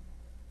tonight.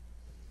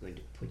 I'm going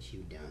to put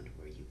you down to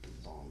where you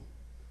belong.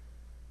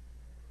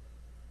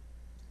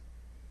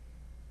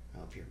 I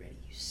hope you're ready,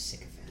 you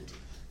sycophant.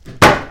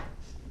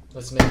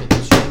 Let's make it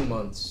 2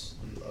 months.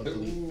 You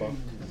ugly fuck.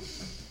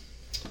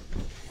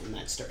 And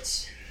that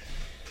starts.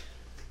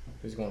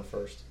 Who's going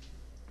first?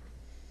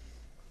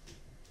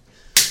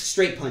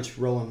 Straight punch,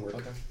 roll on work.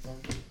 Okay.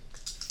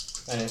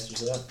 That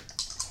answers that.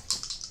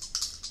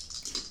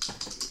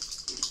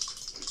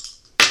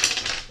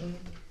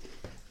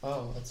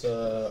 Oh, that's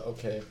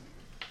okay.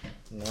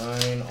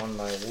 9 on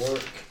my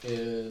work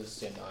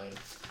is 9.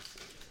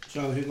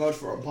 So he goes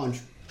for a punch,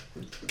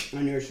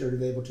 and you're sort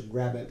of able to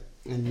grab it,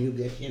 and you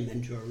get him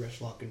into a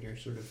wrist lock, and you're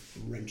sort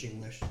of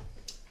wrenching this.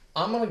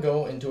 I'm gonna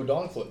go into a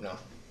dong flip now.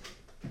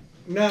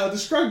 Now,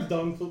 describe the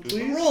dong flip,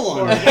 please. Roll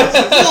on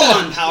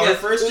power Yes,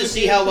 first to please,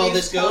 see how well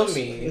please this goes.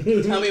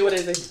 Tell me what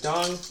is a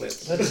dong flip.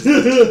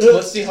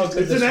 Let's see how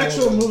good It's this an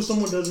actual rolls. move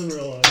someone doesn't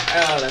realize.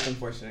 Oh, that's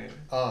unfortunate.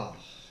 Ah,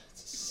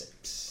 it's a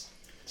 6.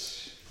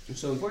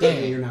 So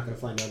unfortunately, Damn. you're not going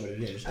to find out what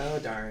it is. Oh,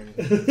 darn.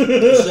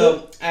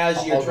 So as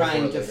I'll you're go for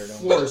trying it to later, don't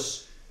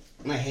force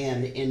a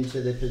hand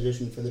into the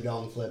position for the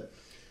dong flip,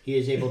 he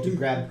is able to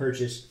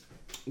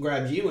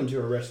grabs you into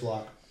a wrist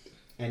lock,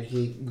 and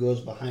he goes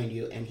behind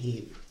you and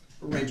he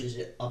wrenches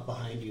it up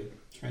behind you,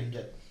 trying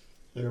to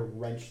sort of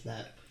wrench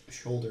that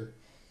shoulder.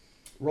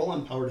 Roll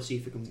on power to see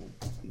if you can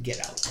get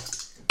out.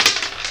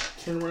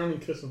 Turn around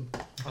and kiss him.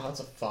 Oh, that's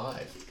a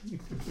 5.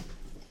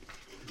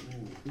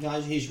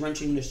 Guys, he's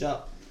wrenching this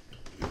up.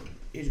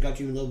 He's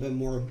got you a little bit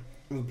more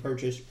of a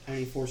purchase, and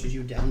he forces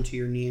you down to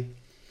your knee.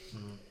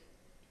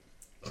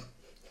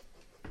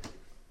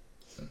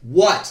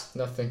 What?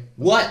 Nothing.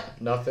 What?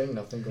 Nothing.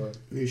 Go ahead.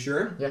 Are you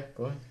sure? Yeah,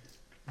 go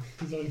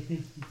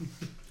ahead.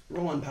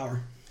 Roll on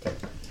power.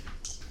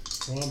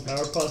 Come on,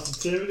 power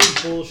positivity,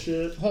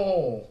 bullshit.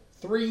 Oh,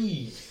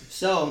 3.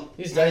 So,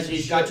 These as guys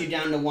he's are got shit. you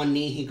down to one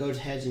knee, he goes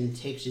ahead and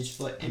takes his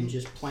foot and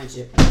just plants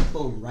it,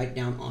 boom, right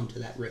down onto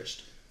that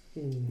wrist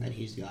that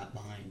he's got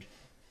behind.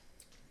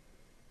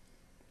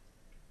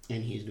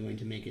 And he's going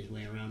to make his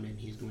way around and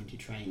he's going to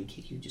try and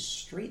kick you just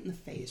straight in the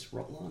face.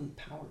 Roll on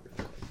power real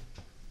quick.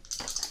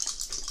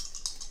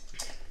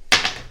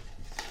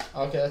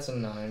 Okay, that's a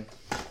 9.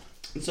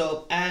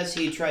 So as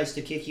he tries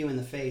to kick you in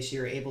the face,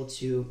 you're able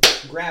to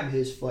grab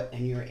his foot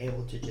and you're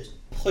able to just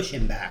push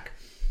him back.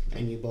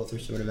 And you both are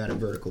sort of at a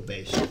vertical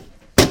base,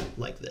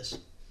 like this.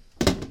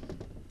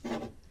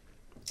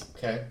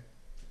 Okay.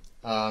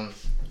 I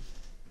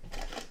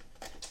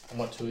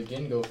want to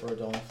again go for a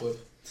dong flip.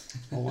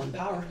 Roll on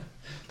power.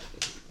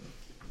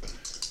 I'm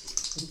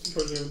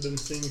surprised I've been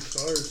seeing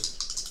stars.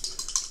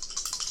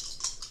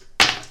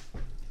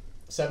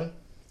 7.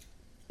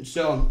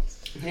 So,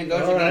 he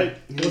goes Alright,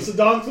 what's the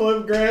dong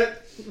flip, Grant?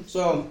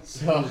 So,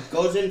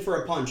 goes in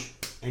for a punch,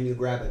 and you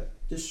grab it.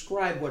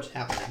 Describe what's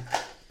happening.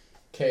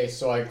 Okay,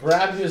 so I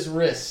grab his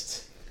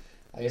wrist.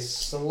 I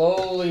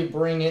slowly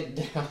bring it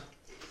down.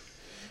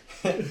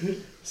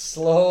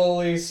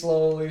 slowly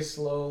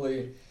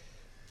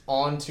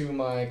onto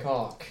my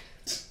cock.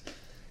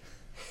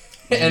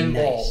 And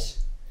Nice balls.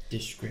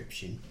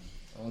 description.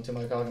 Onto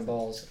my cock and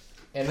balls.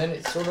 And then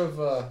it sort of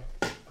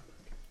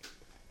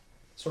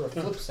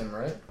flips him,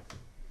 right?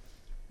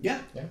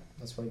 Yeah. Yeah,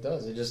 that's what it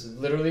does. It just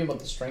literally, with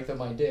the strength of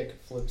my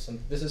dick, flips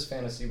him. This is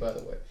fantasy, by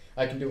the way.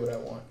 I can do what I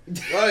want.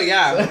 Oh,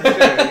 yeah, for sure,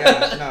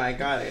 yeah. No, I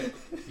got it.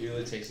 He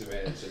really takes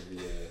advantage of the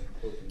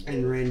open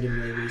And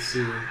randomly we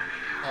see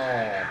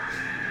Oh.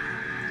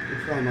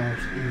 from our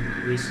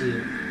we see.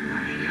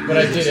 But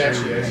I did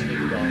actually get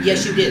the dog.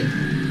 Yes, you did.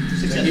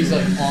 So he's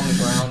like on the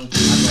ground.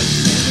 I'm like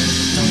standing at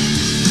this point.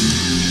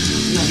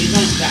 No, he's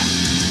on his back.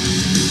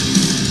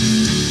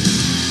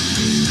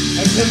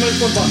 I came in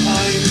from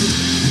behind.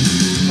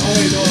 Oh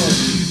wait, no. I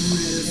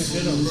can't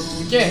hit him.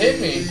 You can't hit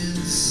me.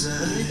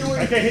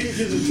 I can't hit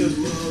you because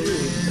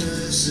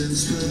it's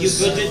just you. You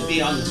could just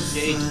be on the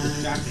stage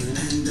distracting him.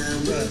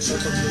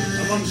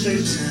 I'm on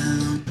stage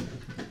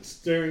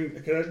staring.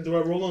 Do I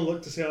roll and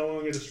look to see how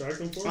long I distract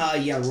him for?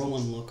 Yeah, roll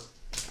and look.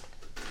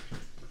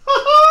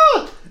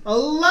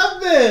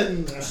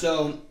 11!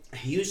 So,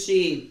 you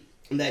see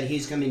that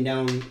he's coming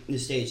down the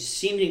stage,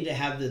 seeming to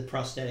have the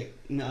prosthetic.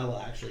 No, well,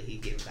 actually, he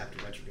gave it back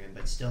to Retrograde,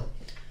 but still.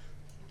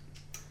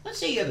 Let's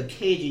say you have a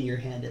cage in your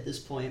hand at this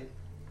point,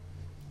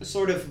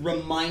 sort of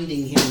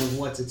reminding him of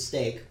what's at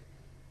stake.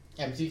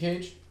 Empty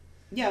cage?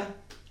 Yeah.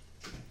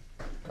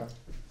 Okay.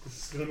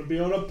 It's gonna be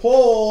on a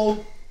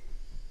pole.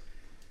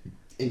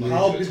 And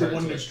I'll be the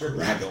one to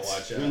grab Don't it.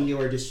 watch And out. you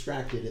are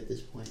distracted at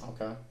this point.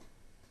 Okay.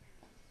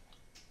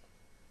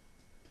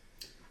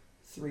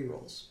 3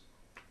 rolls.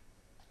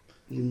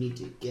 You need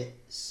to get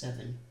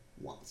 7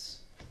 once.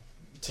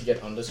 To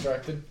get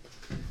undistracted?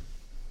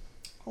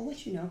 I'll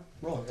let you know.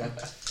 Roll. Okay.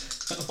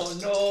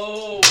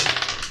 Oh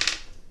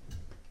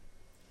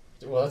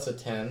no! Well, that's a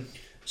 10.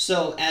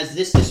 So, as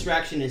this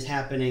distraction is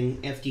happening,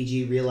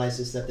 FDG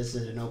realizes that this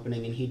is an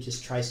opening and he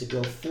just tries to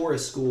go for a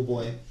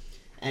schoolboy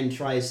and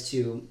tries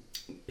to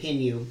pin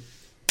you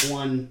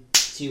 1,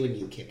 2, and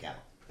you kick out.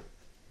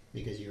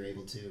 Because you're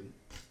able to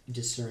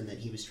discern that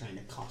he was trying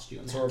to cost you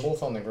a match. So we're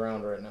both on the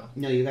ground right now.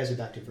 No, you guys are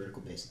back to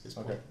vertical base at this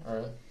point. Okay,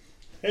 alright.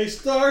 Hey,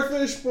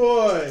 Starfish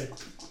Boy!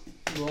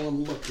 Roll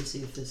and look to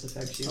see if this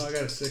affects you. Oh, I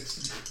got a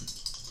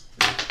 6.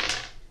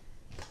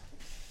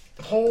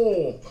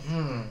 Oh!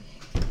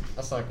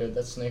 That's not good.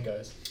 That's snake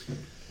eyes.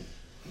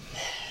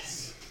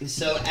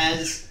 So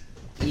as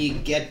you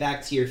get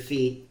back to your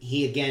feet,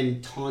 he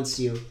again taunts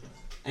you,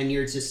 and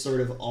you're just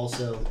sort of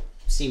also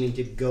seeming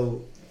to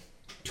go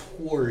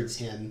towards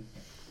him.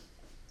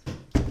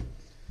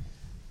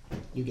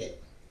 You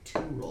get 2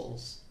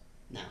 rolls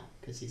now.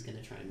 because he's going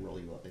to try and roll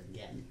you up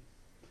again.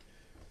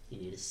 You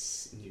need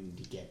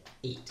to get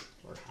 8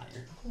 or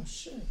higher. Oh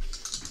shit.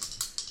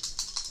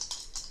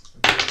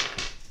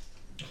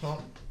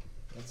 Oh,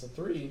 that's a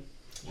 3.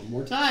 One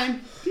more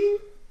time.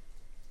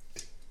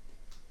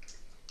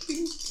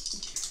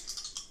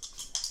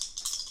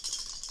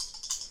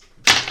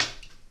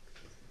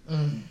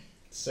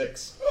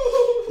 6.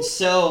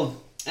 So,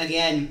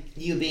 again,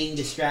 you being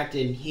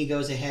distracted, he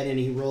goes ahead and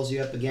he rolls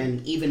you up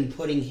again, even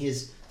putting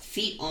his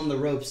feet on the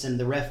ropes, and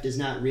the ref does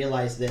not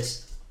realize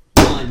this.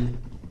 1,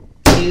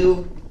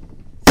 2,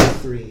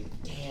 3.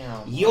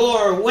 Damn.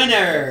 Your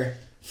winner,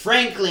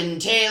 Franklin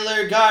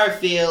Taylor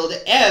Garfield,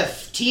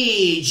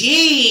 FTG.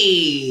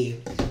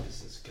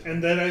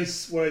 And then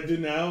what I do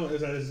now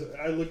is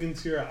I look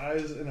into your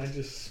eyes and I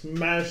just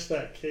smash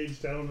that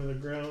cage down to the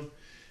ground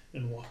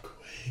and walk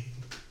away.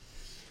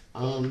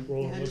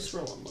 Just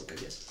roll and look, I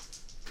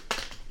guess.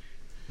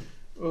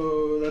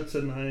 Oh, that's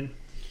a 9.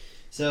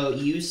 So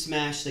you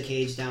smash the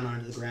cage down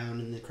onto the ground,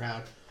 and the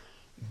crowd,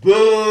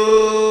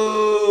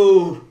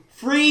 boo!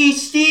 Free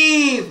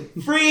Steve!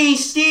 Free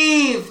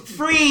Steve!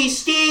 Free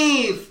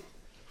Steve!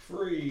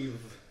 Free.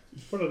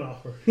 What an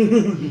offer.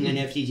 And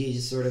FTG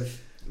just sort of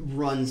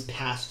runs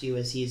past you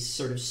as he's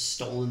sort of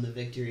stolen the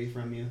victory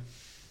from you.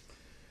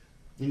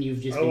 And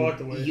you've just walked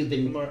away. You've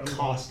been I'm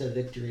cost a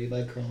victory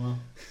by Chromo.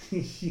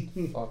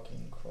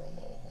 Fucking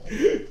Chromo.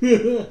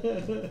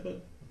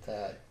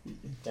 That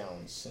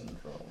Down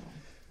syndrome.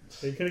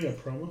 Are you getting a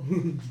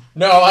promo?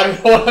 No, I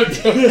don't know what I'm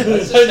doing.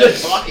 It's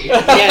just talking.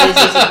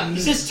 Yeah,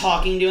 he's just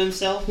talking to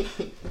himself.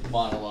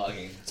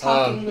 Monologuing.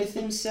 Talking with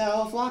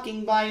himself,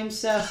 walking by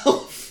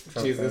himself.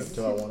 Jesus.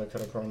 Do I want to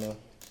cut a promo?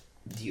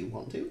 Do you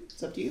want to?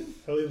 It's up to you.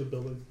 I leave the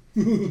building.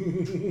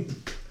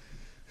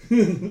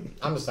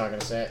 I'm just not going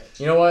to say it.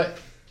 You know what?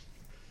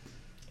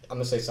 I'm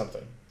going to say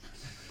something.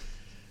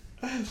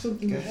 I have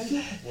something Go to ahead.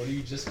 say. What are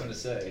you just gonna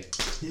say?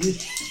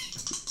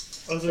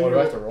 I was What do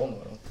I have to roll now?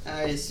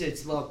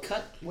 Well,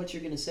 cut what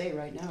you're going to say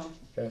right now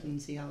Okay.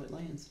 and see how it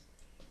lands.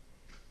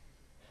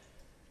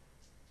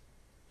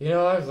 You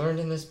know, I've learned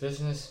in this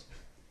business,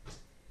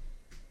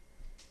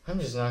 I'm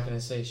just not going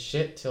to say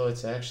shit till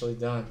it's actually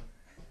done.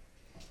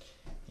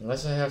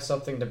 Unless I have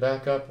something to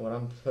back up what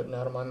I'm putting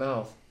out of my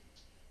mouth.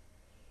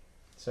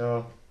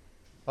 So,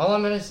 all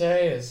I'm going to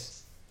say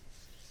is,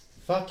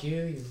 fuck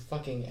you, you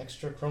fucking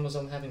extra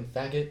chromosome having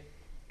faggot.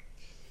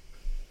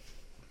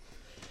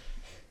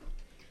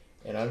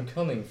 And I'm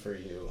coming for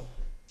you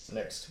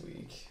next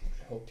week.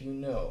 I hope you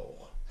know.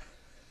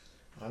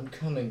 I'm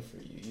coming for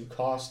you. You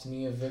cost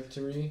me a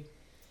victory.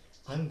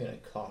 I'm gonna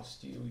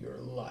cost you your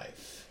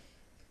life.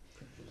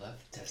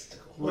 Left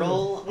testicle.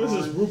 Roll What is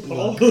this, on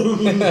RuPaul?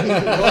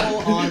 Roll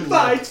on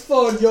Fight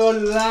for your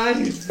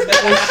life.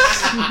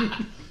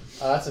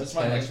 That's a That's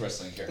my 10. next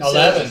wrestling character.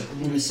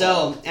 11.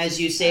 So, as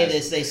you say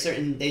this, they sort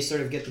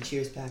of get the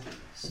cheers back.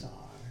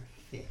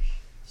 Starfish,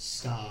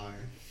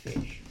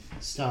 starfish,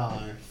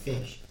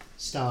 starfish,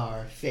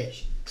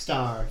 starfish,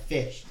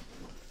 starfish.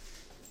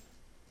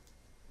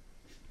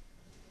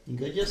 You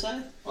good,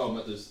 Josiah? Oh,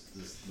 but there's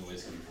this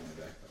noise coming from my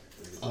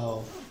backpack.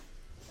 Oh.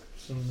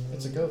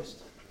 It's a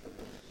ghost.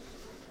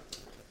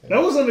 That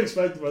was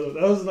unexpected, by the way.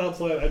 That was not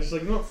planned. I just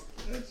no.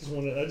 I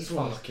just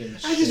want Fucking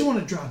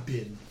to drop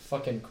in.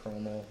 Fucking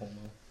chromo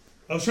homo.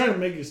 I was trying to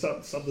make you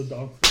stop the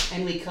dog.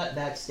 And we cut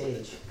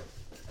backstage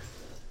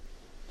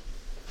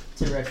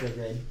to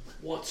Retrograde.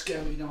 What's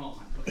going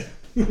on?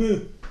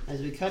 As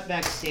we cut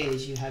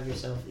backstage, you have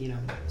yourself,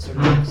 sort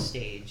of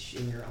backstage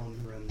in your own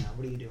room now.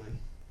 What are you doing?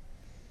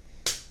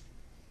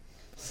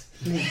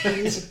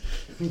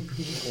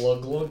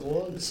 Glug, glug,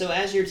 glug. So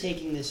as you're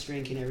taking this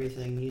drink and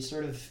everything, you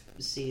sort of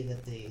see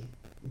that the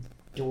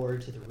door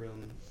to the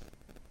room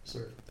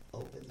sort of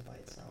opens by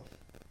itself.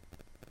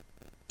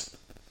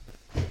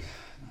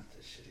 Not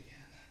this shit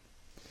again.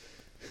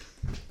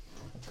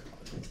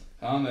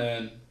 Come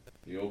in.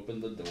 You open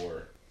the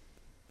door.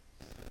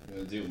 You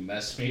gonna do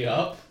mess me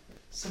up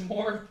some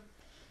more?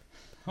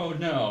 Oh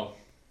no.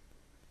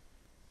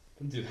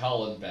 Don't do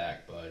howling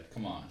back, bud.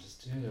 Come on,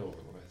 just get it over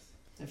with.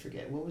 I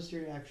forget, what was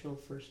your actual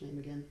first name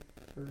again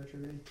for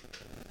Retrograde?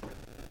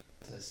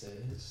 This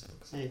is.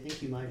 I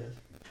think you might have.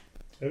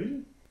 Have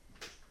you?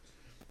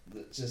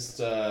 Just,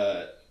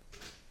 That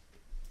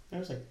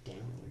was like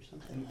Daniel or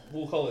something.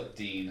 we'll call it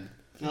Dean.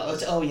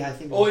 Oh yeah, I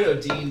think. Oh, wait, no,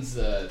 Dean's,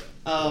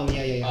 Oh,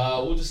 yeah.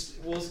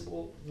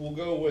 we'll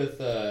go with,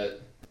 a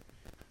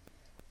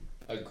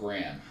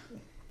Graham.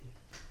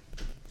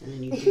 And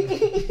then you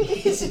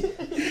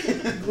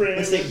Graham.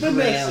 let's say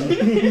Graham. And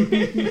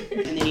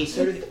then you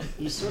sort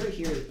of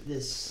hear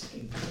this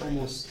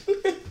almost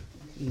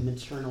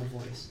maternal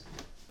voice.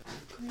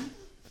 Graham?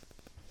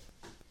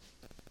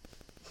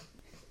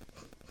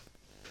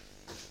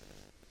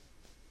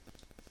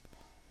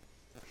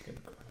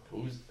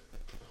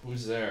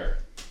 Who's there?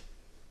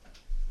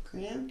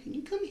 Graham, can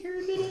you come here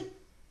a minute?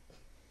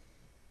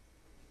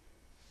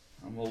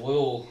 I'm a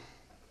little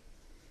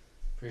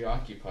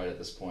preoccupied at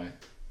this point.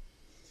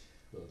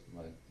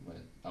 My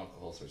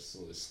alcohol starts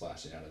slowly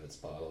slashing out of its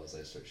bottle as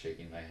I start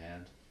shaking my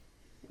hand.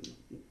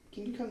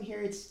 can you come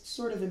here? It's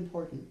sort of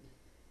important.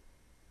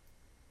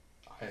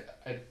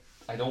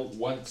 I don't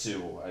want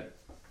to.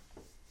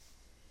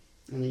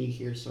 And then you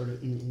hear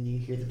and you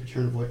hear the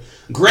paternal voice.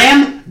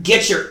 Graham,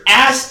 get your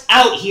ass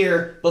out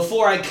here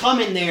before I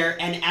come in there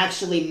and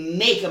actually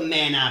make a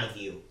man out of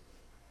you.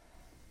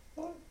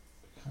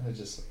 Kind of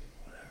just like,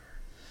 whatever.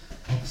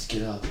 Let's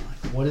get up.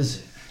 Like, what is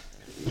it?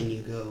 And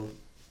you go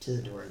to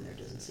the door and there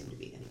doesn't seem to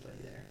be anybody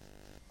there.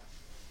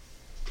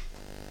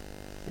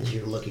 As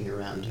you're looking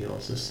around, you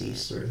also see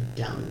sort of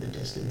down in the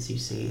distance, you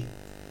see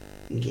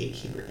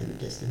Gatekeeper in the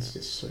distance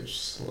just sort of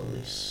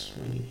slowly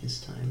swinging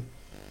his time.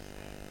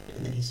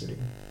 And then he sort of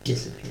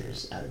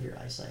disappears out of your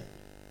eyesight.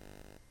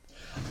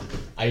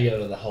 I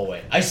yell in the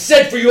hallway. I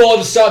said for you all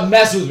to stop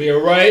messing with me,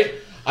 alright?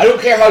 I don't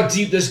care how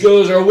deep this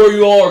goes or where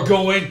you all are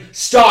going.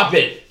 Stop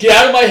it. Get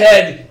out of my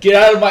head. Get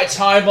out of my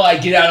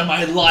timeline. Get out of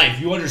my life.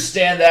 You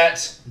understand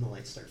that? And the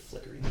lights start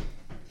flickering.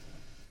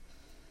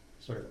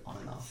 Sort of on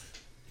and off.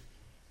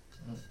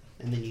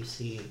 And then you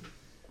see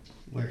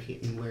where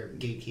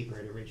Gatekeeper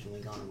had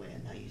originally gone away,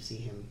 and now you see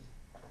him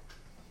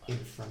in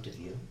front of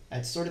you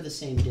at sort of the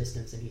same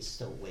distance, and he's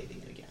still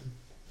waving again.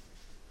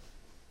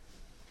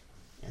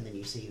 And then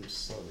you see him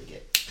slowly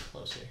get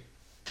closer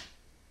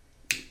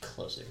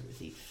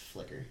with each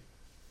flicker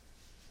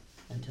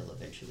until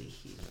eventually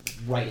he's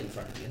right in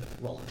front of you,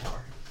 rolling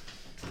power.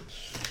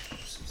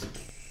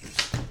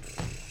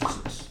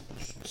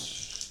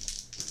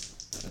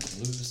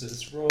 Lose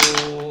this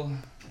roll.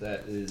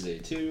 That is a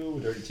 2,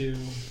 dirty 2.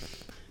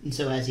 And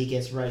so as he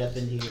gets right up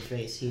into your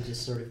face, he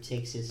just sort of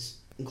takes his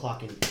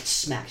clock and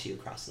smacks you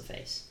across the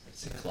face.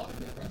 It's a clock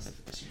across the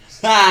face.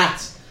 Ha!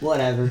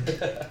 Whatever.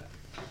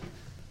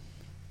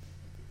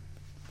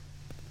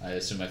 I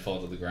assume I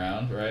fall to the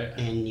ground, right?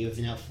 And you have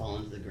now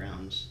fallen to the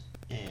ground,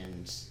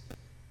 and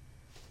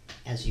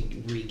as you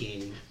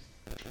regain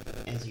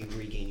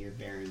your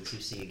bearings, you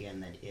see again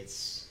that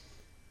he's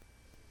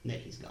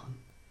gone.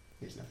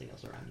 There's nothing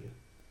else around you.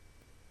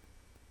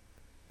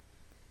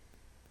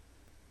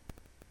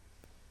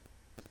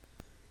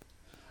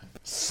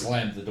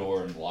 Slam the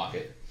door and lock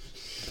it.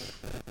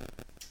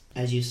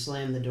 As you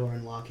slam the door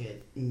and lock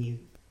it, and you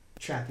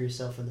trap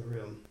yourself in the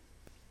room,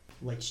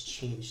 lights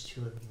change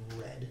to a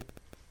red.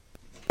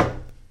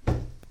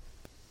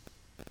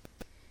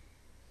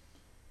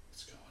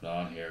 What's going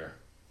on here?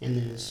 And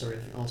then it's sort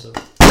of also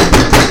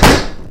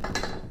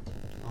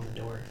on the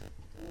door.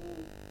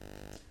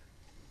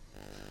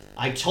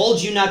 I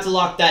told you not to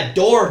lock that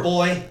door,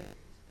 boy!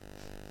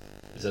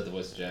 Is that the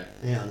voice of Jack?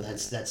 Yeah,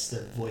 that's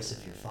the voice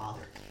of your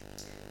father.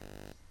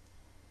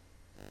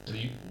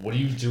 What are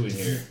you doing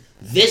here?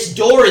 This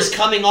door is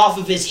coming off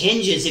of his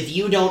hinges if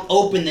you don't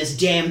open this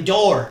damn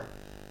door.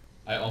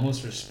 I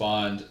almost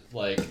respond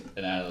like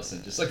an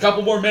adolescent. Just a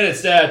couple more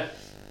minutes, Dad.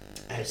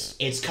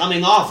 It's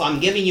coming off. I'm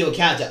giving you a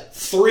count to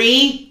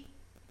 3.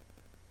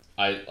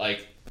 2.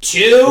 2.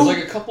 There's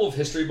like a couple of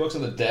history books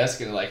on the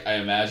desk, and like I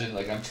imagine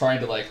like I'm trying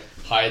to like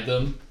hide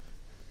them,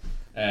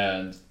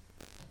 and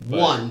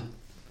 1,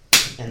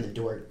 and the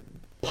door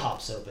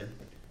pops open.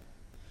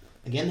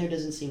 Again, there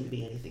doesn't seem to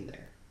be anything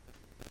there.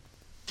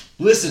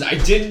 Listen, I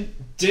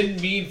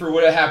didn't mean for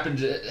what happened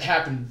to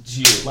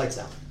you. Lights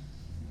out.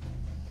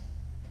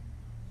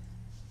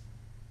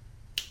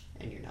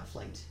 And you're now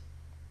flanked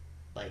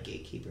by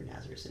Gatekeeper,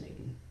 Nazarus, and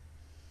Aiden.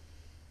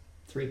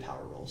 3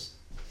 power rolls.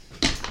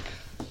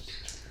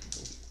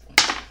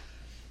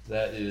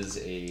 That is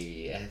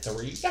a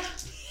 3.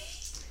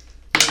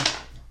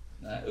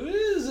 That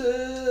is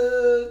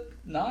a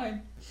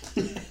 9.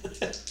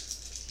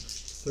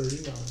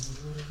 39.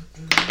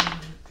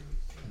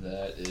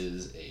 That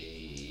is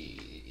a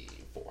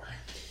 4.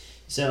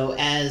 So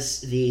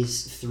as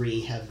these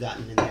 3 have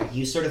gotten in there,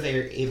 you sort of are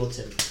able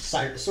to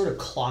sort of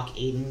clock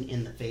Aiden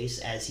in the face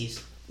as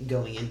he's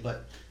going in,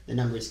 but the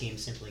numbers game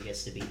simply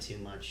gets to be too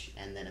much,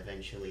 and then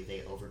eventually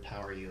they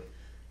overpower you,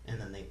 and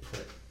then they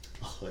put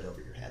a hood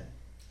over your head.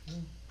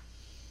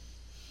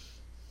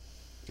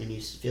 And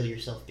you feel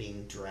yourself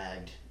being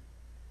dragged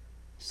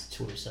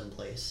to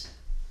someplace,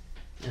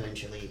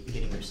 eventually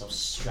getting yourself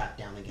strapped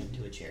down again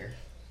to a chair.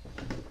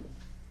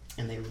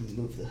 And they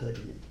remove the hood,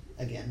 and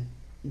again,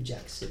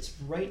 Jack sits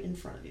right in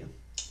front of you.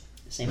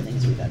 Same thing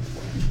as we've had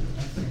before.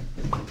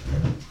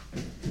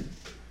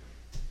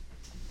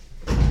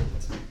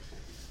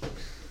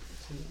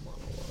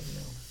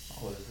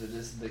 Oh, it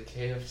is the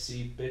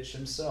KFC bitch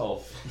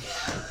himself.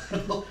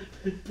 Oh,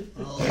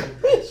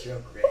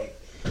 retrograde.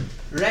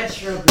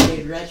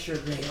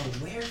 Oh,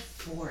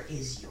 wherefore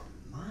is your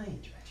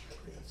mind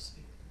retrograde?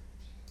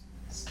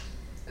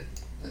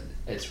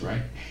 It's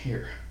right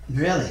here.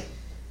 Really?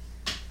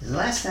 The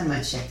last time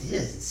I checked, it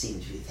doesn't seem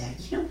to be that.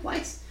 You know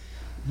what?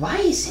 Why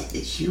is it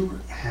that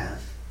you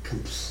have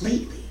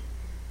completely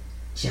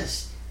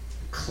just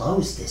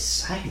closed this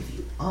side of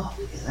you off?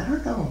 Because I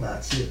don't know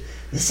about you.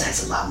 This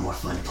side's a lot more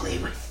fun to play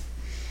with.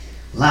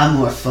 A lot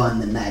more fun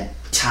than that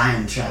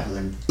time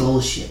traveler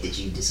bullshit that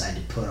you decide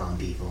to put on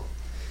people.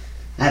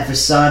 That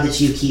facade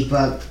that you keep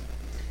up,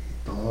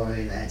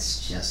 boy,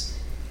 that's just a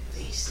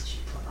face that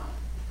you put on.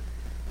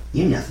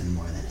 You're nothing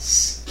more than a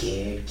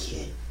scared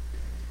kid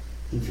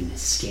You've been a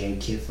scared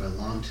kid for a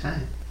long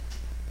time.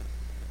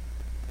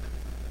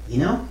 You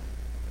know,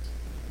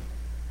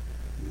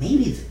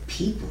 maybe the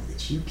people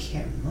that you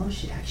care most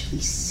should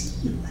actually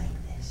see you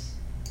like this.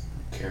 I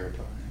don't care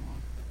about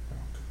anyone.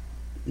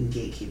 And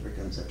Gatekeeper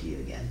comes up to you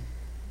again,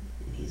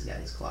 and he's got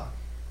his clock.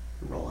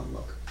 Roll and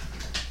look.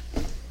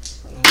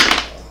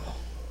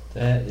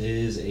 That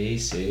is a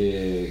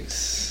 6.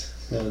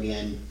 So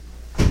again,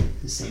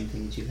 the same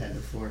thing that you've had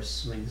before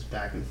swings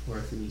back and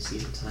forth, and you see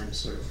the time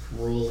sort of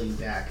rolling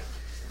back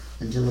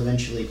until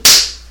eventually,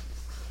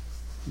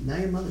 now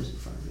your mother's in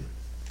front of you.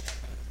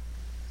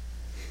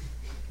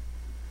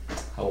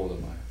 How old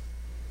am I?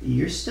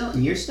 You're still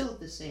at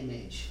the same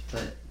age,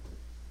 but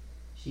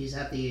she's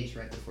at the age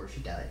right before she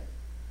died.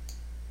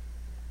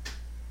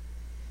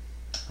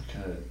 I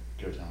kind of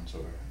go down to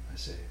her. I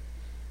say,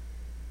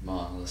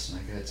 Mom, listen,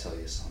 I gotta tell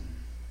you something.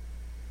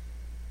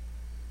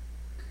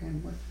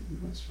 Graham,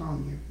 what's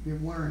wrong? You're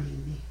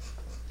worrying me.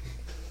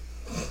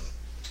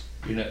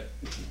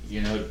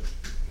 You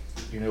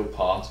know,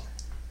 Pa.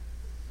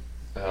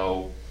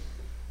 How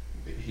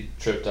he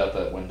tripped out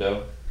that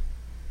window.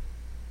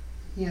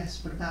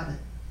 Yes, what about it?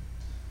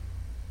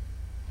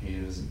 He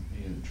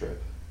didn't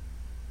trip.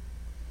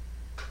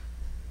 What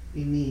do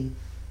you mean?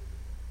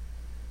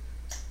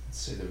 Let's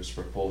say there was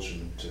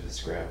propulsion to his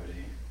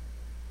gravity.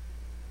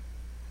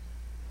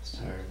 I was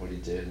tired of what he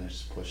did, and I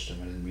just pushed him.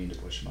 I didn't mean to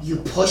push him. You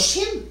pushed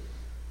him?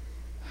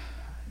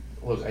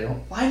 Look, I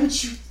don't. Why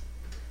would you?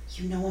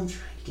 You know I'm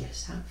trying to get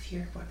us out of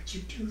here. Why would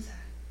you do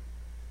that?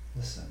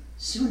 Listen.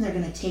 Soon they're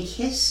gonna take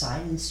his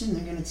side, and soon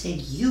they're gonna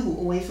take you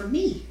away from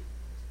me.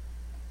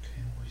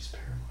 Okay, well, he's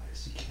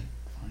paralyzed. He can't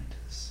find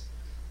his.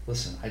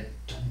 Listen, I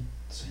don't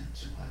say it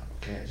too loud.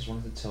 Okay, I just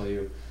wanted to tell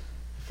you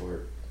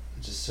before,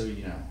 just so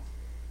you know.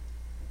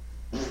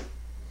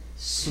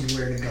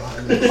 Swear to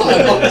God.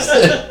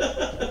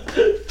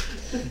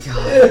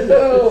 God.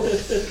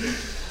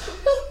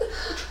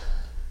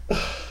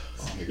 Oh,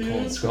 your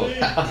cold's going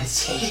out. I'm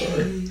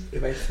sorry.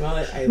 If I smell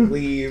it, I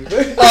leave.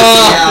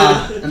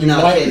 Yeah, I'm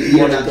not might kidding.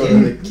 You're want to not go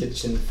kidding. to the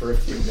kitchen for a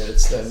few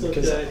minutes then. It's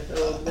Because okay.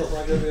 It's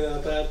not gonna be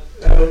that bad.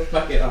 oh,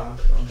 fuck it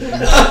off.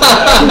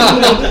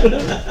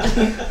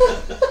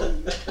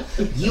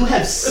 You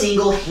have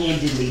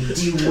single-handedly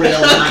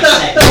derailed my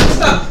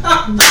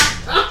segment.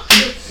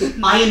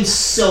 I am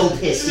so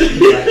pissed at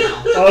you right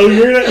now. Oh,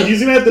 he's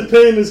gonna have to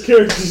pay in his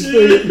character's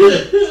fee.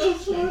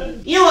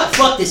 You know what?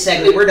 Fuck this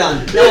segment. We're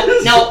done.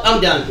 No,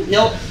 I'm done.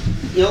 Nope,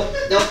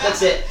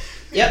 that's it.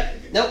 Yep,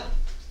 nope.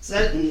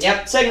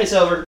 Yep, segment's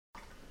over.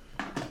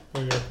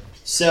 Okay.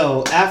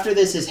 So, after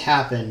this has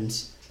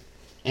happened,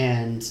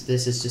 and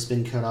this has just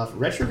been cut off,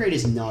 Retrograde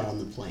is not on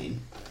the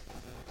plane.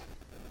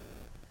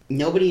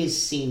 Nobody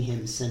has seen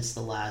him since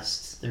the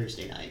last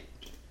Thursday night.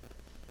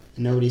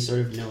 Nobody sort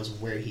of knows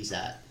where he's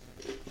at.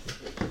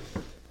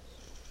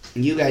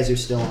 You guys are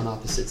still on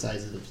opposite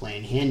sides of the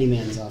plane.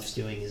 Handyman's off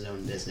doing his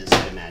own business,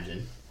 I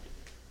imagine.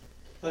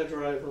 I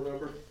drive,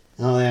 remember?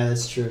 Oh yeah,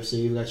 that's true. So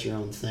you got your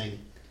own thing.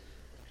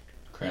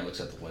 Grant looks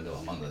at the window.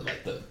 I'm on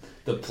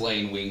the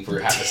plane wing for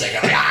half a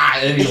second. Like,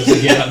 and he looks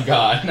again. I'm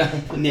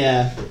gone.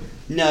 Yeah.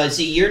 No,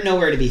 see, you're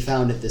nowhere to be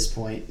found at this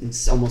point.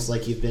 It's almost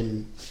like you've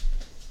been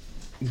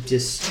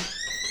just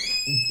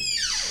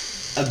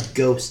a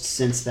ghost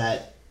since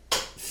that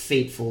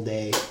fateful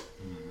day.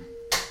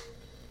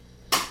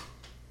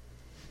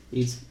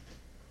 What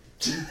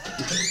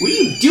are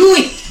you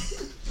doing?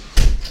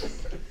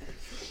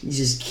 You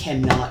just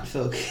cannot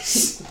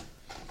focus.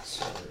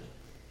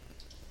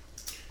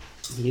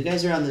 You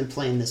guys are on the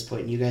plane at this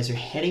point, and you guys are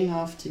heading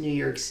off to New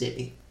York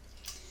City.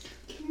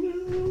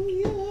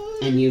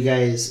 And you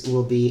guys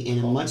will be in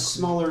a much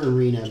smaller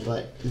arena,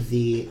 but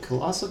the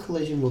Colossal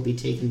Collision will be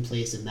taking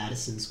place at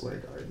Madison Square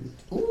Garden.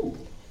 Ooh.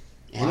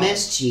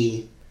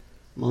 MSG,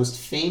 most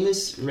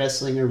famous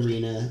wrestling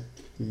arena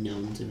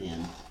known to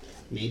man.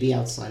 Maybe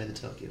outside of the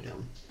Tokyo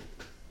Dome.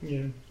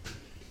 Yeah.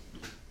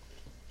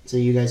 So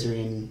you guys are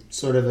in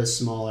sort of a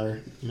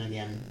smaller, and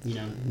again,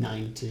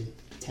 9 to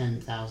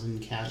 10,000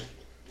 cap.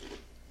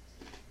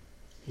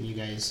 And you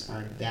guys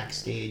are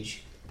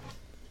backstage.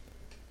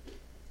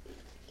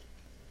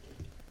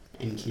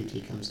 And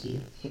QT comes to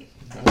you.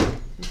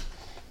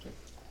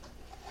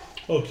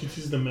 Oh,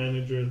 QT's the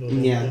manager of the whole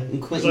Yeah,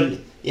 thing.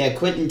 and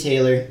Quentin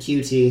Taylor,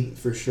 QT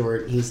for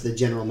short. He's the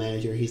general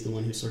manager. He's the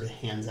one who sort of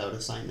hands out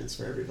assignments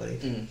for everybody.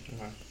 Okay.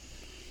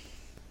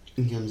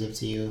 He comes up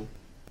to you.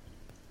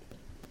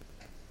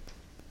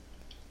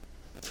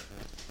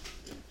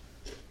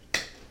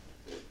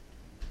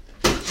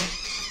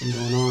 What's been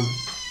going on?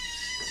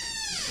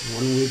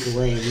 1 week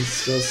away, and it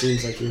still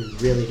seems like you're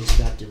really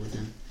distracted with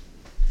him.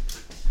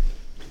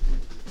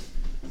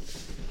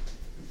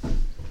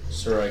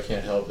 Sir, I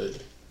can't help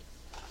it.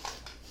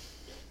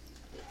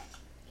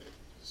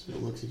 So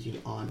it looks at you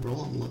odd.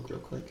 Roll and look real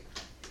quick.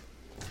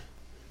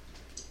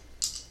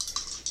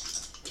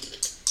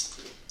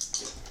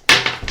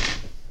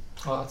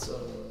 Oh, that's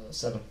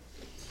 7.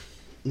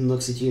 And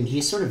looks at you, and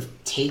he's sort of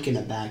taken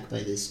aback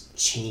by this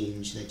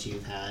change that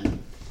you've had.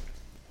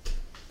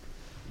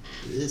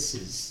 This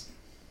is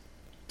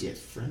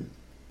different.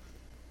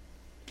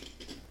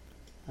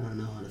 I don't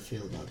know how to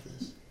feel about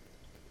this.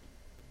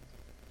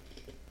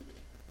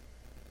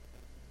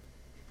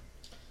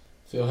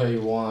 Feel how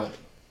you want,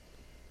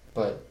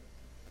 but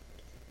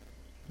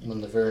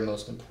when the very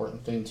most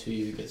important thing to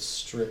you gets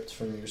stripped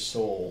from your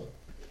soul,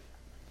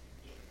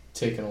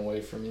 taken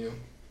away from you,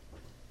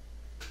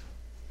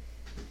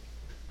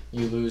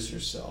 you lose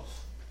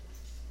yourself.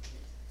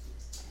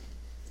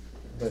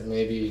 But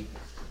maybe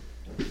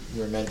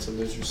you're meant to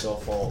lose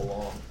yourself all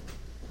along.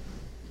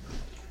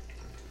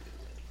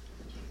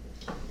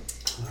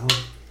 Well,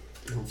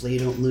 hopefully you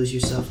don't lose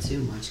yourself too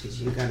much,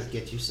 because you gotta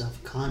get yourself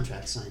a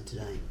contract signed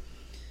tonight.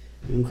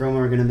 You and Chroma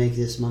are gonna make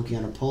this monkey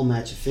on a pole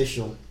match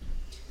official.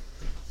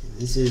 And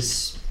this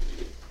is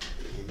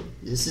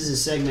a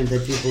segment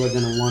that people are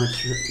gonna want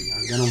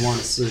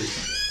to see.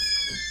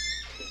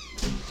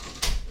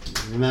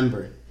 And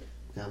remember,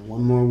 got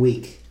one more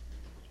week.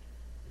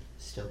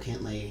 Still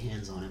can't lay your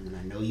hands on him, and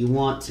I know you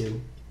want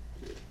to,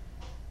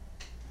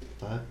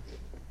 but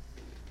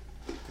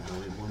gotta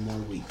wait one more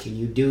week. Can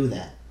you do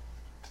that?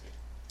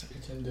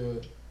 You can do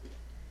it.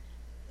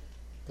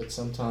 But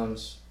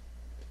sometimes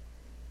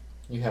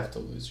you have to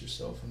lose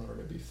yourself in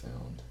order to be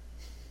found.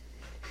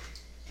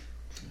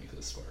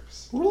 Nicholas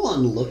Sparks. Roll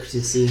on look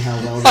to see how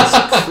well this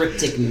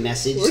cryptic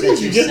message Where that did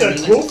you you're get that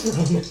sending quote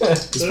from?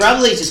 He's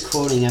probably just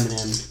quoting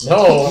Eminem.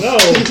 No! No,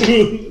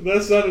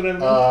 that's not an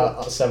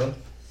Eminem. 7.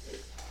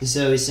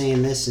 So he's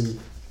saying this, and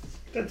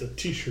That's a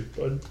t-shirt,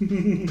 bud.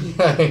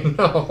 I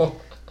know.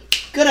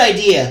 good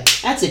idea.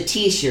 That's a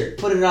T-shirt.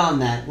 Put it on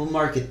that. We'll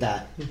market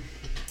that.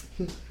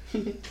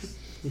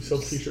 We sell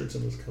t-shirts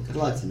in this company. Good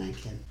luck tonight,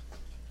 kid.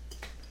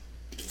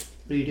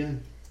 What are you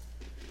doing?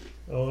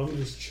 Oh, I'm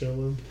just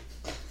chilling.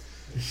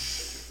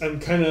 I'm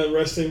kind of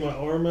resting my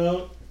arm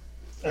out.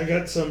 I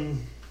went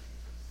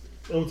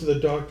to the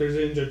doctor.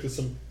 They injected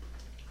some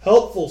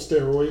helpful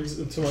steroids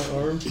into my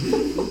arm.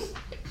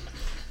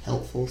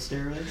 Helpful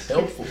steroids?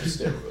 Helpful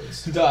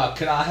steroids. Doc,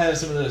 can I have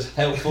some of those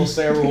helpful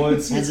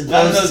steroids? As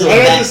None of opposed those to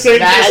I got the same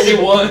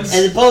nasty ones.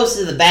 As opposed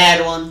to the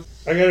bad one.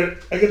 I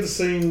got the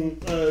same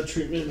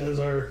treatment as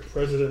our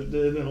president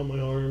did on my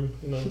arm.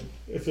 You know,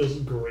 it feels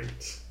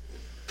great.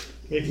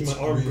 Making my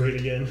arm great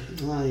again.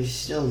 Well, you're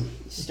still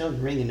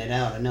ringing it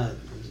out. I know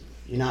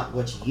you're not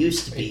what you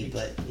used to be,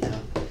 but you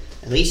know,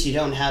 at least you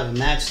don't have a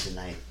match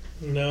tonight.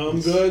 No,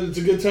 I'm good. It's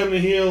a good time to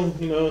heal.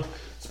 You know,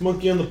 it's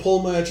monkey on the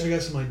pole match. I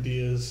got some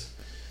ideas.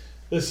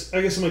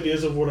 I got some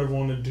ideas of what I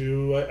want to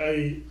do.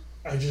 I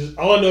just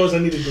all I know is I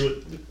need to do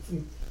it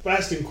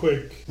fast and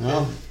quick.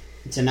 Well,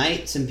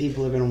 tonight some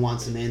people are going to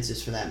want some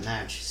answers for that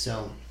match,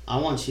 so I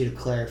want you to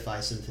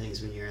clarify some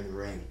things when you're in the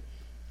ring.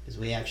 Because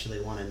we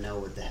actually want to know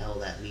what the hell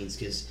that means.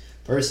 Because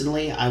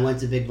personally, I went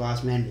to Big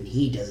Boss Man and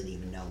he doesn't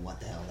even know what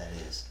the hell that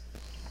is.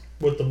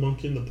 What the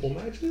monkey in the pole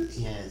match is?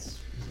 Yes.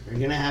 We're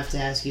going to have to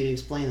ask you to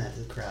explain that to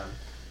the crowd.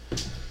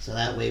 So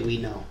that way we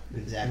know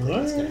exactly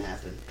what's going to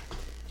happen.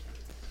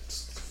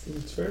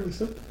 It's fairly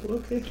simple.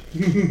 Okay.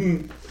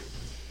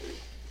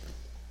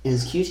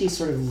 As QT's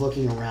sort of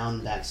looking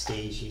around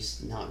backstage,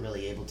 he's not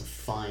really able to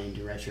find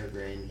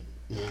Retrograde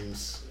and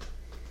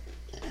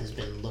has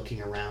been looking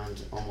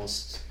around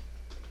almost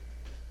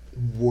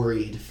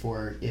worried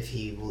for if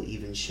he will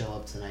even show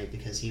up tonight,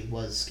 because he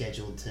was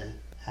scheduled to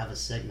have a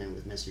segment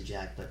with Mr.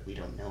 Jack, but we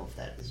don't know if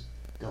that is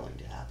going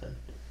to happen.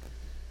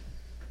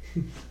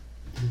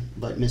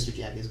 But Mr.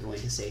 Jack is going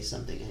to say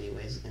something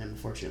anyways, and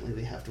unfortunately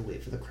we have to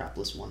wait for the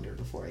crapless wonder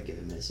before I give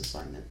him his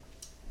assignment.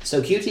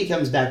 So QT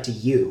comes back to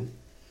you,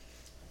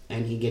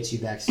 and he gets you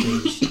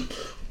backstage.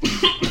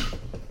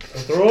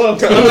 Throw up.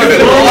 Throw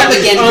up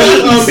again,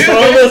 please.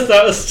 Promise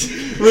that was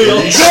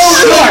real.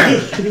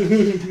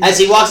 Sure! As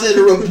he walks into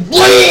the room,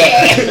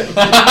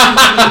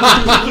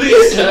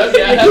 Please, sir,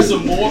 can I have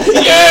some more?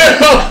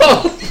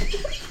 Yeah!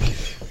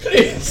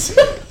 Please.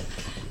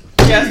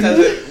 Yes, that's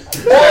it.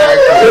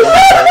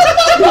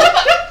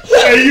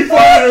 Hey, you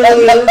fired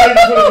earlier. Everybody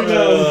put me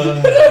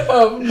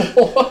down.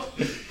 More.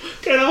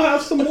 Can I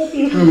have some more?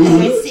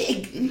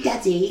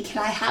 Daddy, can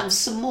I have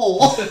some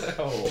more?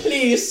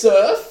 Please,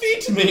 sir,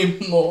 feed me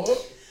more.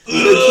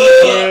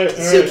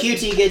 So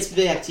QT gets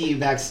back to you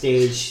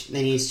backstage, and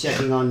he's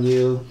checking on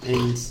you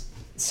and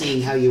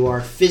seeing how you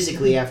are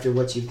physically after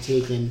what you've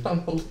taken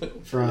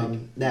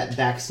from that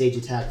backstage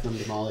attack from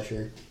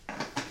Demolisher.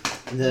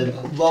 The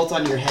welt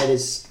on your head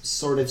is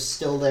sort of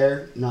still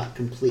there, not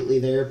completely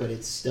there, but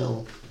it's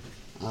still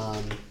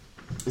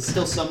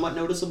somewhat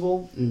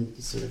noticeable, and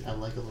you sort of have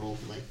like a little,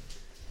 like,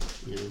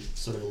 you know,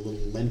 sort of a little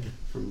limp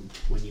from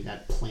when you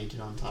got planted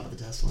on top of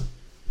the Tesla.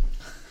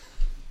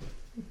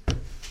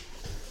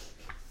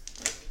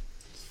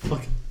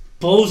 Fucking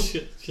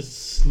bullshit.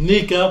 Just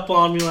sneak up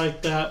on me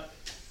like that.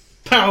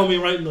 Pound me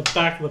right in the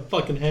back of the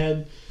fucking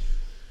head.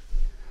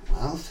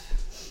 Well,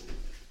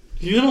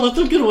 You gonna let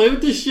them get away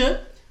with this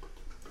shit?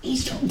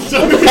 he's shit!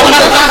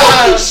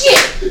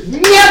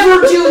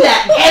 Never do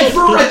that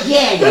ever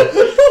again!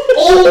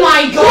 Oh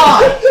my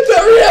god!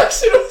 That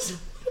reaction was...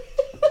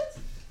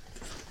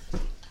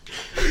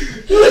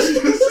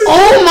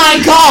 Oh my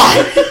god!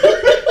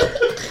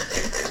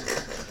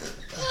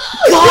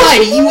 God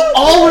God, you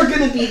all are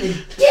gonna be the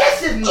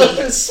death of me.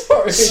 I'm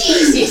sorry.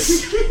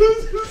 Jesus.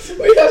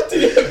 We have to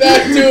get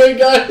back to it,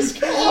 guys.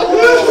 Come on.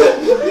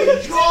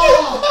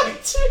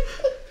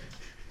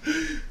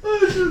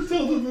 I should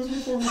tell them this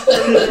before we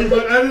started,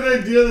 but I had an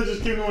idea that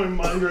just came to my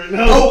mind right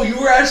now. Oh, you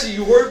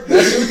weren't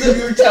messing with them.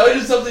 You were telling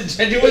him something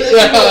genuine. That's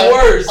even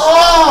worse.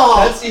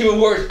 Oh! That's even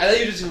worse. I thought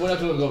you just went up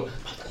to him and go.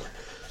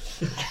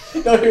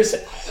 No, you're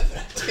saying.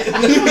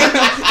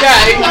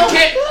 Yeah, you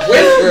can't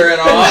whisper it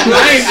all.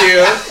 Mind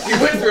you, you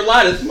whisper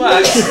loud as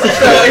fuck.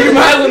 So you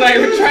might as well not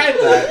even try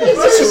that.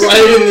 It's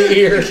right in the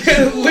ear.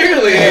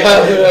 Literally.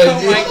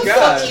 Oh my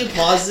god. Fuck you,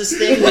 pause this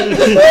thing.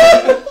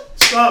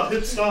 Stop,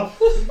 hit stop.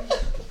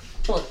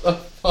 What the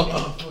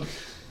fuck?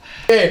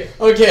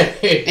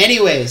 Okay.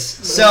 Anyways,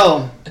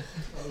 so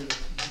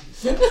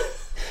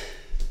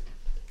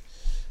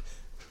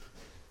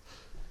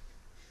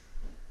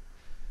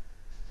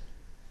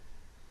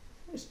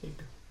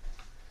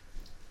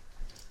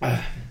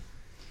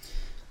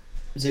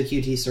so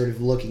QT's sort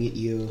of looking at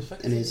you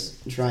and is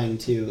trying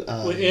to.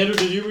 Wait, Andrew,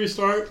 did you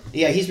restart?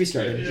 Yeah, he's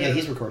restarted. Yeah, Yeah.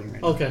 he's recording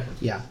right now. Okay.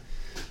 Yeah.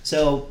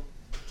 So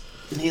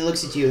he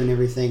looks at you and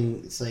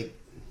everything. It's like,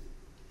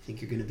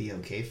 think you're gonna be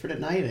okay for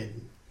tonight? I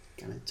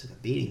kind of took a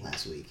beating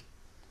last week.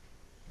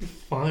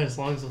 Fine, as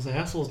long as those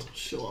assholes don't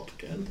show up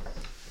again.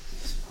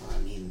 I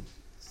mean,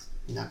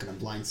 I'm not gonna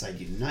blindside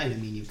you tonight. I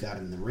mean, you've got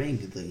him in the ring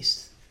at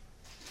least.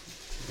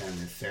 You got him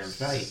in a fair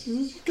fight.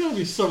 There's gotta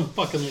be some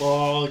fucking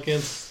law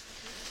against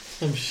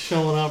them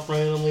showing up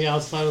randomly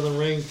outside of the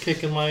ring,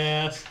 kicking my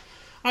ass.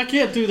 I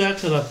can't do that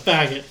to the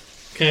faggot,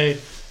 okay,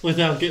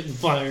 without getting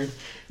fired.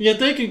 Yet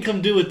they can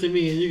come do it to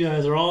me, and you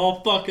guys are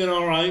all fucking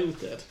alright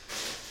with it.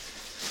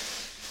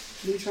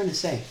 What are you trying to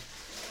say?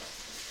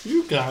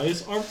 You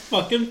guys are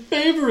fucking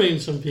favoring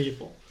some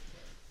people.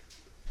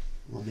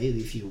 Well,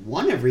 maybe if you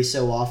won every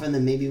so often,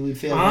 then maybe we'd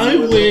feel. I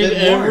win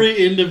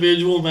every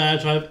individual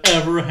match I've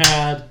ever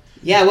had.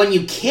 Yeah, when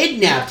you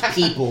kidnapped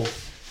people.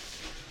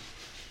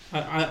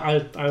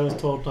 I was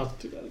told not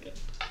to do that again.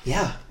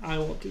 Yeah. I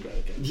won't do that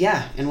again.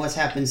 Yeah, and what's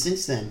happened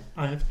since then?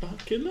 I have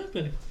not kidnapped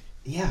anyone.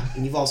 Yeah,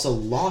 and you've also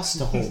lost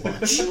a whole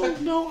bunch.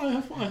 No, I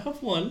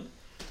have won.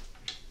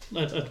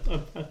 I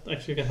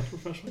actually got a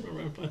professional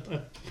memory.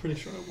 I'm pretty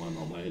sure I won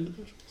all my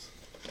individuals.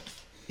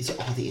 These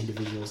are all the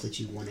individuals that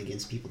you won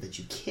against people that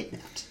you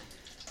kidnapped.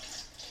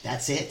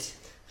 That's it.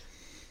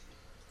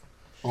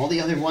 All the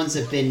other ones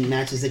have been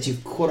matches that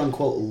you've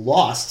quote-unquote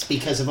lost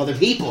because of other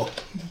people.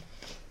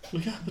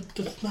 Yeah, but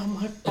that's not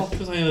my fault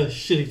because I had a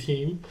shitty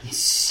team. It's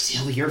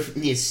still a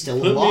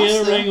Put loss, me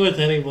in a though. ring with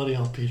anybody,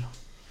 I'll beat them.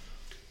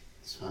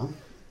 Well,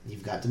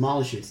 you've got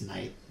Demolisher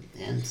tonight,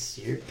 and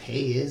your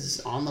pay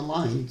is on the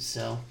line,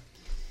 so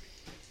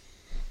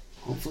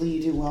hopefully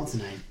you do well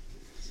tonight.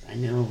 I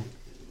know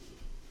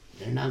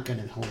they're not going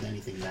to hold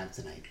anything back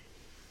tonight.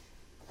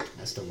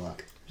 Best of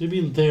luck. What do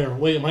you mean there?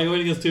 Wait, am I going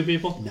against two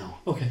people? No.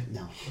 Okay.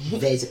 No.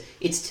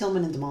 It's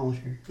Tillman and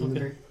Demolisher.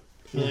 Remember? Okay.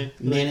 Yeah. Really?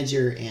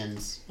 Manager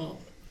and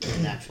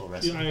actual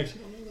wrestler. Yeah, I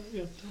actually don't know that.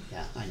 Yeah.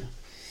 Yeah, I know.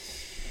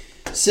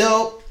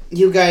 So,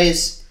 you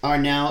guys are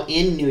now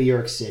in New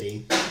York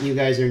City. You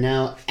guys are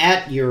now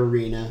at your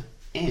arena,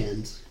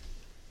 and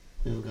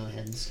we will go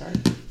ahead and start.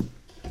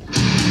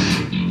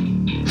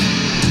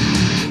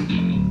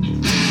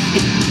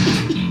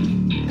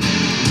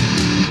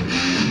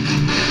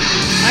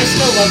 I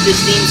still love this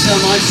theme so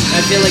much.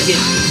 I feel like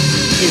it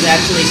is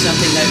actually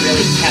something that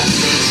really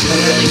captivates a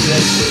really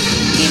good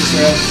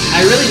intro.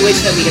 I really wish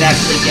that we could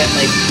actually get,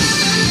 like,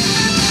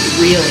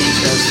 real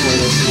intros for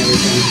this and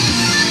everything.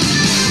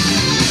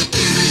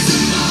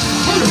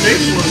 How to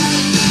make one?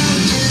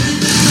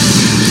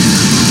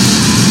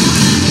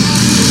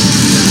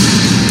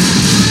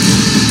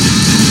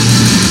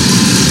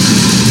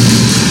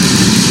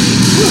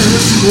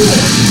 That's cool.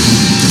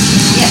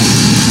 Yes.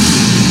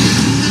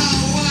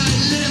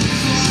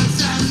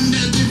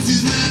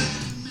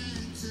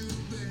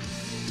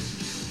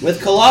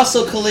 With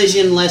Colossal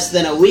Collision less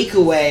than a week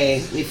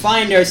away, we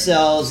find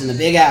ourselves in the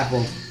Big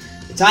Apple.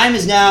 The time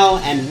is now,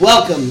 and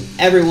welcome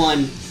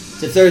everyone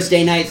to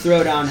Thursday Night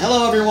Throwdown.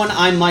 Hello everyone,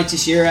 I'm Mike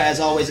Teixeira, as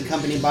always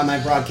accompanied by my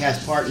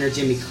broadcast partner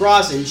Jimmy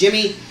Cross. And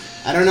Jimmy,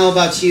 I don't know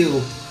about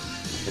you,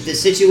 but this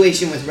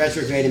situation with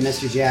Retrograde and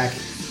Mr. Jack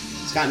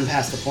has gotten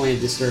past the point of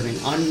disturbing.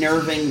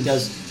 Unnerving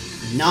does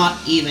not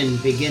even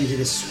begin to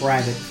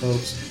describe it,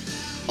 folks.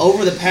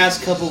 Over the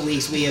past couple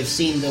weeks, we have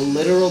seen the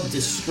literal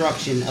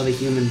destruction of a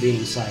human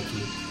being's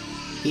psyche.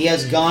 He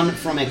has gone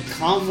from a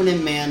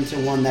confident man to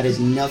one that is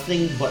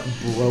nothing but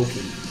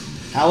broken.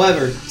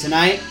 However,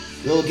 tonight,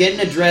 we will get an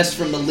address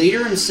from the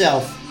leader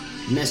himself,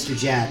 Mr.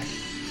 Jack.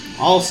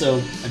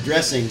 Also,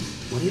 addressing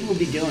what he will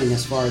be doing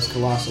as far as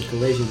Colossal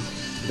Collision.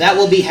 That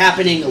will be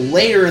happening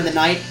later in the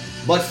night,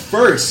 but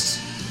first,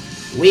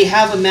 we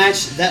have a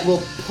match that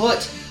will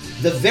put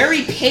the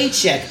very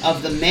paycheck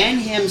of the man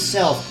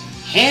himself,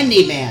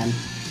 Handyman,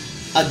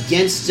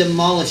 against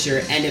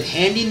Demolisher, and if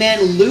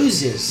Handyman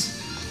loses,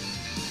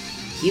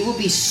 he will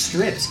be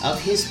stripped of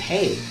his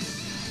pay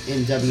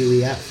in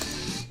WEF.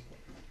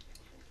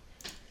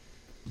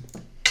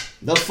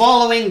 The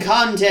following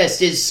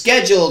contest is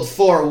scheduled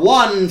for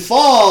one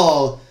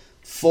fall,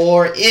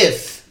 for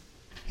if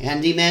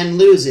Handyman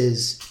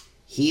loses,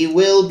 he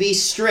will be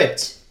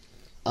stripped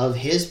of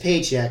his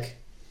paycheck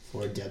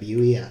for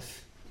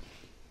WEF.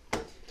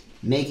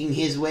 Making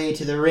his way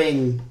to the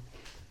ring,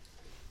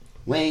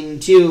 weighing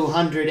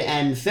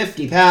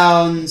 250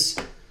 pounds,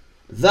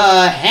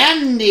 the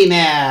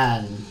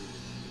Handyman.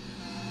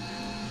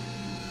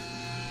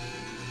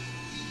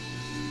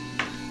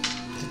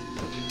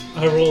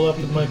 I roll up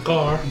in my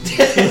car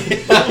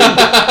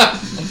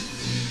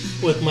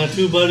with my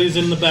two buddies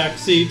in the back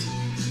seat.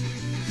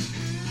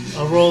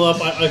 I roll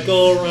up. I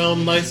go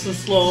around nice and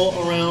slow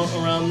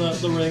around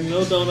the ring.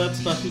 No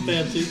donuts, nothing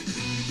fancy.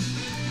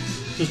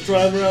 Just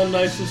drive around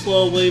nice and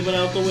slow, waving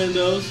out the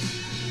windows.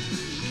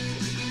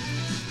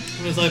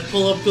 And as I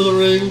pull up to the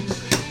ring,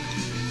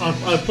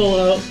 I pull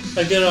out,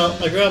 I get out,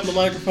 I grab the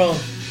microphone,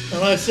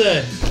 and I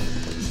say,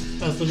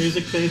 as the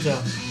music fades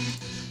out,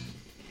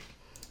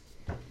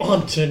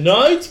 on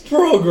tonight's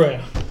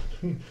program,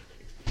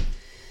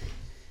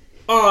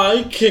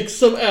 I kick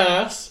some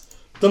ass,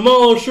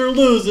 Demolisher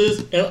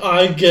loses, and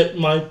I get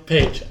my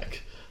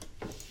paycheck.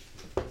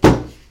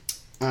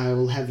 I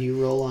will have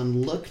you roll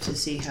on look to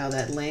see how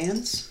that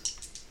lands.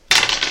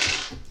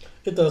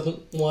 It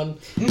doesn't. One.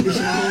 Was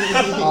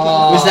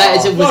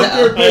that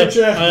your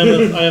paycheck. I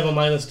have a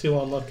 -2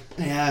 on luck.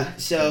 Yeah,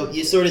 so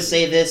you sort of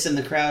say this and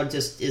the crowd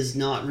just is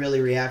not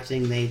really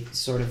reacting. They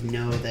sort of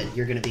know that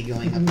you're going to be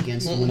going up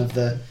against one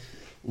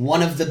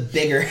of the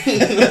bigger.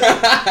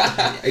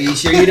 Are you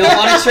sure you don't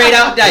want to trade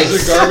out dice?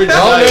 Those are garbage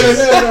dice.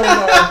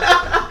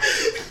 No.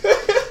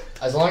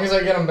 As long as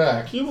I get them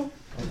back.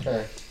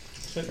 Okay.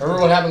 Remember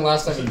what happened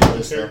last time you did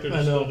this, though?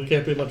 I know.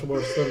 Can't be much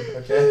worse than.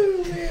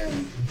 Okay.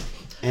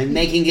 And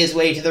making his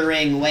way to the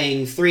ring,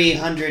 weighing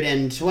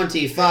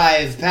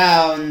 325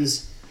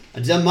 pounds,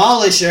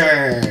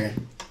 Demolisher.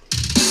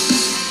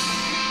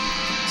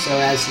 So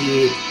as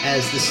the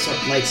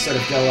lights sort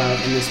of go out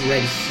and this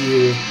red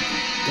hue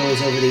goes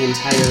over the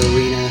entire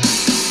arena,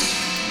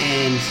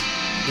 and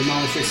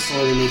Demolisher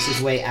slowly makes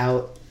his way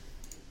out,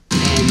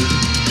 and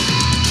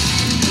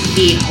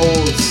he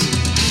holds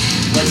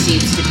what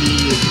seems to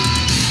be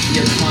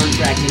your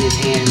contract in his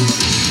hands.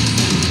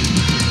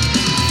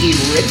 He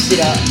rips it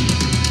up.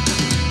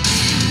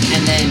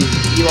 And then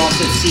you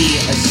also see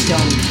a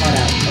stone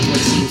cutout of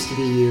what seems to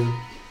be you.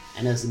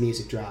 And as the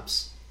music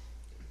drops,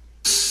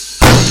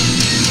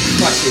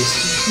 crushes.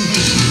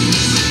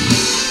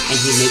 And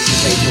he makes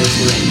his way towards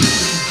the ring.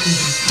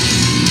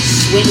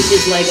 Swings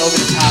his leg over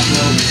the top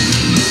rope,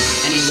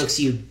 and he looks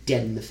you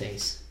dead in the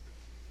face.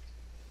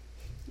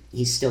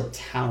 He's still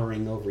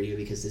towering over you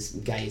because this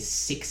guy is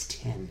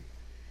 6'10".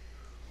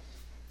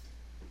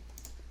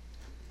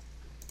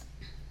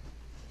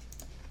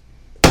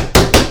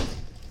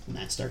 And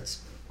that starts.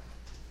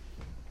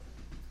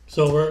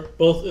 So we're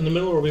both in the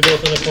middle, or are we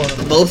both in the corner?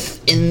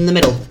 Both in the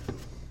middle.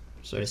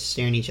 Sort of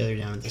staring each other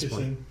down at this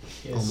point.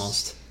 Yes.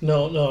 Almost.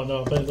 No.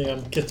 If anything,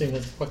 I'm kissing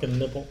his fucking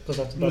nipple, because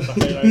that's about the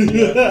height I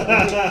do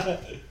that.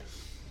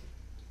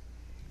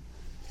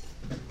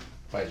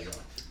 Fight it on.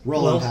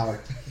 Roll on power.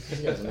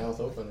 He has his mouth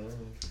open.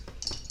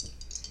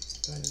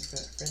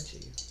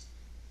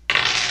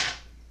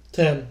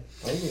 10.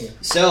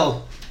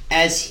 So,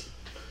 as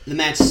the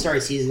match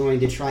starts, he's going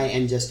to try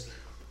and just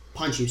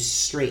punch you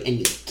straight, and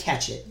you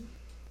catch it.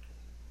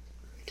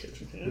 What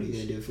are you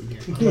going to do from here?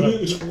 I'm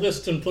going to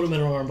twist and put him in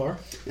an armbar.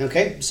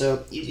 Okay,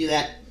 so you do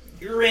that.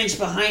 You range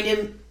behind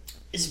him,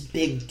 this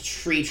big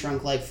tree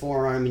trunk-like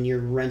forearm, and you're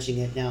wrenching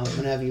it. Now, I'm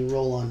going to have you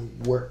roll on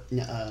work.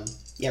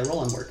 Roll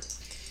on work.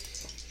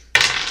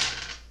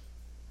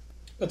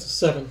 That's a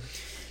 7.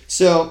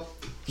 So,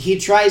 he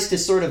tries to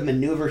sort of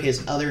maneuver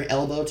his other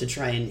elbow to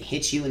try and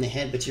hit you in the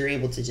head, but you're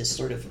able to just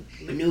sort of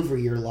maneuver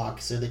your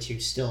lock so that you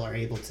still are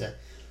able to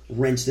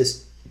wrench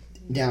this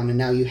down, and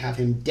now you have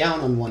him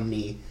down on one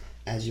knee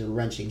as you're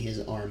wrenching his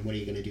arm. What are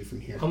you going to do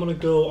from here? I'm gonna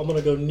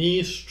go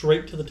knee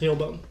straight to the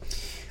tailbone.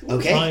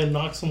 Okay. Try and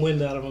knock some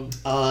wind out of him.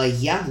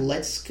 Yeah,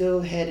 let's go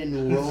ahead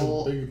and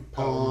roll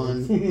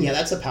on... Yeah,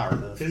 that's a power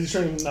move. He's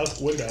trying to knock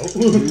wind out.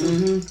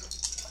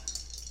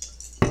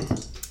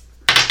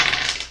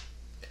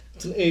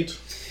 It's an 8.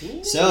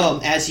 So,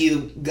 as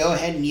you go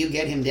ahead and you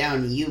get him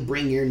down, you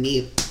bring your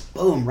knee,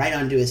 boom, right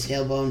onto his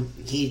tailbone.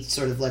 He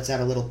sort of lets out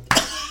a little...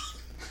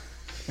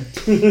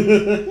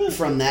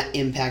 from that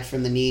impact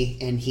from the knee,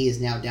 and he is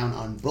now down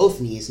on both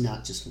knees,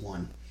 not just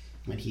one.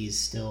 But he's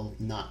still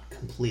not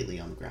completely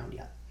on the ground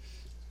yet.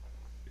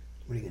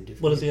 What are you going to do?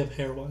 What does he have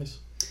hair-wise?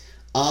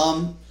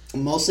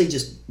 Mostly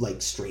just,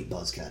 like, straight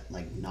buzz cut.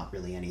 Like, not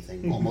really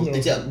anything. Almost.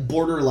 It's a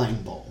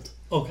borderline bald.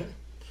 Okay.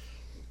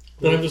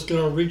 Then I'm just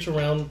going to reach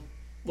around,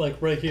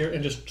 like, right here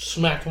and just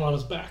smack him on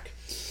his back.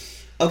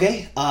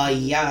 Okay.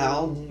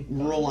 I'll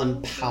roll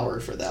on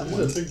power for that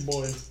one. He's a big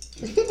boy.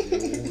 I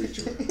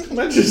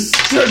just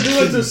start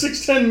doing it to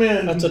 6'10"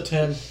 man. That's a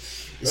 10.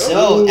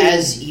 So,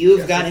 as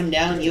you've got him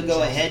down, you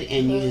go ahead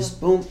and you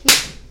just boom.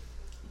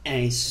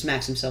 And he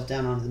smacks himself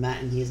down onto the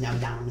mat, and he is now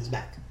down on his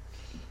back.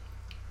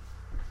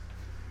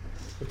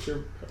 What's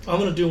your... I'm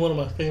gonna do one of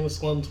my famous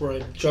ones where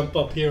I jump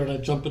up here and I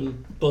jump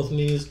in both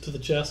knees to the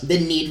chest. The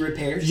need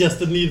repairs? Yes,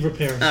 the need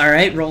repair. All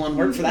right, roll on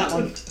work for that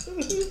one.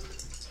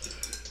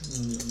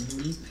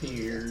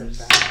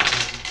 Repairs.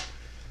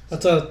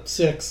 That's a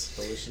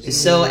 6.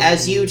 So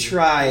as you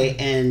try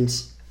and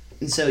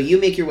so you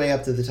make your way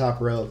up to the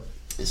top rope.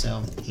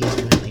 So he's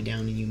currently down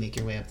and you make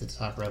your way up to the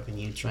top rope and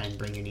you try and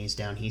bring your knees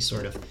down. He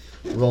sort of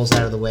rolls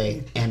out of the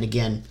way. And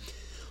again,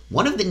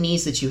 one of the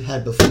knees that you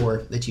had before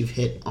that you've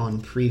hit on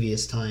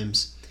previous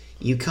times,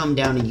 you come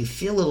down and you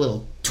feel a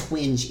little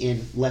twinge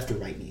in left or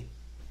right knee.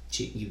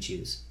 You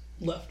choose.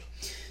 Left.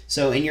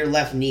 So in your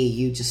left knee,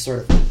 you just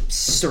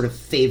sort of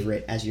favor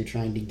it as you're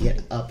trying to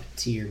get up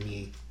to your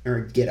knee or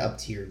get up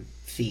to your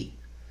feet,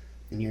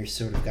 and you're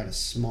sort of got a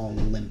small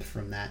limp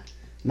from that.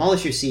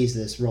 Demolisher sees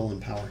this. Roll in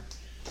power.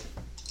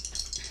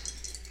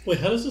 Wait,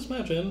 how does this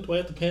match end? Do I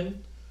have to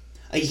pin?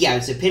 Yeah,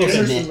 it's a pin or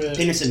submit.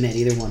 Pin or submit,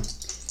 either one.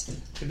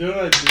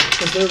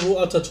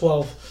 That's a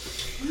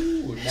 12.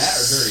 Ooh, nat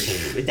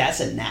or dirty?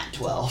 That's a nat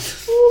 12.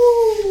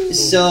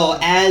 So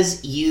as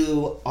he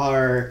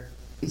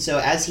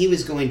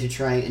was going to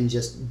try and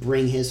just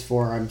bring his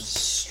forearm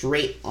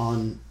straight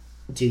on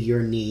to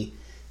your knee,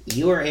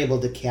 you are able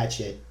to catch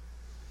it.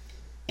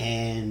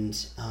 And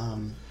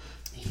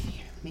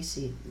here, let me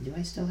see. Do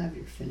I still have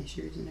your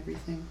finishers and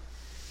everything?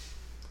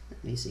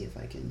 Let me see if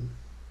I can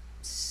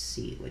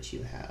see what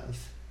you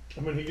have. I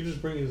mean, he could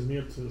just bring his knee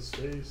up to his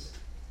face.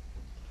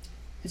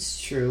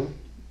 It's true.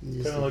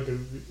 Kind of like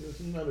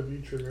it's not a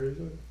V trigger, is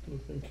it? I don't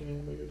think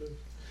anybody it is.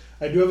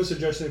 I do have a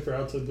suggestion for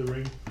outside the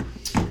ring.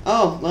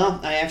 Oh,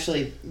 well, I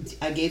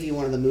gave you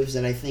one of the moves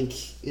that I think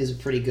is a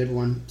pretty good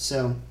one.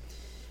 So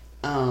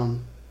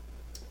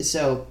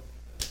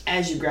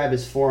as you grab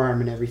his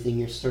forearm and everything,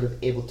 you're sort of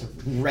able to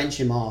wrench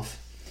him off,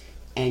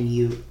 and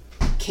you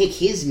kick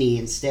his knee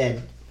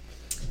instead,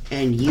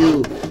 and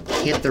you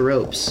hit the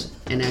ropes,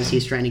 and as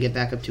he's trying to get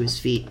back up to his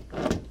feet,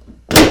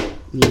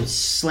 you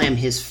slam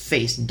his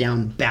face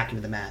down back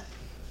into the mat.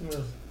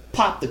 Yeah.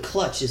 Pop the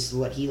clutch is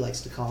what he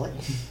likes to call it.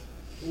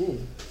 Ooh,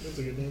 that's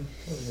a good name.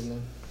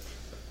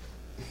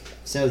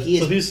 So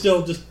he's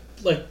still just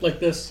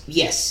like this?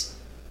 Yes.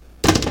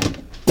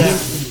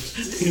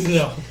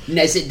 No.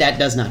 That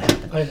does not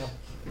happen. I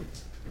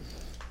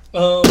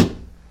know.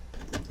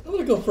 I'm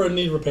gonna go for a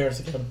knee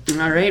repairs again.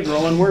 Alright,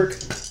 roll and work.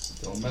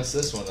 Don't mess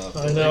this one up.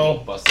 I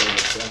know. Bust it in a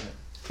second.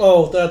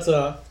 Oh, that's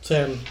a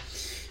 10.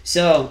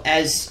 So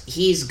as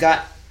he's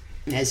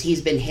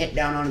been hit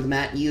down onto the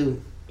mat, you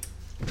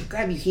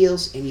grab your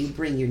heels and you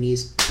bring your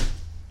knees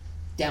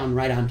down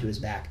right onto his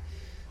back,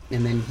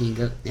 and then he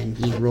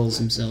rolls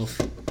himself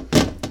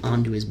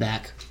onto his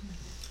back.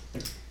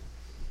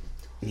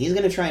 And he's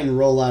gonna try and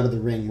roll out of the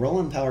ring. Roll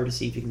on power to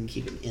see if you can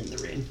keep him in the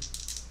ring.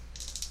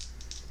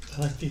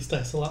 I like these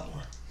dice a lot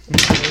more.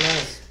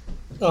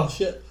 Oh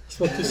shit!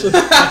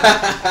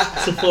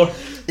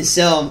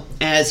 So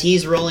as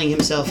he's rolling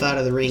himself out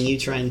of the ring, you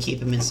try and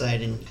keep him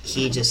inside, and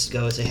he just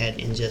goes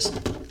ahead and just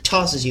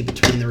tosses you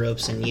between the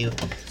ropes, and you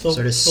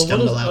sort of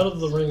stumble what does out. Out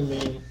of the ring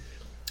mean?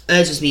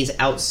 That just means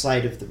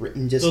outside of the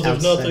ring. So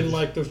there's nothing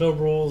like there's no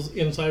rules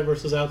inside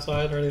versus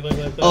outside or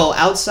anything like that. Oh,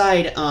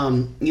 outside,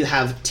 you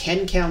have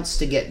 10 counts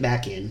to get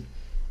back in.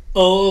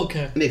 Oh,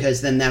 okay.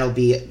 Because then that'll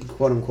be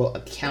quote unquote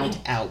a count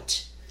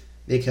out.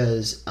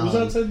 Because who's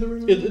outside the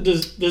ring?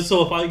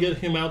 So if I get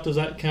him out, does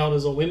that count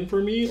as a win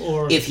for me?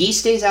 Or if he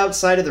stays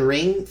outside of the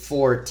ring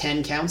for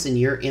 10 counts and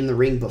you're in the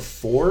ring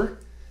before,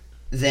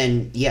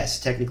 then yes,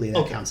 technically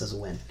that counts as a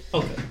win.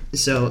 Okay.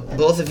 So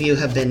both of you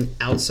have been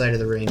outside of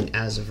the ring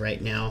as of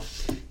right now,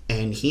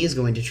 and he is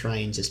going to try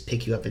and just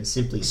pick you up and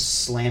simply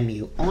slam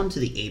you onto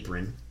the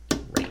apron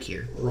right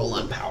here. Roll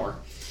on power.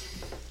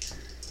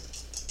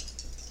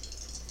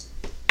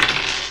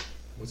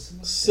 What's the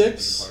most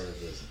 6 part of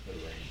the ring?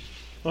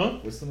 Huh?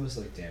 What's the most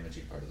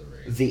damaging part of the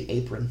ring? The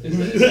apron.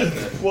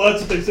 Well,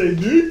 that's what they say.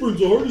 The apron's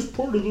the hardest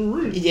part of the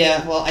ring.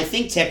 Yeah, well, I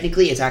think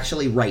technically it's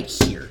actually right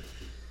here.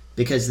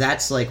 Because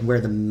that's like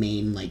where the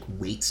main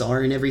weights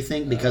are and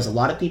everything. Because a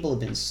lot of people have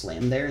been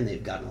slammed there and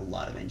they've gotten a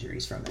lot of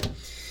injuries from it.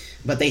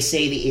 But they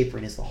say the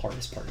apron is the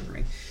hardest part of the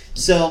ring.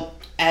 So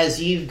as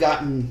you've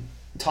gotten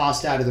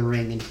tossed out of the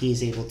ring and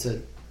he's able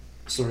to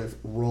sort of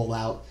roll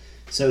out,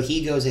 so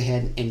he goes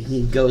ahead and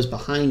he goes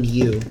behind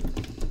you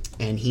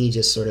and he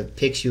just sort of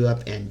picks you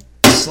up and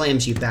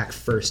slams you back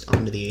first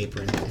onto the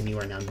apron, and you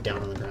are now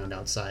down on the ground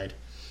outside.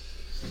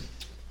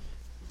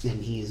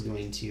 And he is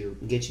going to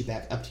get you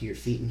back up to your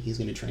feet, and he's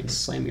going to try and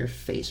slam your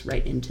face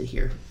right into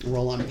here.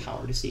 Roll on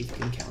power to see if you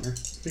can counter.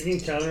 If you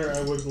can counter, I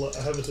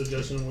have a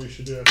suggestion on what you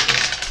should do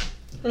after.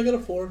 I got a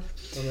 4.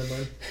 Oh, never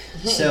mind.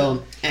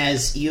 So,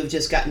 as you've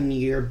just gotten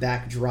your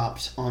back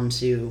dropped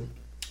onto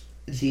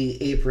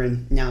the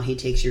apron, now he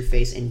takes your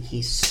face and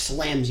he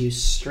slams you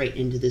straight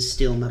into this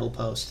steel metal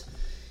post.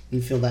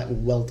 You feel that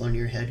welt on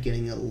your head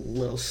getting a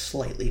little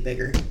slightly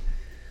bigger.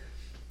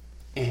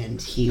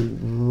 And he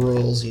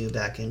rolls you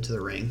back into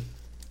the ring.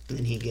 And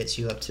then he gets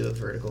you up to a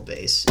vertical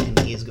base. And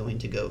he is going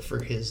to go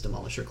for his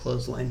Demolisher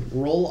clothesline.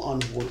 Roll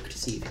on work to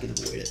see if you can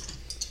avoid it.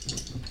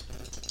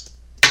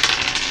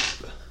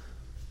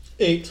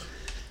 8.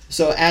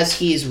 So as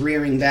he's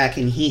rearing back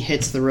and he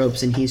hits the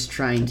ropes and he's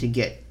trying to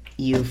get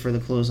you for the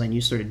clothesline,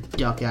 you sort of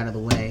duck out of the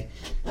way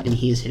and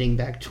he is hitting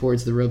back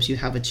towards the ropes. You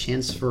have a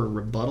chance for a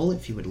rebuttal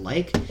if you would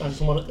like. I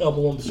just want to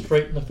elbow him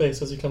straight in the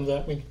face as he comes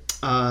at me.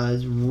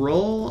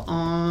 Roll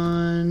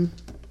on...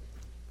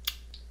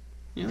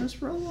 Yeah,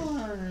 let's roll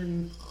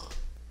on...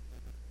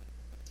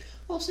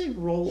 I'll say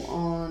roll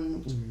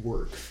on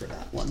work for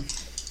that one.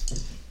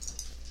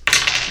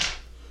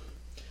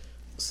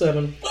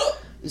 7.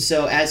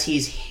 So as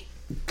he's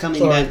coming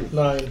Sorry, back...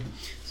 9.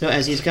 So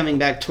as he's coming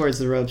back towards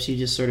the ropes, you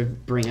just sort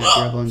of bring out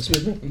your elbow and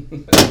Excuse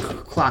me.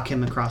 clock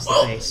him across the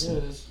face.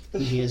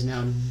 And he is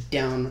now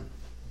down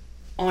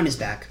on his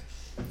back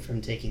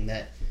from taking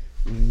that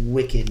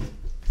wicked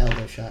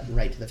elbow shot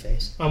right to the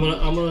face. I'm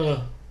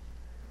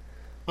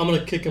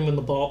gonna kick him in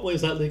the ball. Wait,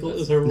 is that legal?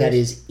 Is there rules? That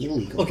is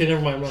illegal. Okay,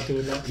 never mind. I'm not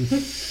doing that.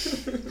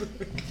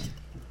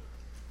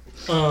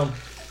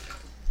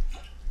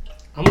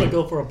 I'm gonna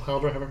go for a pile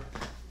driver.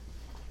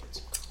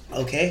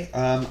 Okay,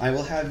 I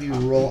will have you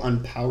roll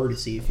on power to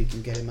see if you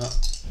can get him up.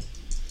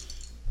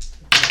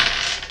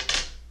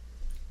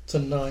 It's a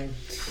 9.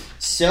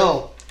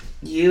 So,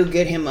 you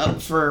get him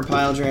up for a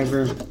pile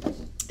driver,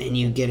 and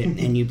you get it,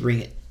 and you bring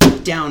it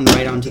down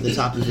right onto the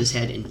top of his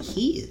head, and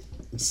he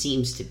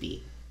seems to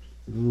be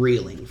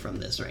reeling from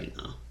this right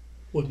now.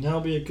 Would now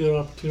be a good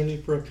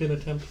opportunity for a pin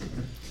attempt.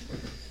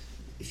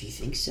 If you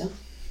think so.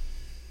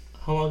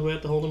 How long do I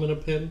have to hold him in a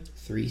pin?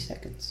 3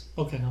 seconds.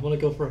 Okay, I'm gonna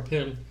go for a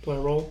pin. Do I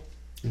roll?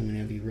 I'm going to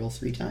have you roll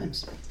 3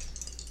 times.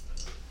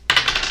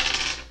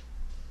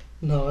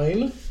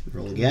 9.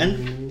 Roll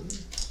again.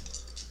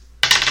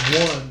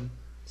 1.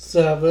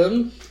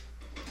 7.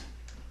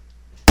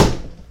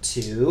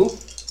 2.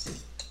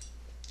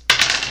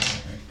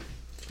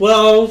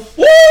 12.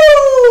 Woo!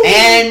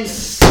 And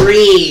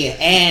 3.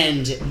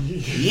 And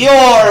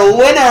your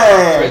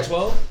winner! Crit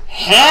 12?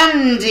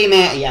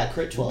 Handyman. Yeah,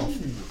 crit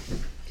 12.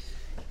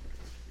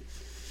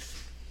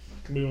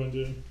 We want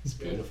to do. It's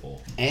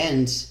beautiful.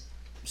 And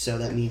so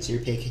that means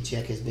your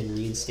paycheck has been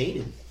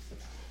reinstated.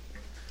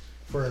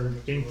 For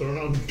being thrown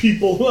on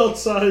people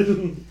outside.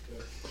 And...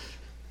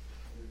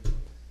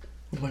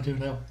 What do I do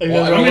now?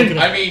 Well,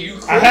 I mean, you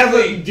I have a-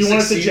 clearly do you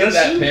want a succeeded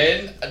that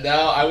suggestion? pin.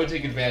 Now I would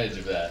take advantage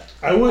of that.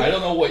 I would. I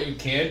don't know what you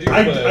can do,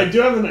 I but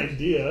do have an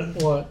idea.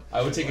 What?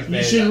 I would take You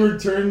advantage. should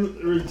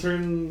of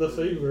return the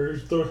favor.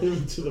 Throw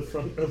him to the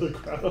front of the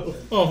crowd.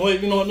 Oh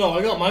wait, you know what? No,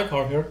 I got my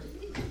car here.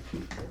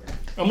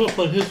 I'm gonna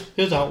put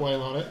his outline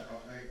on it.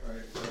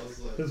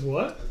 His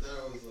what?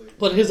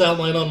 Put his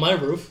outline on my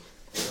roof.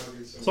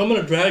 So I'm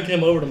gonna drag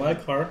him over to my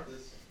car,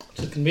 which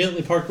is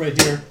conveniently parked right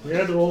here. You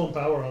had to roll in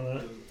power on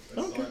that.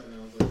 Okay.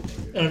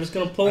 And I'm just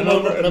gonna pull him I know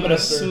over that and I'm gonna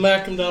master-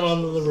 smack him down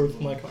onto the roof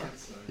of my car.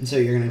 And so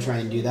you're going to try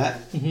and do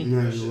that? Mhm. And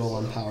then you roll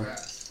on power.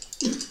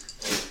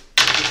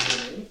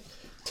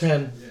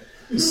 10.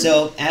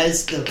 So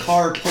as the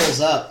car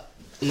pulls up,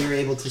 you're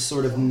able to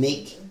sort of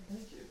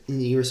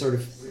you're sort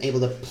of able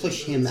to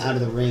push him out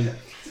of the ring.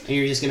 And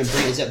you're just going to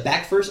bring, is it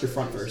back first or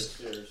front first?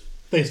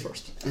 Face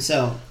first. And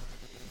so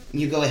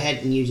you go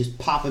ahead and you just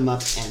pop him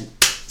up and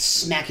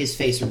smack his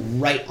face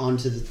right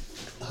onto the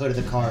hood of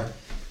the car.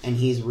 And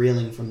he's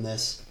reeling from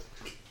this.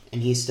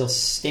 And he's still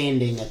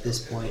standing at this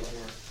point.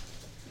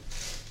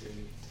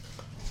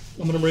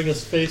 I'm gonna bring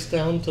his face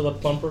down to the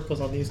bumper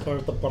because on these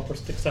cars the bumper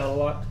sticks out a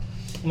lot.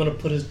 I'm gonna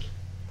put his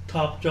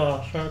top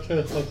jaw like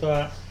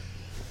that,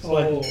 so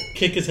I can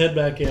kick his head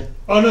back in.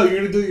 Oh no, you're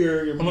gonna do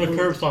your I'm gonna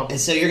curb stomp him.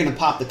 And so you're going to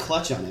pop the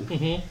clutch on him.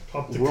 Mm-hmm.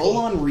 Pop the Roll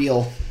clutch. on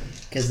reel,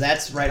 because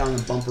that's right on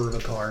the bumper of a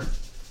car.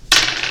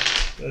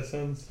 That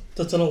sounds.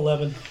 That's an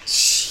 11.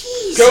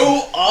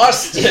 Go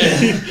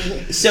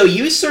Austin! So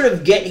you sort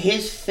of get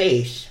his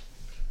face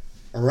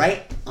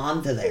right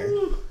onto there,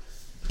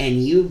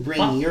 and you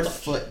bring your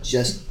foot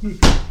just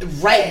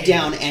right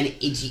down, and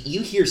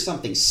you hear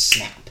something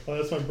snap. Oh,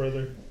 that's my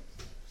brother.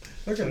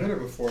 Look, I've done it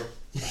before.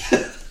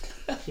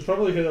 She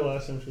probably hit it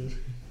last time she was.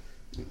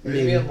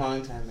 Maybe a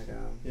long time ago.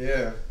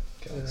 Yeah.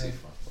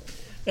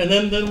 And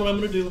then what I'm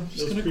gonna do? I'm just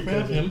Those gonna creep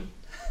grab over. him,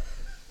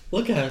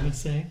 look at him, and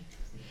say,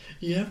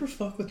 "You ever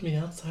fuck with me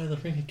outside the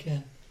ring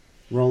again?"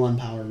 Roll on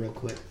power real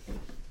quick.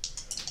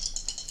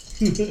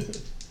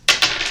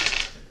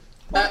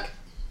 Back.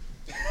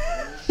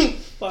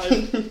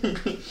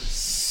 5.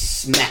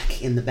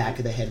 Smack in the back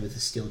of the head with a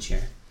steel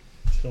chair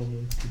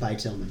Tillman. by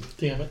Tillman.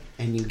 Damn it.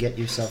 And you get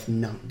yourself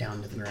knocked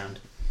down to the ground.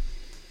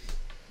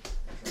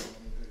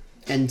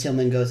 And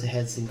Tillman goes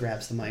ahead and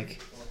grabs the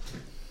mic.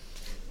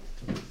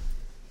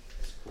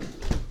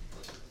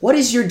 What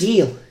is your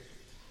deal?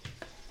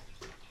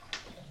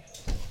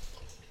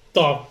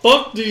 The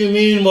fuck do you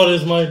mean? What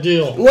is my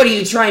deal? What, are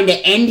you trying to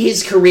end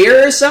his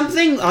career or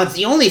something?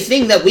 The only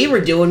thing that we were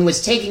doing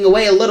was taking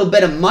away a little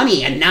bit of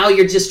money, and now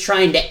you're just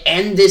trying to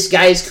end this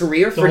guy's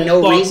career for Don't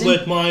no fuck reason?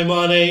 with my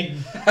money.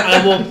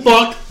 I will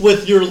fuck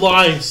with your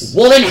lives.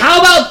 Well, then how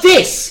about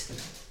this?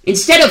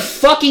 Instead of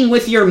fucking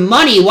with your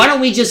money, why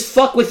don't we just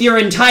fuck with your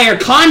entire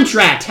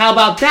contract? How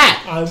about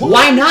that? I won't.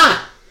 Why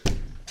not?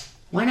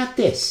 Why not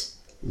this?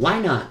 Why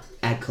not,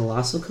 at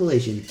Colossal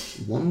Collision,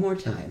 one more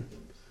time,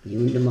 You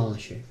and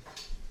Demolisher.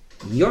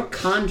 Your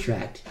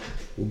contract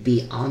will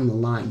be on the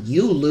line.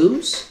 You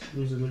lose,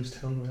 Loser lose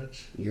town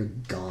match. you're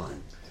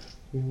gone.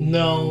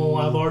 No,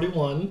 I've already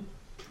won.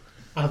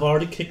 I've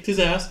already kicked his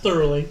ass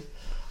thoroughly.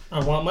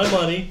 I want my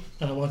money,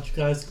 and I want you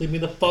guys to leave me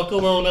the fuck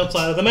alone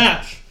outside of the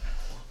match.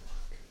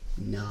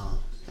 No,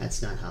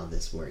 that's not how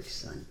this works,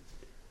 son.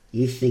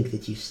 You think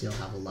that you still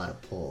have a lot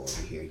of pull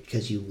over here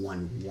because you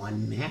won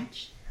one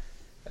match?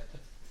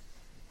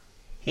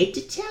 Hate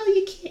to tell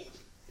you, kid,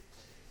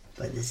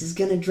 but this is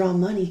gonna draw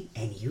money,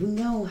 and you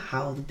know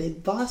how the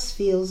big boss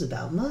feels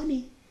about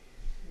money.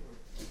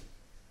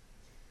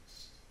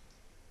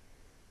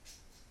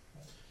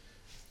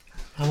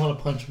 I want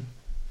to punch him.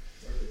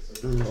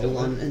 Roll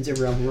on,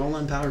 roll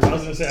on power. I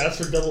was gonna say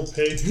ask for double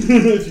pay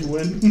if you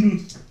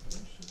win.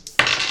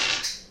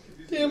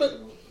 Damn it.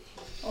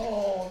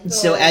 Oh, no.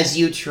 So as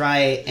you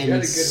try You had a and good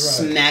run.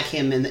 smack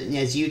him, and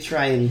as you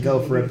try and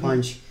go for a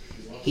punch,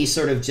 he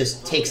sort of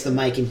just takes the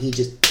mic and he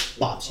just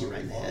bops you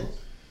right in the head.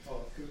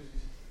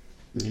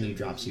 And then he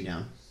drops you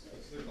down.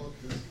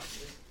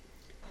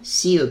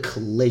 See a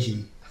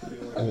collision,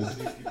 old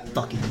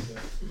fucking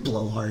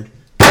blowhard.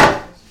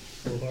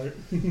 So hard.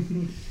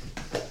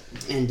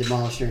 And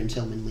Demolisher and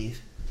Tillman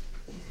leave.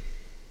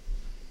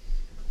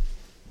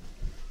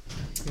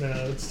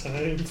 Now it's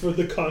time for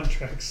the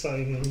contract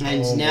signing.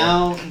 And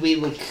now we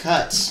will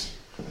cut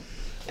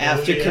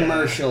after yeah.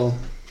 commercial.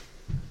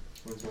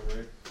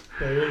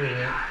 Yeah, you're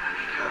there.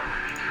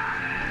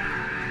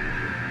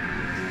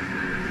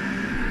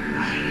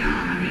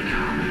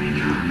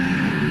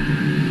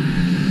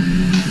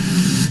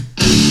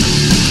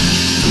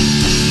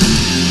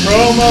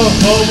 Promo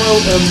Homo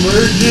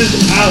emerges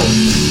out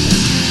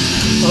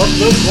of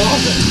the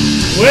closet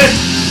with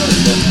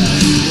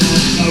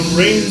a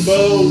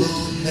rainbow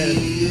head.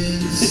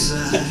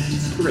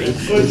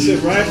 Puts it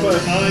right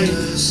behind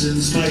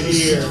my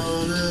ear.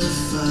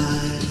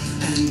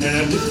 And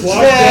I just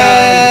walk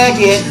down.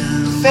 Faggot,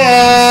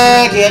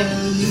 faggot,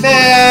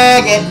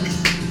 faggot.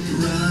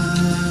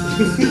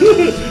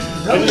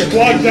 I just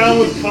walk down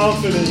with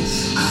confidence.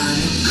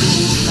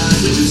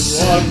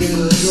 Just walking,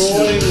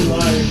 enjoying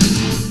life.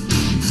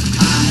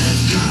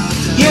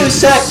 You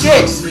suck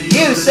dicks!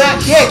 You suck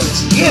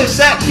dicks! You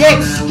suck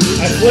dicks!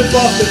 I flip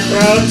off the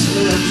crowd. I'm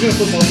just gonna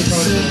flip off the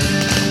crowd.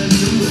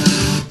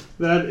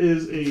 That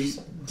is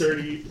a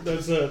dirty.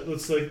 That's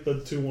like the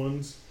 2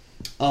 ones.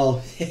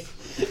 Oh,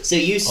 so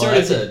you sort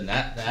that's of. a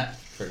nat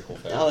critical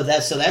fail. Oh,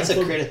 that's a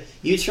critical.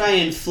 You try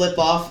and flip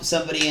off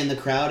somebody in the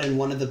crowd, and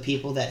one of the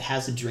people that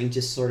has a drink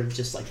just sort of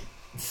just like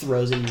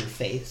throws in your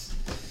face.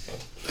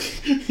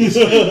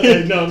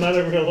 No, not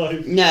in real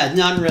life. Nah,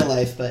 not in real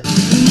life, but. I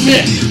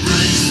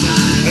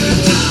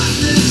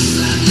just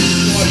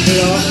wash it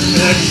off,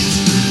 and I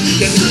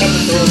get the cup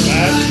and throw it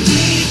back.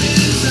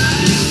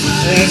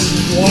 And I just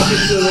walk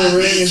into the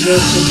ring and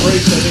just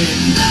embrace the hate.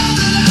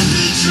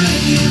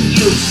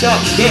 You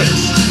suck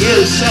dicks!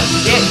 You suck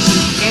dicks!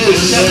 You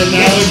suck And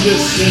now I dicks!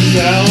 just sit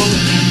down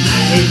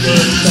and wait for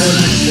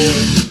Starfish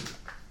Boy.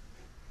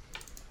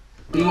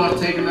 You want to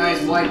take a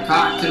nice white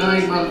cock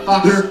tonight,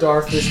 motherfucker?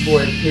 Starfish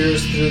Boy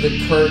peers through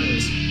the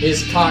curtains,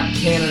 his cock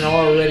cannon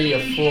already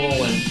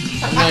a-flowing.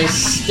 A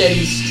nice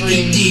steady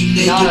stream,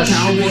 not a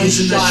Cowboys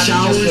in the shot,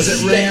 showers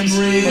just a at Ram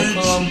steady Ranch. stream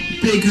of cum.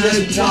 Big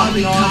head Just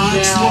Tommy walking on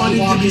Cox down, wanted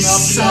to walking be up the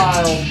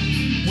sucked. aisle,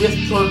 with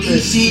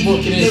purpose, Easy, look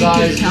in his naked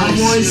eyes, Cowboys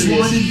really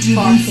serious, wanted to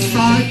cock be cannon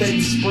fucked.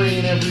 confetti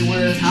spraying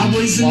everywhere.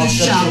 Cowboys in the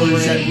Walks up to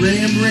the showers at ring,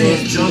 Ram goes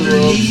Ranch. through the Other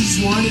ropes. ladies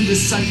wanted to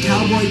suck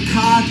Cowboy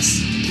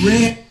Cox.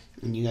 Ram.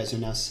 And you guys are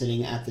now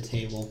sitting at the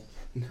table,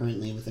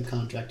 currently with a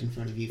contract in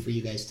front of you for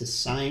you guys to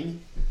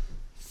sign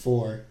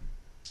for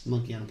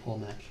Monkey on a Pole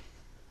match.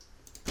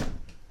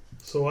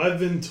 So I've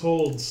been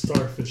told,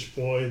 Starfish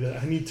Boy,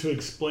 that I need to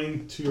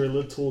explain to your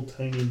little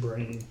tiny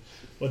brain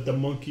what the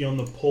monkey on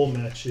the pole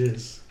match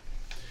is.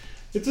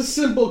 It's a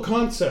simple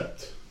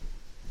concept.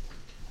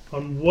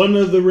 On one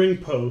of the ring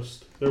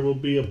posts, there will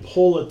be a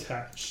pole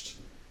attached,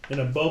 and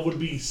above would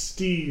be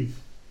Steve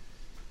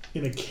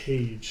in a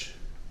cage.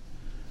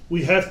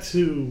 We have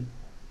to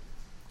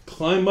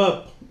climb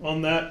up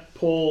on that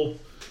pole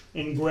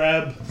and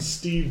grab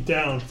Steve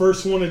down.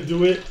 First one to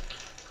do it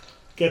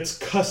gets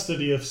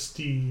custody of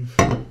Steve.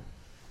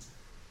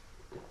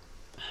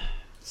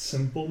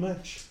 Simple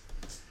match.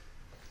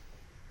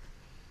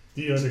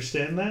 Do you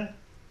understand that?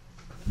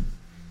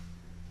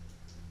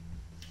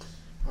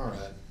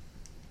 Alright.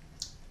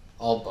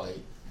 I'll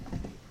bite.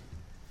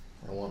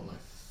 I want my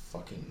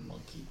fucking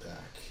monkey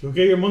back. You'll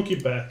get your monkey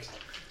back.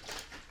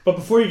 But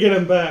before you get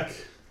him back,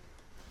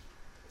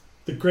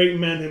 the great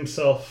man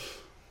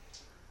himself,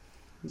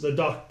 the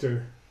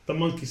doctor, the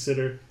monkey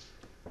sitter,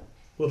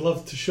 would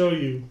love to show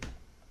you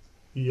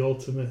the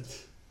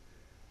ultimate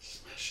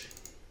smashing.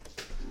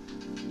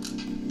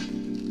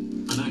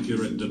 An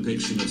accurate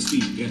depiction of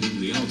Steve getting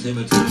the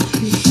ultimate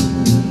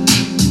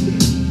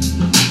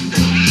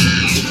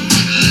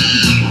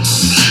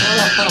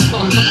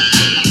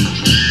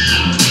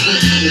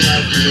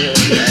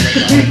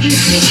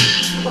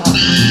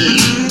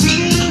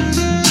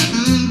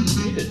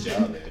You did a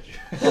job,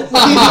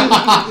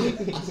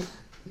 Andrew.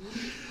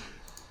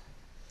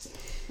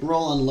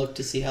 Roll on look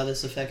to see how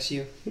this affects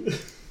you.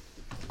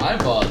 I'm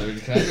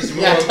bothered. Can I just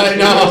roll? Yeah, I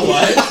know.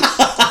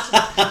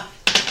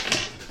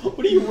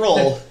 What do you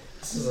roll?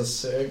 This is a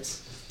 6.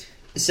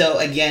 So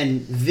again,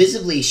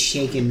 visibly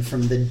shaken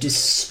from the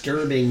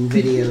disturbing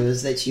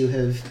videos that you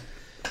have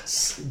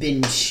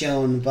been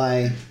shown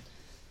by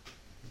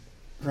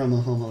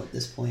Romo Homo at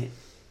this point.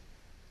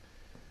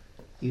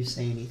 You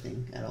say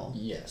anything at all?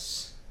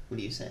 Yes. What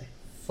do you say?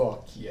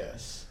 Fuck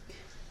yes.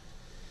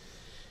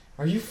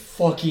 Are you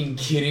fucking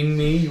kidding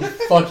me, you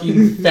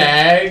fucking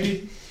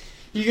fag?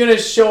 You're gonna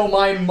show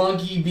my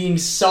monkey being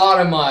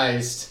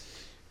sodomized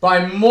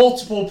by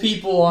multiple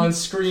people on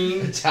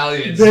screen?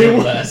 Italians, no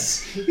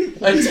less.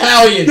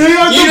 Italians!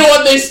 You know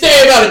what they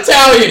say about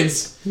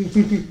Italians!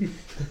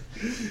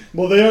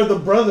 Well, they are the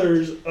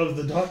brothers of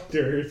the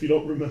doctor, if you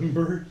don't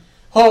remember.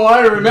 Oh,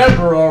 I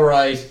remember,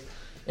 alright.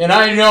 And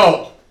I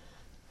know.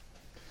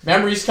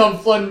 Memories come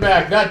flooding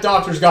back. That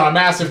doctor's got a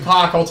massive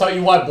cock, I'll tell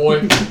you what,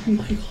 boy. Oh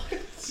my god.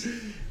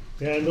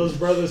 Yeah, and those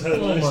brothers had a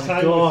nice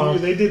time with you.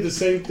 They did the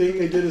same thing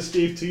they did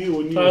escape to you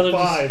when you were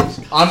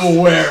 5. I'm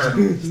aware.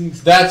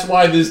 That's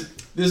why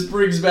this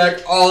brings back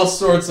all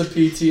sorts of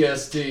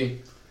PTSD.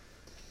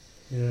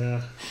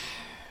 Yeah.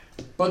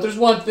 But there's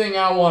one thing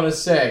I want to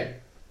say.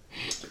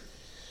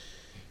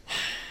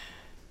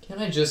 Can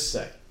I just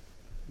say?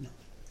 No.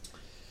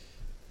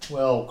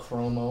 Well,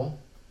 Chromo,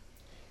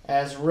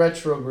 as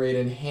Retrograde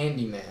and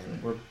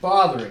Handyman were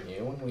bothering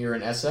you when we were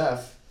in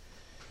SF,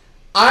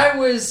 I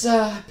was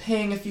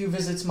paying a few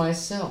visits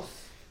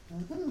myself.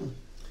 You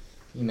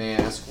may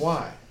ask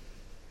why.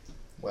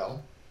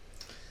 Well,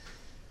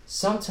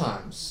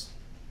 sometimes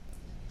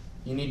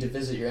you need to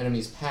visit your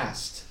enemy's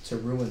past to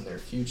ruin their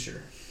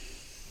future.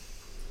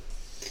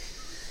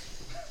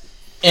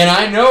 And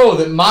I know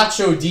that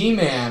Macho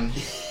D-Man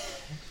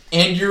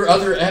and your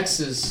other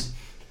exes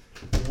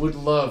would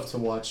love to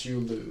watch you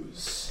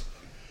lose.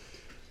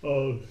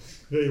 Oh,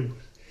 they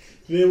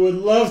would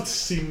love to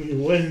see me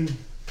win.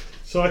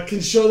 So I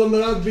can show them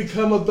that I've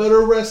become a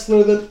better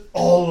wrestler than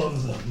all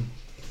of them.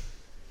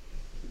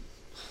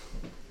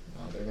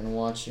 Oh, they're going to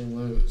watch you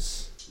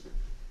lose.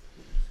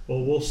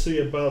 Well, we'll see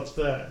about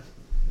that.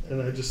 And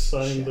I just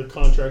signed the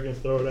contract and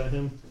throw it at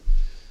him.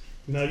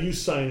 Now you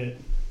sign it,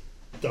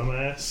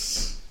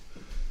 dumbass.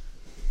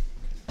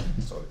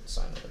 So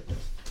sign it right there.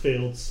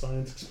 Failed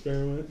science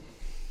experiment.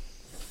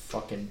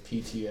 Fucking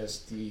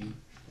PTSD,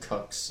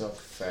 cucksuck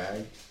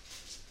fag.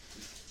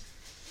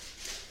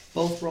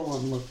 Both roll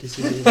on look to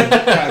see who the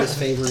crowd is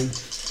favoring.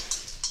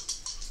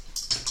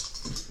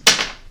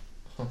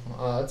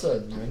 That's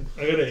a 9.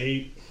 I got an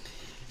 8.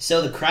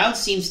 So the crowd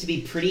seems to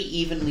be pretty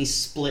evenly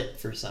split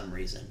for some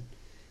reason.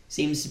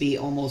 Seems to be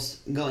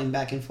almost going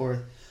back and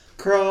forth.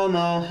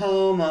 Chromo,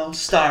 homo,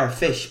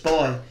 starfish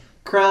boy.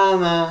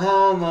 Chromo,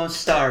 homo,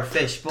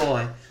 starfish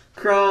boy.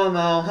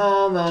 Chromo,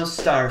 homo,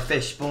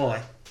 starfish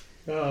boy.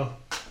 Oh,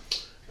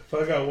 if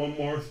I got one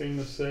more thing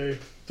to say.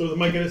 Throw the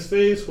mic in his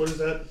face, what is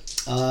that?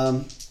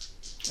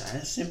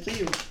 That's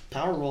simply a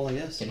power roll, I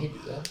guess. Can he do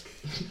that?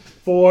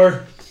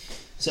 4.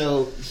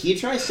 So he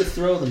tries to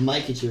throw the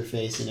mic at your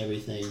face and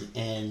everything,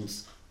 and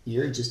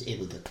you're just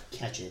able to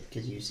catch it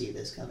because you see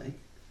this coming.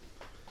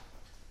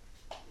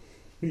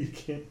 You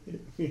can't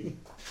hit me.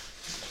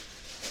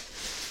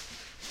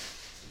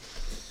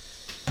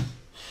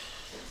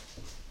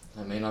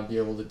 I may not be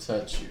able to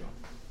touch you.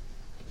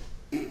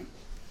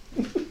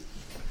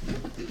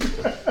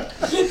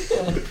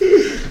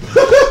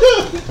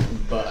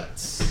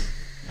 But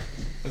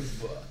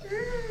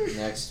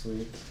next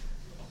week.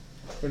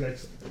 Or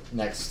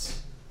next.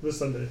 This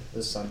Sunday.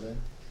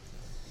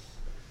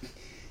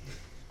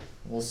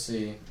 We'll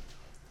see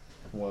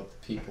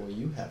what people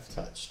you have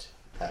touched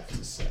have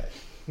to say.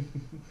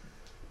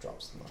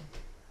 Drops the mic.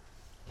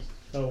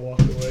 I'll walk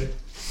away.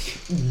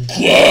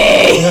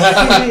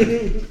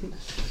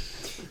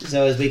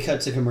 So as we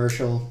cut to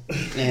commercial,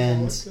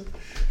 and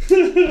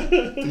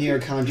your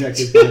contract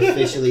has been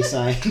officially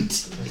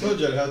signed. I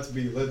told you I'd have to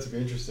be led to be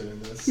interested in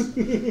this.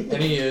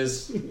 And he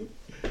is.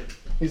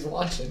 He's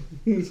watching.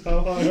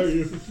 How high are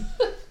you?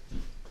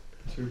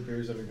 2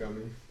 beers and a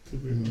gummy.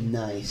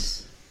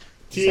 Nice.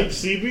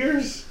 THC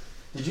beers?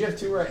 Did you have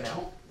 2 right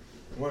now?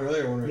 One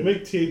earlier, one right They now.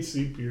 make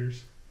THC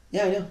beers.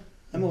 Yeah, I know.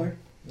 I'm aware.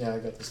 Yeah, I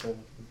got this whole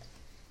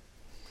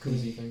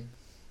koozie thing.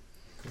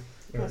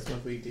 That's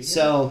not big deal.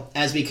 So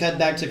as we cut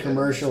back to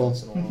commercial,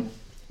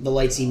 the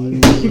lights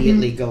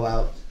immediately go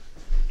out.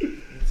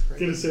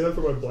 Gonna say that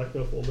for my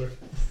blackmail folder.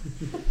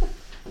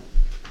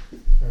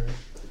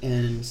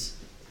 And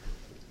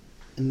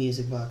a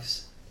music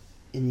box,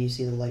 and you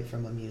see the light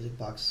from a music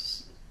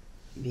box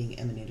being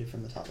emanated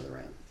from the top of the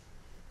ramp.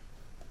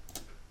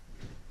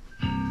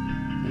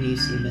 And you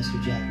see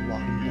Mr. Jack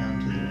walking down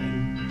to the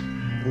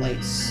ring, the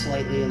light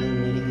slightly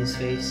illuminating his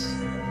face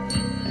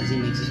as he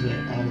makes his way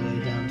all the way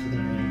down to the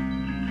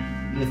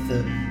ring, with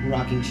the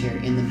rocking chair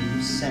in the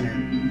center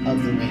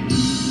of the ring.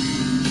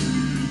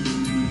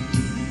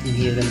 And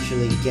he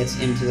eventually gets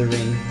into the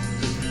ring,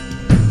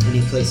 and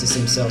he places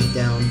himself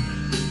down,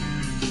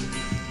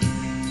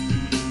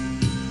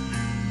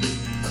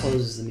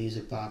 closes the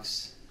music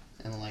box,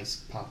 And the lights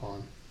pop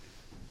on.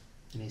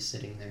 And he's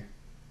sitting there.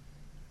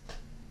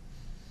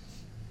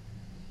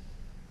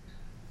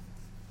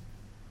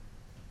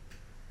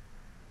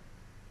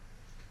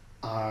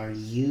 Are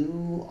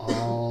you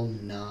all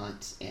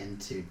not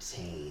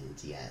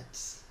entertained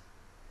yet?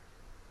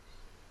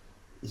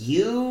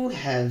 You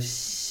have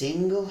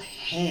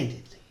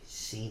single-handedly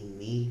seen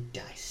me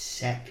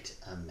dissect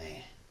a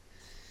man.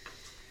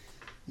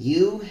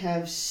 You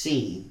have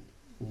seen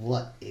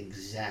what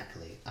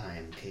exactly I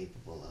am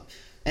capable of.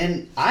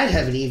 And I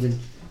haven't even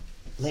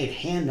laid a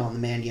hand on the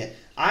man yet.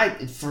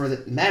 For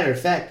the matter of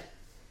fact,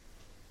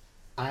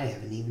 I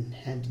haven't even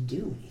had to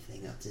do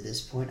anything up to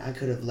this point. I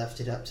could have left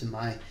it up to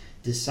my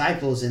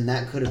disciples and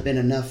that could have been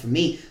enough for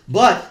me.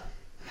 But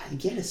I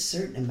get a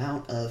certain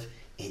amount of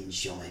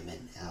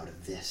enjoyment out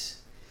of this.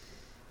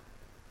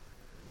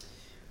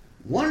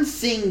 One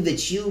thing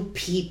that you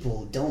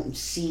people don't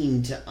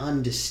seem to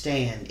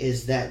understand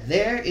is that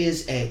there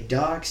is a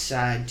dark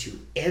side to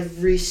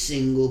every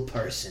single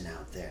person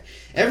out there.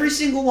 Every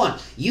single one.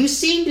 You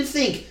seem to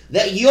think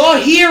that your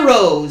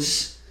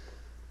heroes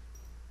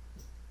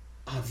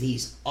are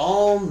these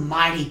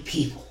almighty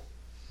people.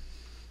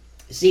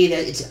 See,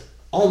 that it's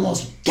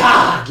almost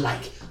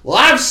God-like. Well,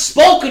 I've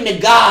spoken to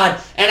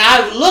God and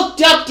I've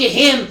looked up to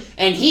him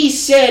and he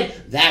said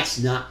that's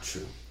not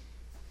true.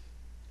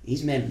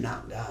 These men are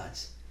not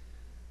gods.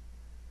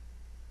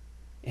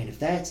 And if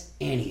that's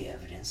any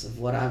evidence of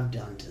what I've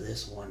done to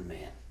this one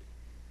man,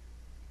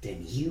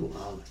 then you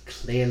are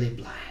clearly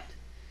blind.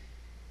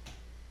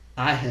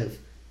 I have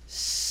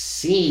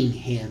seen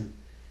him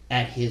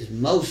at his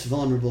most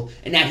vulnerable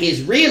and at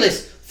his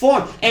realest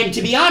form. And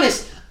to be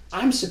honest,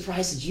 I'm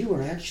surprised that you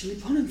are actually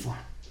pulling for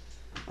him.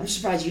 I'm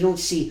surprised you don't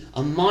see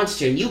a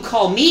monster. And you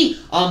call me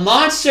a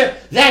monster?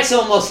 That's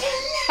almost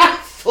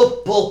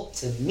laughable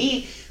to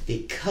me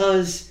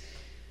because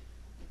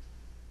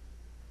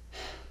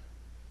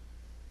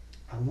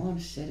I want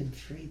to set him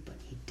free, but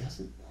he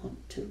doesn't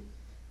want to.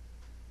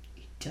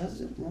 He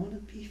doesn't want to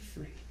be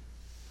free.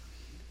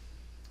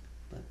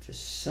 But for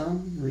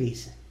some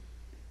reason,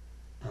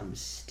 I'm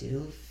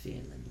still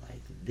feeling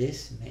like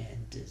this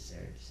man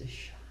deserves a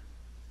shot.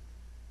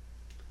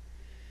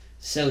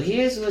 So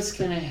here's what's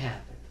going to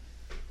happen.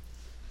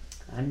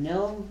 I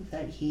know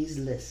that he's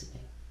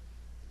listening.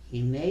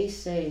 He may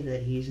say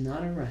that he's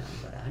not around,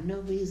 but I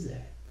know he's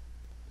there.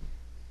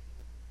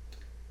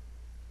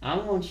 I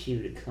want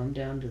you to come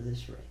down to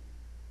this ring.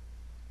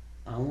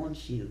 I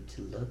want you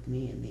to look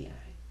me in the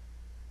eye.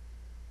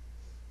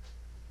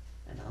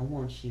 And I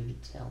want you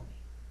to tell me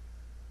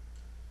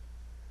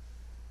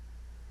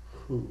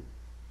who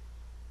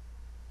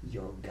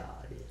your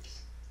God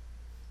is.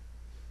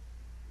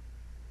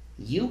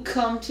 You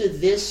come to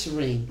this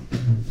ring,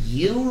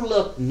 you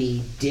look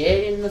me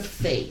dead in the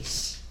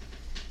face,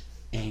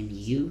 and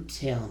you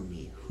tell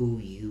me who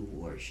you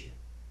worship.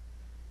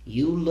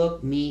 You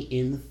look me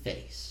in the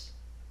face,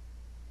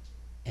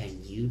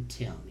 and you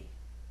tell me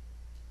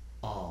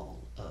all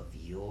of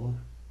your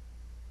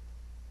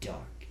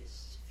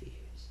darkest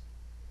fears.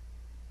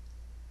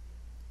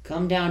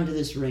 Come down to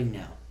this ring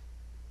now.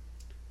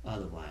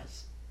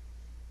 Otherwise,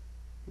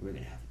 we're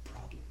going to have a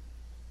problem.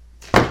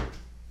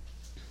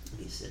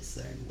 He sits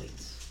there and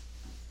waits.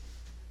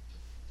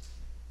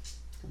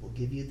 We'll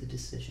give you the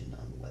decision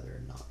on whether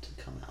or not to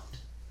come out.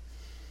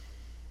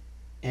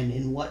 And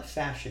in what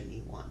fashion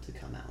you want to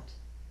come out.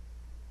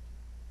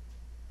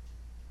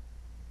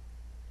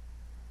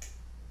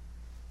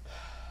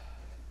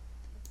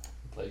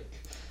 Like,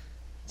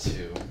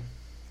 two. Let's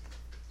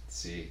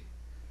see.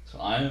 So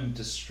I'm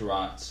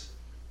distraught.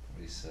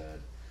 What he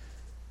said.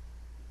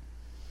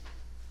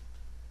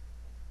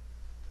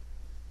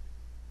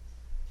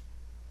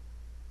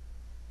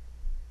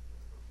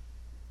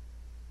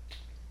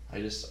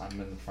 I'm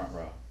in the front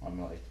row.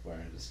 I'm like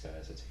wearing a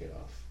disguise. I take it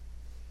off.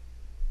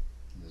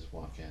 I just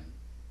walk in.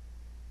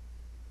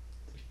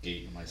 The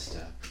gait in my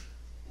step.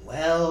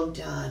 Well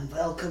done.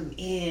 Welcome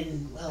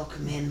in.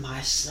 Welcome in,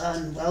 my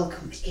son.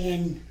 Welcome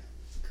in.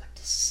 Good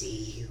to see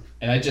you.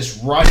 And I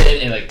just run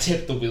in and like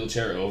tip the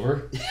wheelchair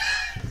over.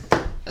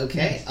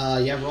 Okay.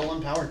 Yeah, roll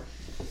on power.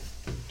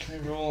 Can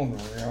I roll?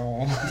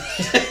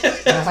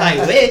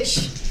 I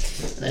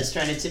wish. Let's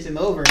try to tip him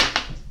over.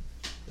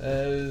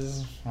 That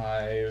is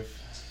 5.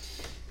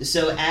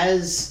 So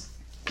as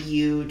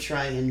you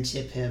try and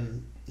tip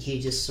him, he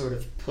just sort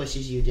of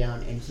pushes you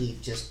down and he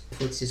just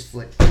puts his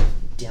foot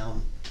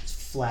down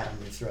flat on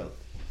your throat.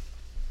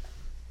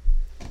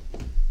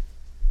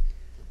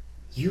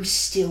 You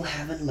still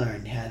haven't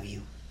learned, have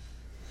you?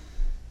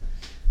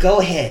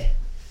 Go ahead.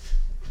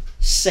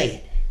 Say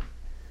it.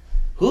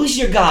 Who's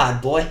your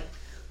God, boy?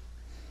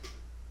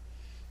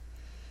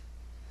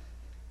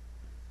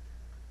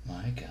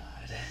 My God.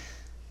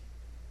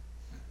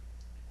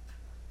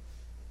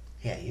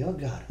 Yeah, your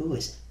God. Who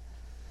is it?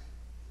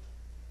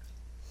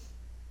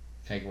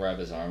 Can I grab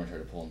his arm and try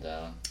to pull him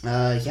down?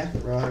 Yeah.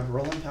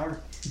 Roll on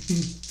power.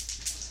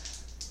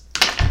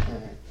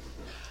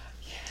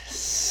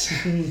 Yes.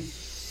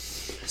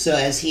 So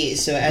as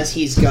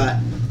he's got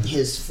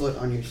his foot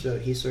on your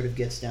throat, he sort of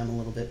gets down a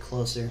little bit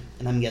closer,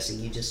 and I'm guessing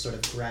you just sort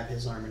of grab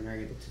his arm and are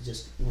able to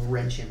just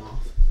wrench him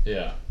off.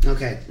 Yeah.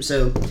 Okay,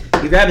 so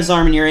you grab his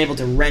arm and you're able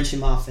to wrench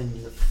him off, and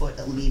the foot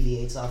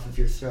alleviates off of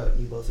your throat,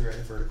 and you both are at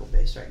a vertical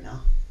base right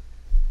now.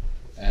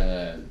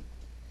 And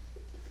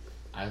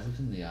I look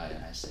in the eye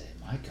and I say,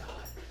 my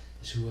God,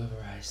 is whoever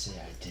I say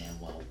I damn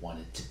well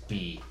wanted to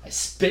be. I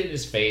spit in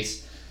his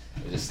face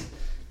and just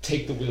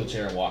take the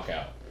wheelchair and walk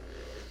out.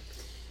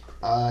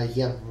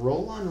 Yeah,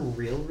 roll on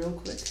real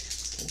quick.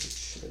 Holy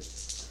shit.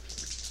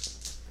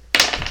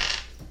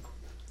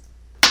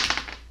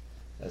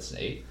 That's an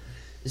 8.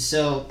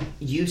 So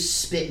you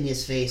spit in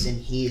his face, and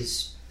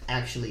he's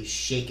actually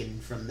shaken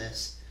from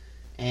this.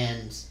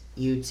 And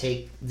you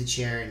take the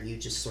chair and you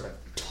just sort of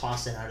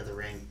toss it out of the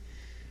ring.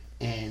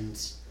 And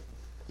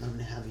I'm going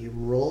to have you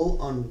roll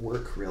on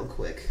work real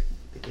quick,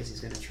 because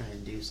he's going to try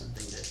and do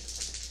something to...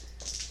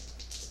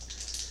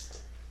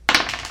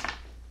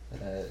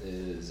 That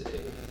is a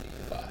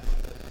 5.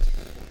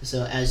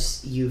 So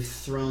as you've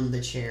thrown the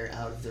chair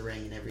out of the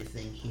ring and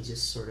everything, he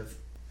just sort of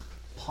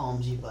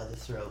palms you by the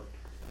throat,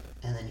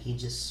 and then he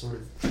just sort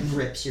of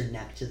grips your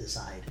neck to the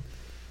side.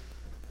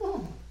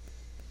 Oh.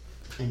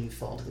 And you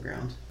fall to the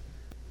ground.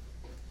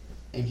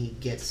 And he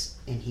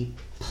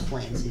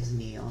plants his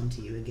knee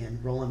onto you again.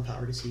 Roll on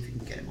power to see if you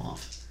can get him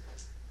off.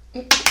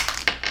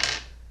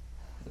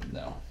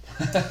 No.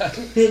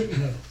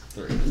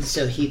 3.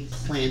 So he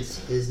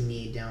plants his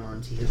knee down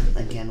onto you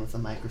again with a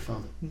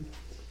microphone.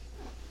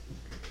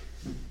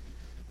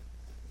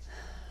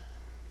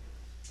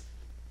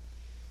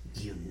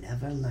 You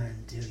never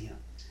learn, do you?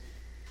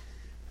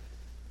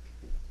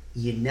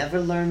 You never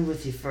learned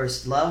with your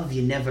first love.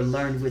 You never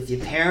learned with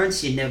your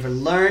parents. You never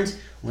learned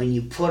when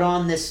you put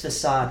on this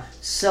facade.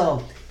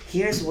 So,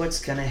 here's what's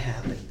gonna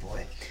happen,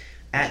 boy.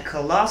 At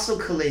Colossal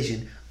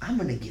Collision, I'm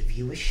gonna give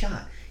you a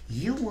shot.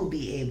 You will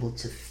be able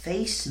to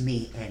face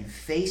me and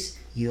face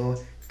your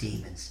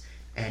demons.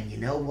 And you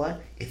know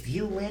what? If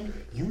you win,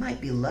 you might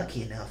be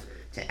lucky enough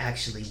to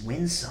actually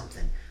win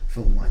something for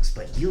once.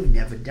 But you've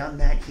never done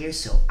that here,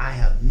 so I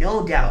have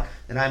no doubt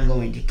that I'm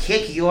going to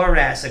kick your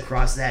ass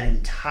across that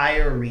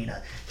entire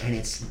arena. And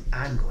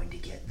I'm going to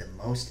get the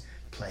most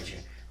pleasure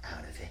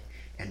out of it.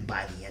 And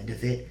by the end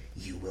of it,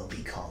 you will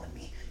be calling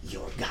me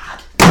your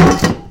god.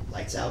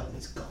 Lights out and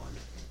he's gone.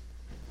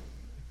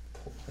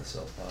 Pull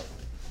myself up.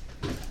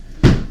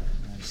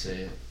 I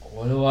say,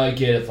 what do I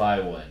get if I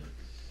win?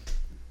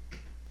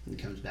 He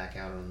comes back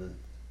out on the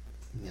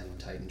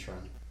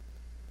Titantron.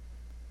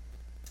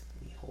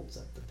 He holds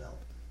up the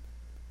belt.